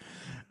influencer.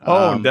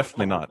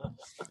 Definitely not.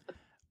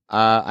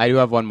 I do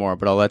have one more,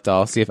 but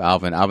I'll see if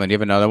Alvin, do you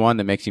have another one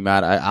that makes you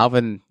mad?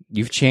 Alvin,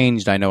 you've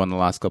changed, I know, in the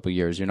last couple of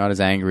years. You're not as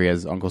angry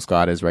as Uncle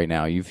Scott is right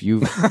now.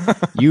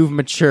 You've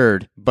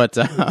matured. But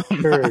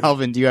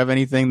Alvin, do you have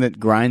anything that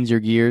grinds your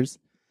gears?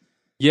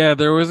 Yeah,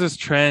 there was this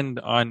trend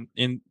I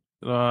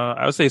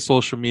would say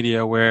social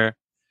media where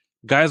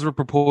guys were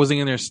proposing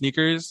in their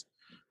sneakers.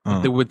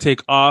 They would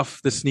take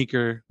off the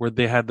sneaker where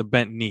they had the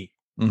bent knee.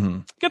 Mm-hmm.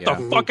 Get the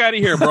fuck out of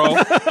here, bro.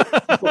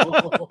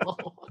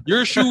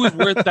 Your shoe is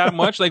worth that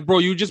much? Like, bro,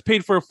 you just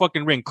paid for a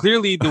fucking ring.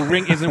 Clearly, the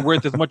ring isn't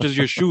worth as much as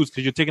your shoes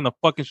because you're taking the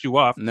fucking shoe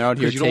off. And they're out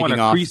here you don't taking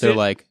wanna off crease their it.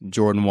 like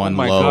Jordan 1 Oh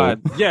my low.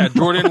 God. Yeah,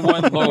 Jordan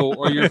 1 low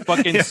or your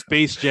fucking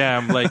Space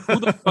Jam. Like, who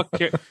the fuck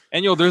cares?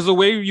 And yo, there's a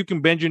way you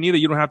can bend your knee that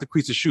you don't have to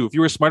crease the shoe. If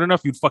you were smart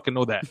enough, you'd fucking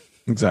know that.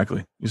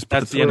 Exactly. You just put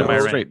That's the end of my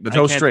straight. rant. The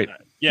toe straight.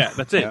 Yeah,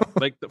 that's it.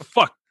 Like, the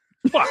fuck.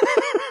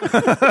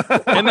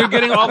 And they're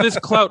getting all this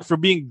clout for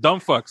being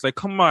dumb fucks. Like,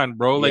 come on,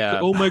 bro. Like,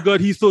 oh my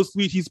God, he's so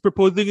sweet. He's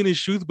proposing in his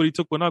shoes, but he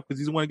took one off because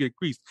he doesn't want to get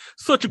creased.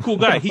 Such a cool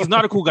guy. He's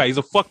not a cool guy. He's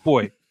a fuck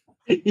boy.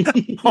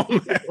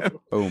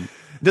 Boom.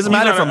 Doesn't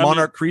matter if a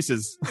Monarch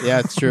creases. Yeah,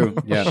 it's true.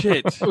 Yeah.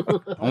 Shit.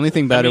 Only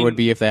thing better would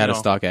be if they had a you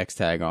know. StockX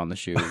tag on the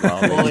shoe.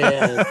 Oh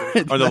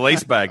yeah. Or the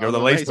lace bag. Or the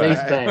lace Lace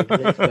bag.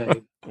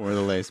 bag. Or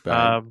the lace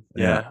bag.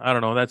 Yeah, I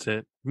don't know. That's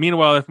it.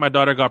 Meanwhile, if my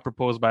daughter got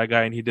proposed by a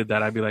guy and he did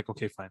that, I'd be like,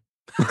 okay, fine.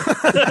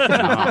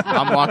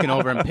 I'm walking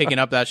over and picking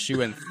up that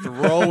shoe and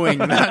throwing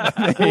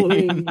that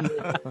thing.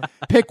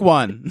 Pick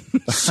one.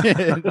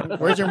 Shit.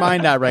 Where's your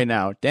mind at right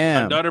now? My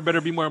Damn. daughter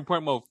better be more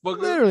important, motherfucker.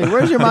 Literally,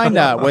 where's your mind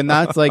at when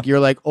that's like you're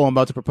like, oh, I'm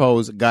about to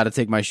propose, gotta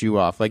take my shoe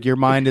off. Like your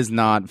mind is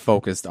not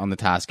focused on the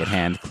task at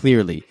hand.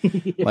 Clearly,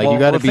 like you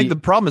gotta I think be. the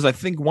problem is I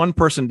think one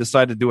person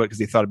decided to do it because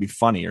they thought it'd be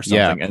funny or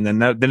something, Yeah. and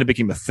then it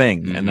became a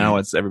thing, Mhm. and now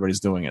it's everybody's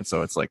doing it.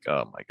 So it's like,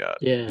 oh my God.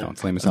 Yeah.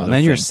 Don't lame us Another out. And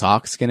then your thing.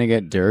 socks gonna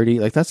get dirty.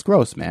 Like that's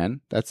gross,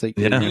 man. That's like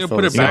Yeah. you're You gonna can fill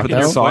put the it You gotta back sock put in the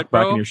your out. sock foot,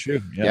 back bro. in your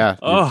shoe. Yeah,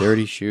 your Ugh.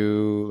 dirty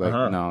shoe. Like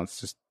Uh-huh. no, it's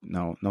just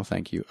no,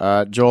 thank you.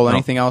 Joel, No.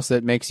 anything else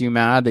that makes you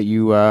mad that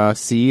you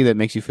see that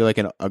makes you feel like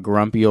a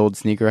grumpy old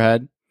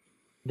sneakerhead?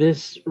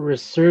 This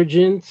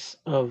resurgence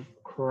of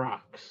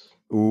Crocs.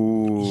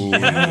 Ooh, I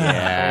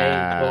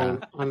yeah.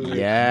 don't understand.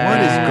 Yeah. What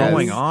Yes. is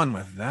going on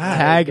with that?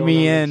 Tag I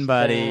me don't in,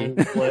 buddy.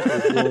 understand What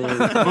is going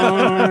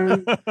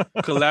on,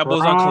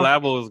 Collabos on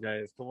collabos,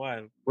 guys. Come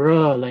on.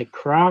 bro? Like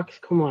Crocs,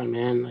 come on,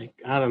 man. Like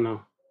I don't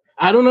know.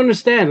 I don't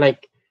understand.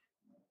 Like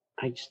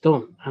I just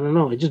don't. I don't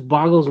know. It just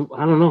boggles.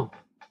 I don't know.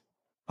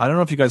 I don't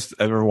know if you guys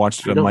ever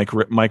watched I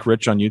don't- Mike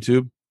Rich on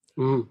YouTube.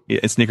 Mm.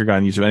 A sneaker guy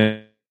on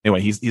YouTube. Anyway,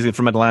 he's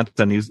from Atlanta,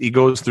 and he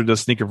goes through the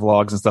sneaker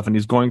vlogs and stuff, and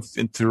he's going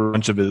through a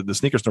bunch of the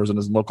sneaker stores in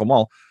his local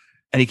mall,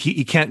 and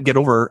he can't get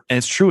over. And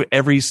it's true,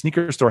 every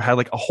sneaker store had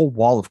like a whole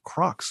wall of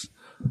Crocs.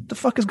 What the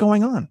fuck is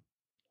going on?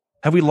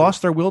 Have we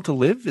lost our will to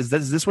live? Is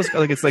this what's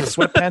like? It's like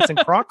sweatpants and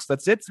Crocs.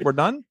 That's it. We're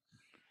done.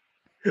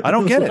 I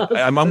don't get it.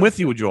 I'm with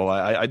you, Joel.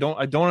 I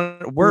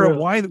don't. Where?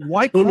 Why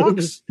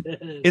Crocs?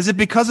 Is it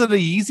because of the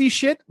Yeezy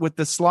shit with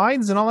the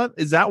slides and all that?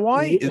 Is that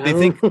why they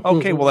think?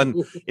 Okay, well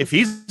then, if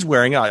he's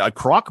wearing a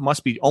Croc,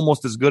 must be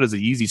almost as good as a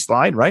Yeezy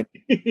slide, right?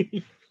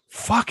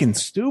 Fucking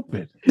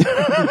stupid.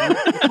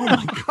 Oh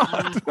my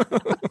God.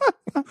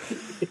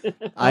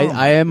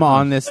 I am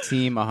on this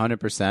team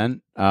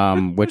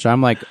 100%, which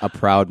I'm like a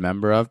proud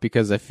member of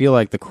because I feel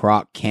like the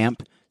Croc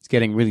camp is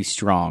getting really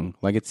strong.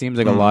 Like it seems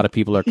like a lot of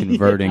people are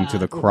converting to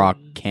the Croc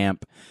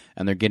camp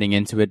and they're getting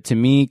into it. To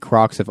me,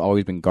 Crocs have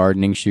always been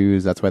gardening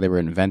shoes. That's why they were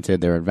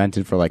invented. They were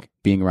invented for like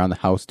being around the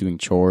house doing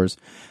chores.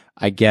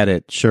 I get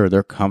it. Sure,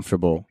 they're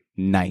comfortable.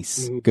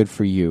 Nice. Good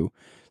for you.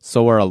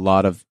 So are a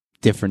lot of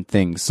different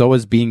things. So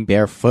is being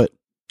barefoot.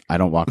 I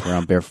don't walk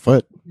around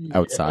barefoot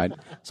outside.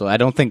 So I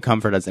don't think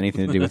comfort has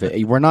anything to do with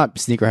it. We're not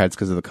sneakerheads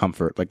because of the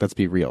comfort. Like, let's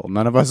be real.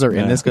 None of us are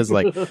in this because,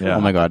 like, Yeah. oh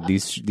my God,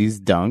 these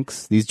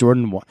dunks, these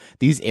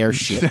these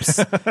airships.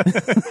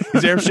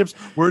 These airships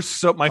were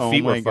so my Oh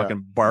feet my were God.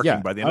 fucking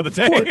barking by the end of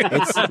the course. day.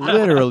 It's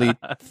literally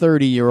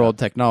 30-year-old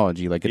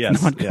technology. Like, it's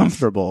Yes, not yes.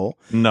 comfortable.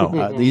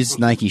 No. These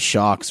Nike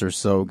Shocks are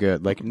so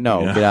good. Like,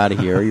 no, Yeah. get out of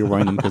here. You're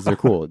wearing them because they're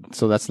cool.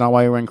 So that's not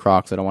why you're wearing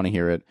Crocs. I don't want to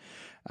hear it.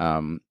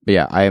 But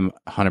yeah, I am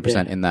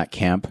 100% in that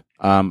camp.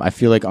 I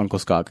feel like Uncle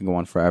Scott can go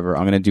on forever.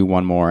 I'm going to do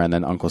one more and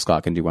then Uncle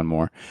Scott can do one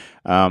more.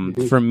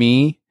 For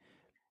me,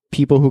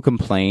 people who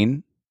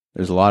complain,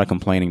 there's a lot of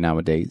complaining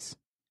nowadays,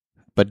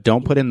 but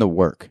don't put in the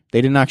work.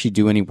 They didn't actually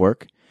do any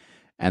work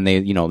and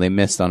they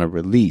missed on a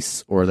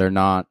release or they're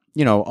not,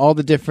 all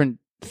the different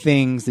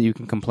things that you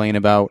can complain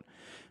about,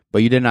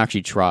 but you didn't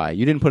actually try.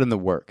 You didn't put in the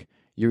work.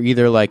 You're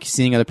either like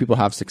seeing other people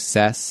have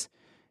success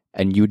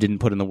and you didn't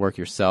put in the work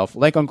yourself.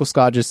 Like Uncle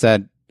Scott just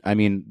said, I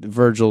mean,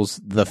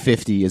 Virgil's The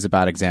 50 is a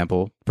bad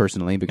example,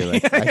 personally, because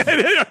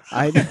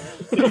I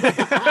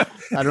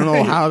don't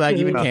know how that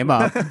even came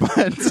up,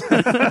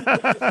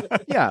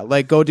 but yeah,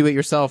 like go do it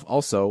yourself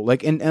also.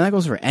 Like, and that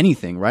goes for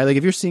anything, right? Like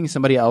if you're seeing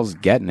somebody else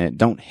getting it,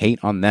 don't hate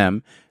on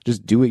them.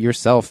 Just do it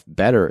yourself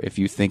better if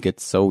you think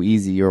it's so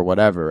easy or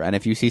whatever. And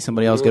if you see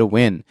somebody else get a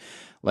win,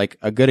 like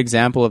a good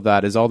example of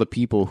that is all the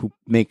people who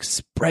make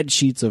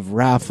spreadsheets of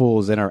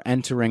raffles and are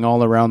entering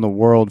all around the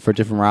world for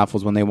different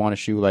raffles when they want a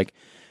shoe. Like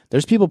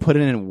There's people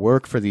putting in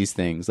work for these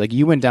things. Like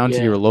you went down to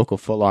Yeah. your local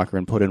Foot Locker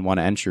and put in one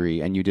entry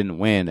and you didn't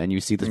win, and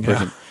you see this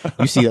person,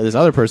 you see this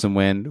other person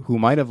win who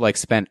might have like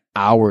spent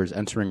hours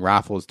entering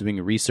raffles, doing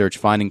research,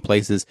 finding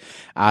places,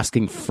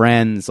 asking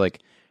friends, like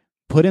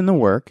put in the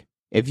work.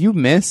 If you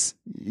miss,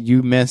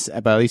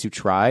 but at least you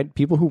tried.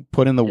 People who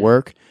put in the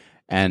work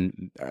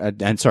and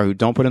sorry, who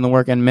don't put in the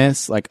work and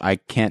miss, like I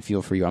can't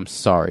feel for you. I'm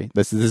sorry.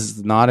 This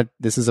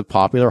is a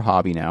popular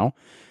hobby now.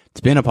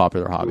 It's been a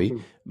popular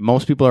hobby.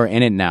 Most people are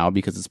in it now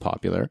because it's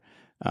popular.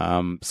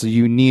 So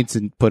you need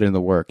to put in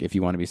the work if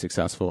you want to be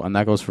successful. And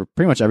that goes for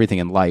pretty much everything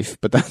in life,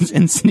 but that's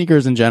in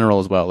sneakers in general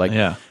as well. Like,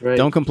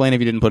 don't complain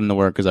if you didn't put in the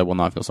work because I will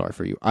not feel sorry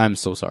for you. I'm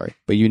so sorry.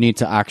 But you need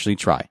to actually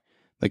try.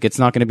 Like, it's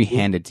not going to be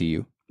handed to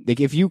you. Like,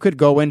 if you could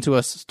go into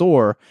a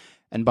store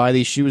and buy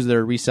these shoes that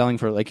are reselling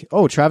for like,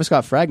 oh, Travis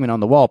Scott fragment on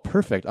the wall.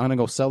 Perfect. I'm going to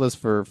go sell this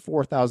for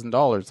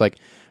 $4,000. Like,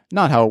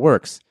 not how it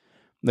works.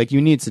 Like,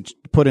 you need to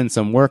put in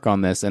some work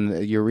on this,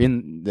 and you're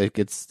in. Like,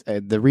 it's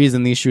the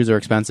reason these shoes are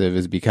expensive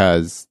is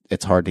because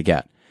it's hard to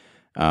get.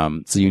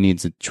 So you need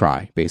to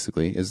try.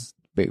 Basically, is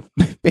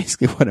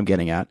basically what I'm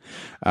getting at.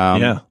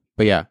 But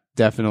yeah,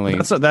 definitely.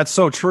 That's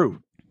so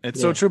true. It's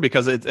so true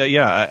because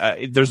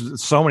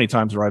there's so many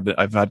times where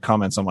I've had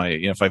comments on my,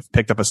 if I've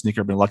picked up a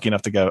sneaker, been lucky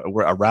enough to get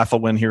a raffle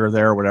win here or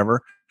there or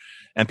whatever,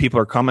 and people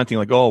are commenting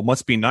like, "Oh, it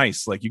must be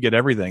nice. Like you get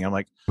everything." I'm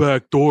like,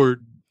 backdoor.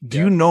 Do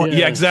you know?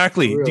 Yeah,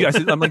 exactly.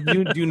 I'm like,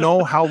 do you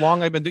know how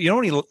long I've been? You know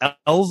how many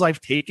L's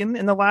I've taken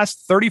in the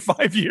last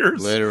 35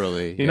 years?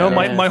 Literally. You know,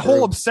 my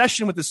whole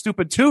obsession with the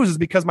stupid twos is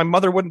because my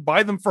mother wouldn't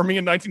buy them for me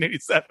in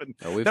 1987.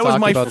 That was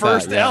my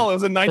first L. It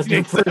was in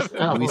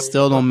 1987. We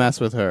still don't mess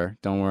with her.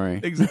 Don't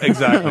worry.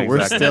 Exactly.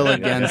 We're still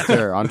against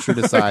her. On True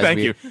to Size. Thank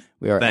you.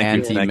 We are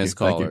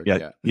anti-miscaller.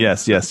 Yeah.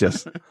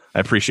 Yes. I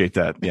appreciate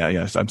that. Yeah.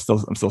 Yes. I'm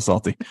still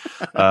salty.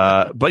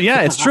 But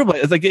yeah, it's true. But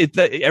it's like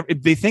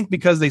they think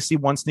because they see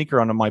one sneaker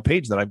on my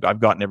page that I've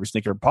gotten every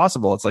sneaker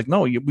possible. It's like,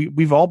 no,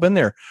 we've all been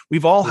there.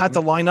 We've all had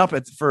to line up I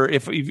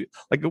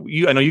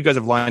know you guys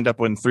have lined up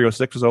when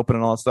 306 was open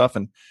and all that stuff.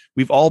 And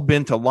we've all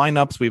been to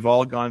lineups. We've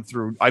all gone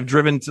through, I've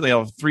driven to,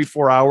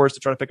 3-4 hours to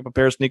try to pick up a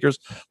pair of sneakers.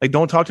 Like,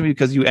 don't talk to me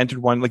because you entered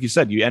one, like you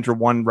said, you enter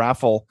one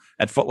raffle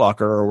at Foot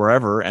Locker or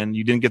wherever, and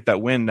you didn't get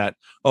that win that,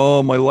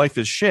 oh, my life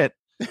is shit.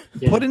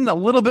 Put in a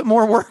little bit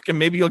more work and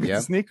maybe you'll get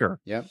the sneaker.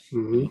 Yep.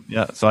 Mm-hmm.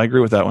 Yeah. So I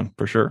agree with that one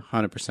for sure.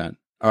 100%.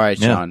 All right,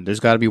 Sean, there's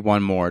got to be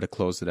one more to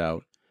close it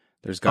out.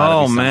 There's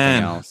got to be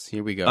something else.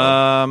 Here we go.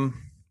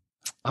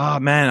 Oh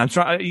man, I'm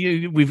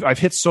trying. I've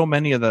hit so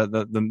many of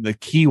the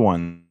key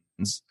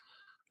ones.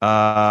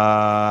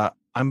 I'm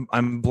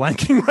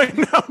blanking right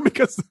now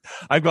because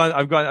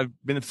I've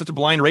been in such a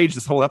blind rage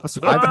this whole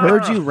episode. I've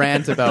heard you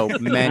rant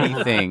about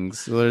many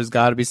things. So there's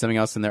got to be something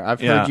else in there. I've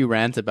heard you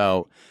rant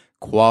about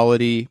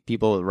quality,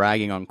 people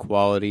ragging on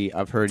quality.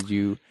 I've heard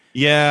you.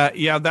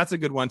 Yeah, that's a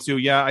good one too.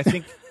 Yeah, I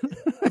think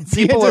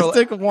people just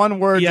took one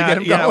word to get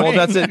them going. Well,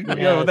 that's it.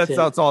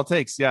 That's all it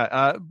takes.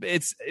 Yeah,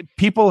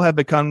 people have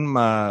become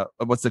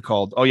what's it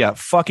called? Oh yeah,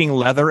 fucking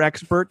leather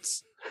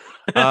experts.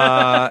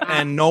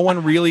 And no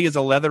one really is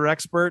a leather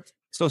expert.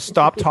 So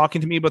stop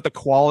talking to me about the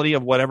quality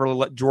of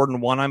whatever Jordan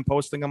 1 I'm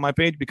posting on my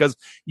page because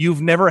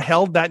you've never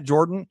held that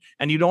Jordan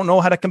and you don't know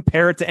how to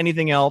compare it to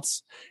anything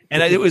else.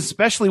 And it was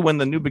especially when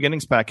the New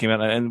Beginnings pack came out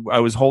and I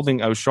was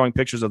showing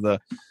pictures of the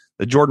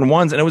Jordan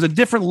 1s and it was a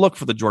different look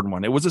for the Jordan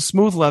 1. It was a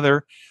smooth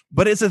leather,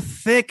 but it's a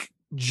thick,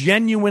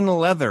 genuine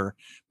leather,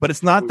 but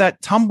it's not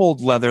that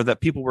tumbled leather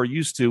that people were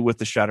used to with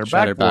the shattered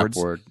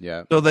backboards.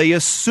 Yeah. So they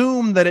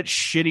assume that it's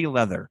shitty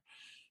leather.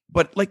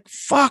 But like,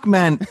 fuck,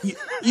 man,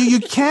 you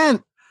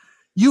can't.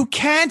 You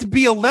can't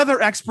be a leather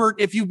expert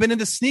if you've been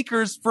into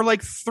sneakers for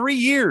like 3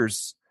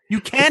 years. You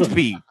can't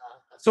be.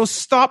 So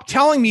stop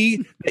telling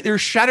me that your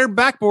shattered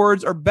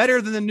backboards are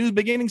better than the New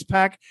Beginnings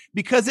pack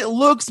because it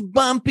looks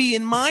bumpy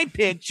in my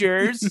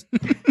pictures.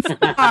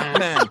 Fuck,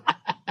 man.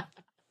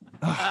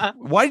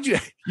 Why did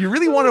you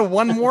really wanted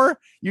one more?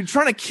 You're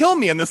trying to kill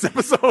me in this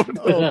episode.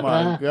 Oh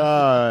my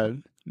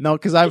God. No,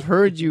 because I've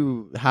heard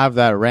you have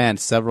that rant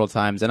several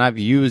times and I've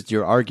used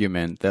your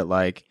argument that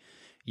like,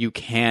 you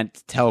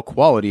can't tell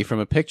quality from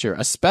a picture,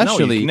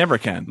 especially no, you never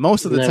can.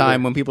 Most of the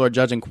time when people are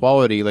judging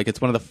quality, like it's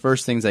one of the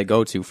first things they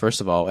go to, first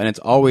of all, and it's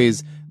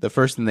always the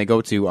first thing they go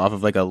to off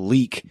of like a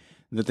leak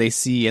that they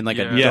see in like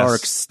a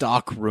dark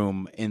stock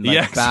room in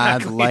like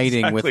bad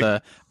lighting with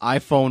a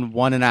iPhone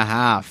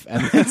 1.5,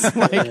 and it's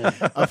like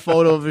a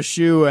photo of a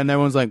shoe, and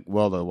everyone's like,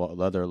 "Well, the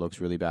leather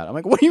looks really bad." I'm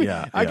like, "What do you?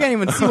 I can't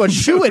even see what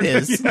shoe it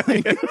is."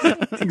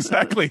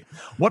 Exactly.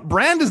 What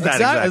brand is that?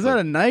 Exactly? Is that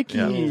a Nike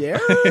Air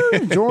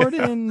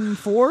Jordan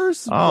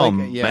Force? Oh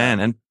man,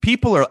 and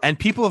people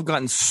have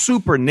gotten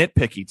super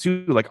nitpicky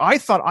too. Like I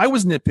thought I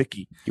was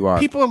nitpicky. You are.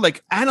 People are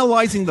like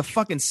analyzing the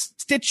fucking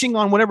stitching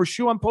on whatever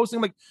shoe I'm posting.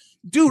 I'm like,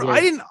 dude,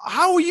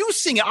 how are you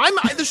seeing it?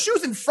 The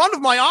shoe's in front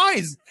of my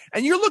eyes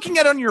and you're looking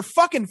at it on your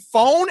fucking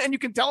phone and you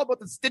can tell about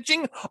the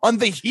stitching on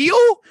the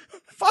heel?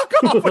 Fuck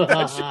off with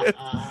that shit.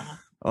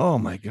 Oh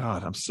my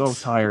God, I'm so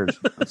tired.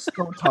 I'm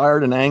so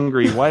tired and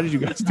angry. Why did you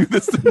guys do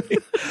this to me?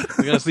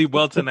 You're gonna sleep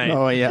well tonight.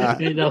 Oh yeah,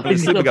 You know, I'm gonna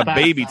he's sleep like gonna a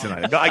pass baby out.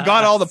 tonight. I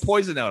got all the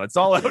poison out. It's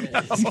all out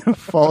now.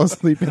 fall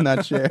asleep in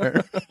that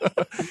chair.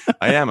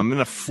 I am. I'm in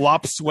a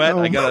flop sweat.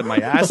 I got my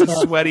ass is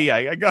sweaty.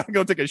 I gotta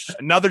go take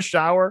another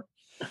shower.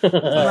 Isn't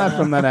that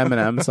from that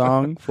Eminem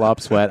song?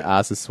 Flop, sweat,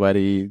 ass is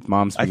sweaty,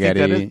 mom I think that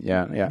spaghetti. is-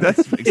 Yeah.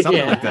 That's something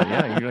Yeah. like that.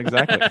 Yeah, you're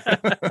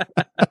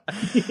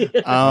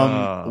exactly.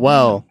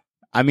 Well,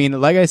 I mean,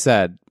 like I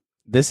said,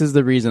 this is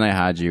the reason I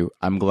had you.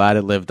 I'm glad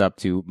it lived up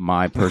to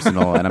my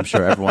personal and I'm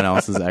sure everyone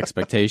else's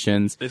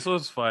expectations. This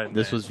was fun.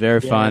 This man. was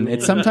very Yeah, fun. man.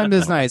 It's sometimes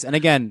it's nice. And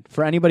again,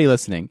 for anybody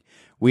listening,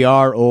 we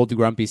are old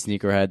grumpy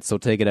sneakerheads, so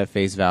take it at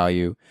face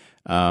value.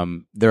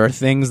 There are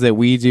things that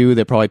we do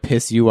that probably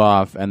piss you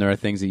off, and there are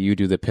things that you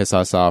do that piss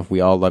us off.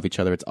 We all love each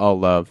other. It's all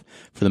love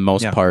for the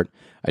most Yeah. part.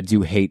 I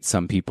do hate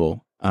some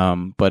people,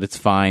 but it's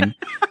fine.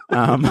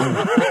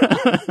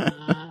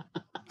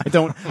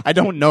 I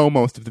don't know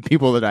most of the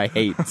people that I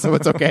hate, so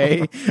it's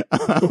okay.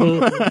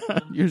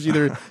 Usually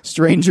they're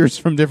strangers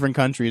from different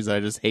countries that I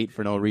just hate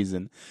for no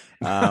reason.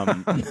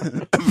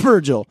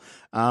 Virgil.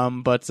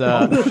 But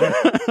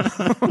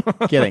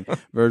kidding.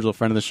 Virgil,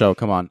 friend of the show.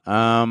 Come on.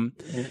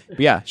 But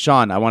yeah,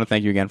 Sean, I want to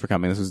thank you again for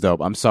coming. This was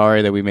dope. I'm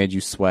sorry that we made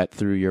you sweat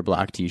through your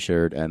black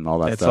t-shirt and all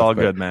that It's stuff. all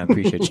but good, man.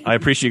 Appreciate you. I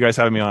appreciate you guys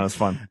having me on. It's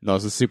fun. No,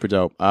 this is super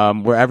dope.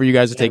 Wherever you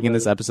guys are taking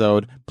this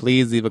episode,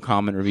 please leave a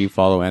comment, review,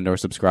 follow, and or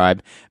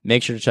subscribe.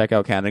 Make sure to check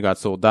out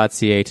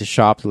CanadaGotSold.ca to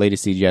shop the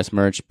latest CGS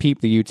merch, peep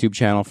the YouTube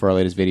channel for our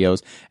latest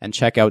videos, and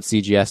check out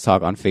CGS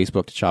Talk on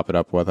Facebook to chop it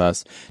up with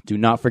us. Do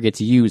not forget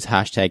to use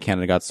hashtag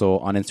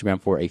CanadaGotSold on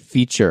Instagram for a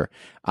feature.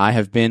 I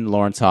have been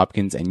Lawrence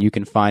Hopkins, and you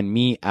can find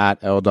me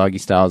at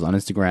LDoggyStyles on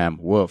Instagram.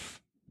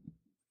 Woof.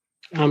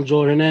 I'm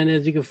Joel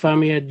Hernandez. You can find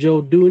me at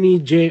Joe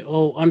Dooney,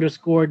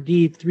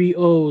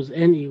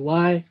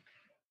 JO_D3OsNEY.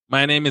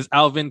 My name is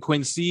Alvin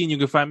Quincy, and you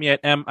can find me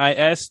at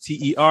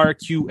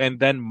MISTERQ and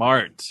then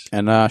Mart.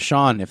 And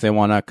Sean, if they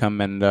want to come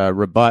and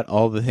rebut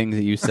all the things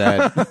that you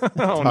said, Talk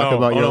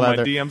about your leather.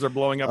 My DMs are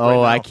blowing up. Oh, right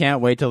now. I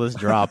can't wait till this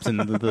drops and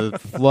the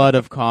flood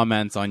of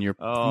comments on your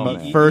Oh,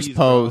 man. first Ease,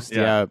 bro. post.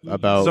 Yeah,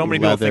 about So many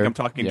people leather. think I'm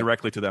talking Yeah.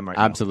 directly to them right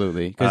now.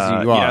 Absolutely,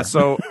 because you are. Yeah,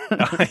 so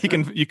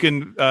you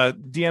can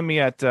DM me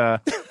at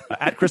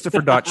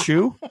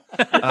Christopher.Chu.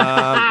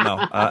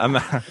 I'm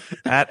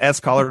at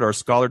scollard or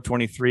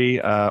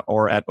scholar23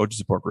 or at OG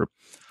Support Group.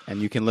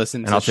 And you can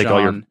listen And to I'll take Sean.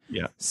 all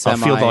your I'll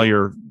field all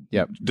your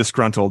Yep.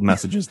 disgruntled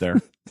messages there.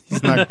 He's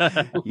going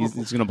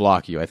to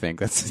block you. I think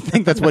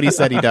that's what he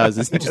said he does.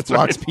 Is he just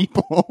blocks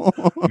people.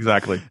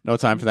 Exactly. No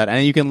time for that.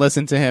 And you can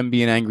listen to him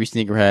be an angry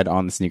sneakerhead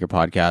on the Sneaker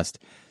Podcast.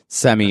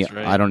 Semi, That's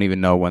right. I don't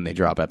even know when they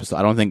drop episodes.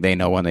 I don't think they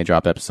know when they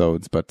drop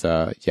episodes, but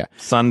yeah.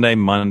 Sunday,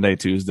 Monday,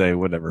 Tuesday,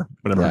 whatever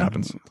Yeah.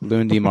 happens.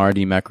 Lundi,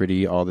 Mardi,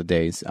 Mecridi, all the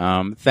days.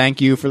 Thank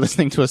you for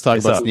listening to us talk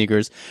Yes, about sir.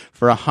 sneakers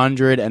for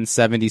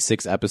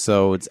 176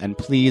 episodes. And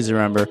please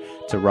remember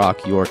to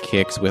rock your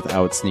kicks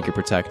without sneaker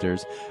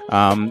protectors.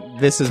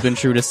 This has been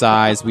True to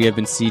Size. We have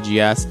been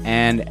CGS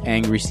and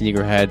Angry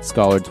Sneakerhead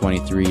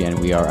Scholar23, and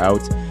we are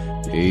out.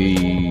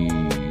 Peace.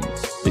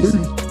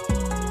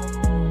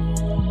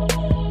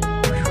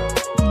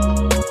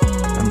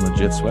 I'm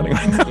legit sweating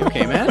right now. You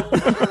okay, man?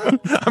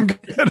 I'm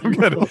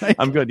good.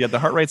 I'm good. Yeah, the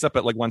heart rate's up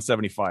at like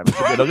 175.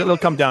 It'll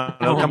come down.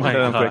 It'll come my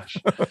down quick. gosh.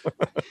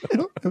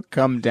 It'll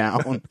come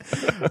down.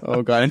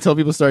 Oh god! Until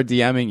people start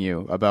DMing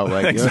you about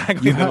like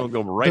Exactly. you It'll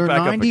go right they're back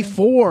up.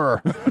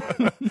 94.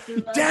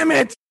 Damn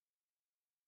it!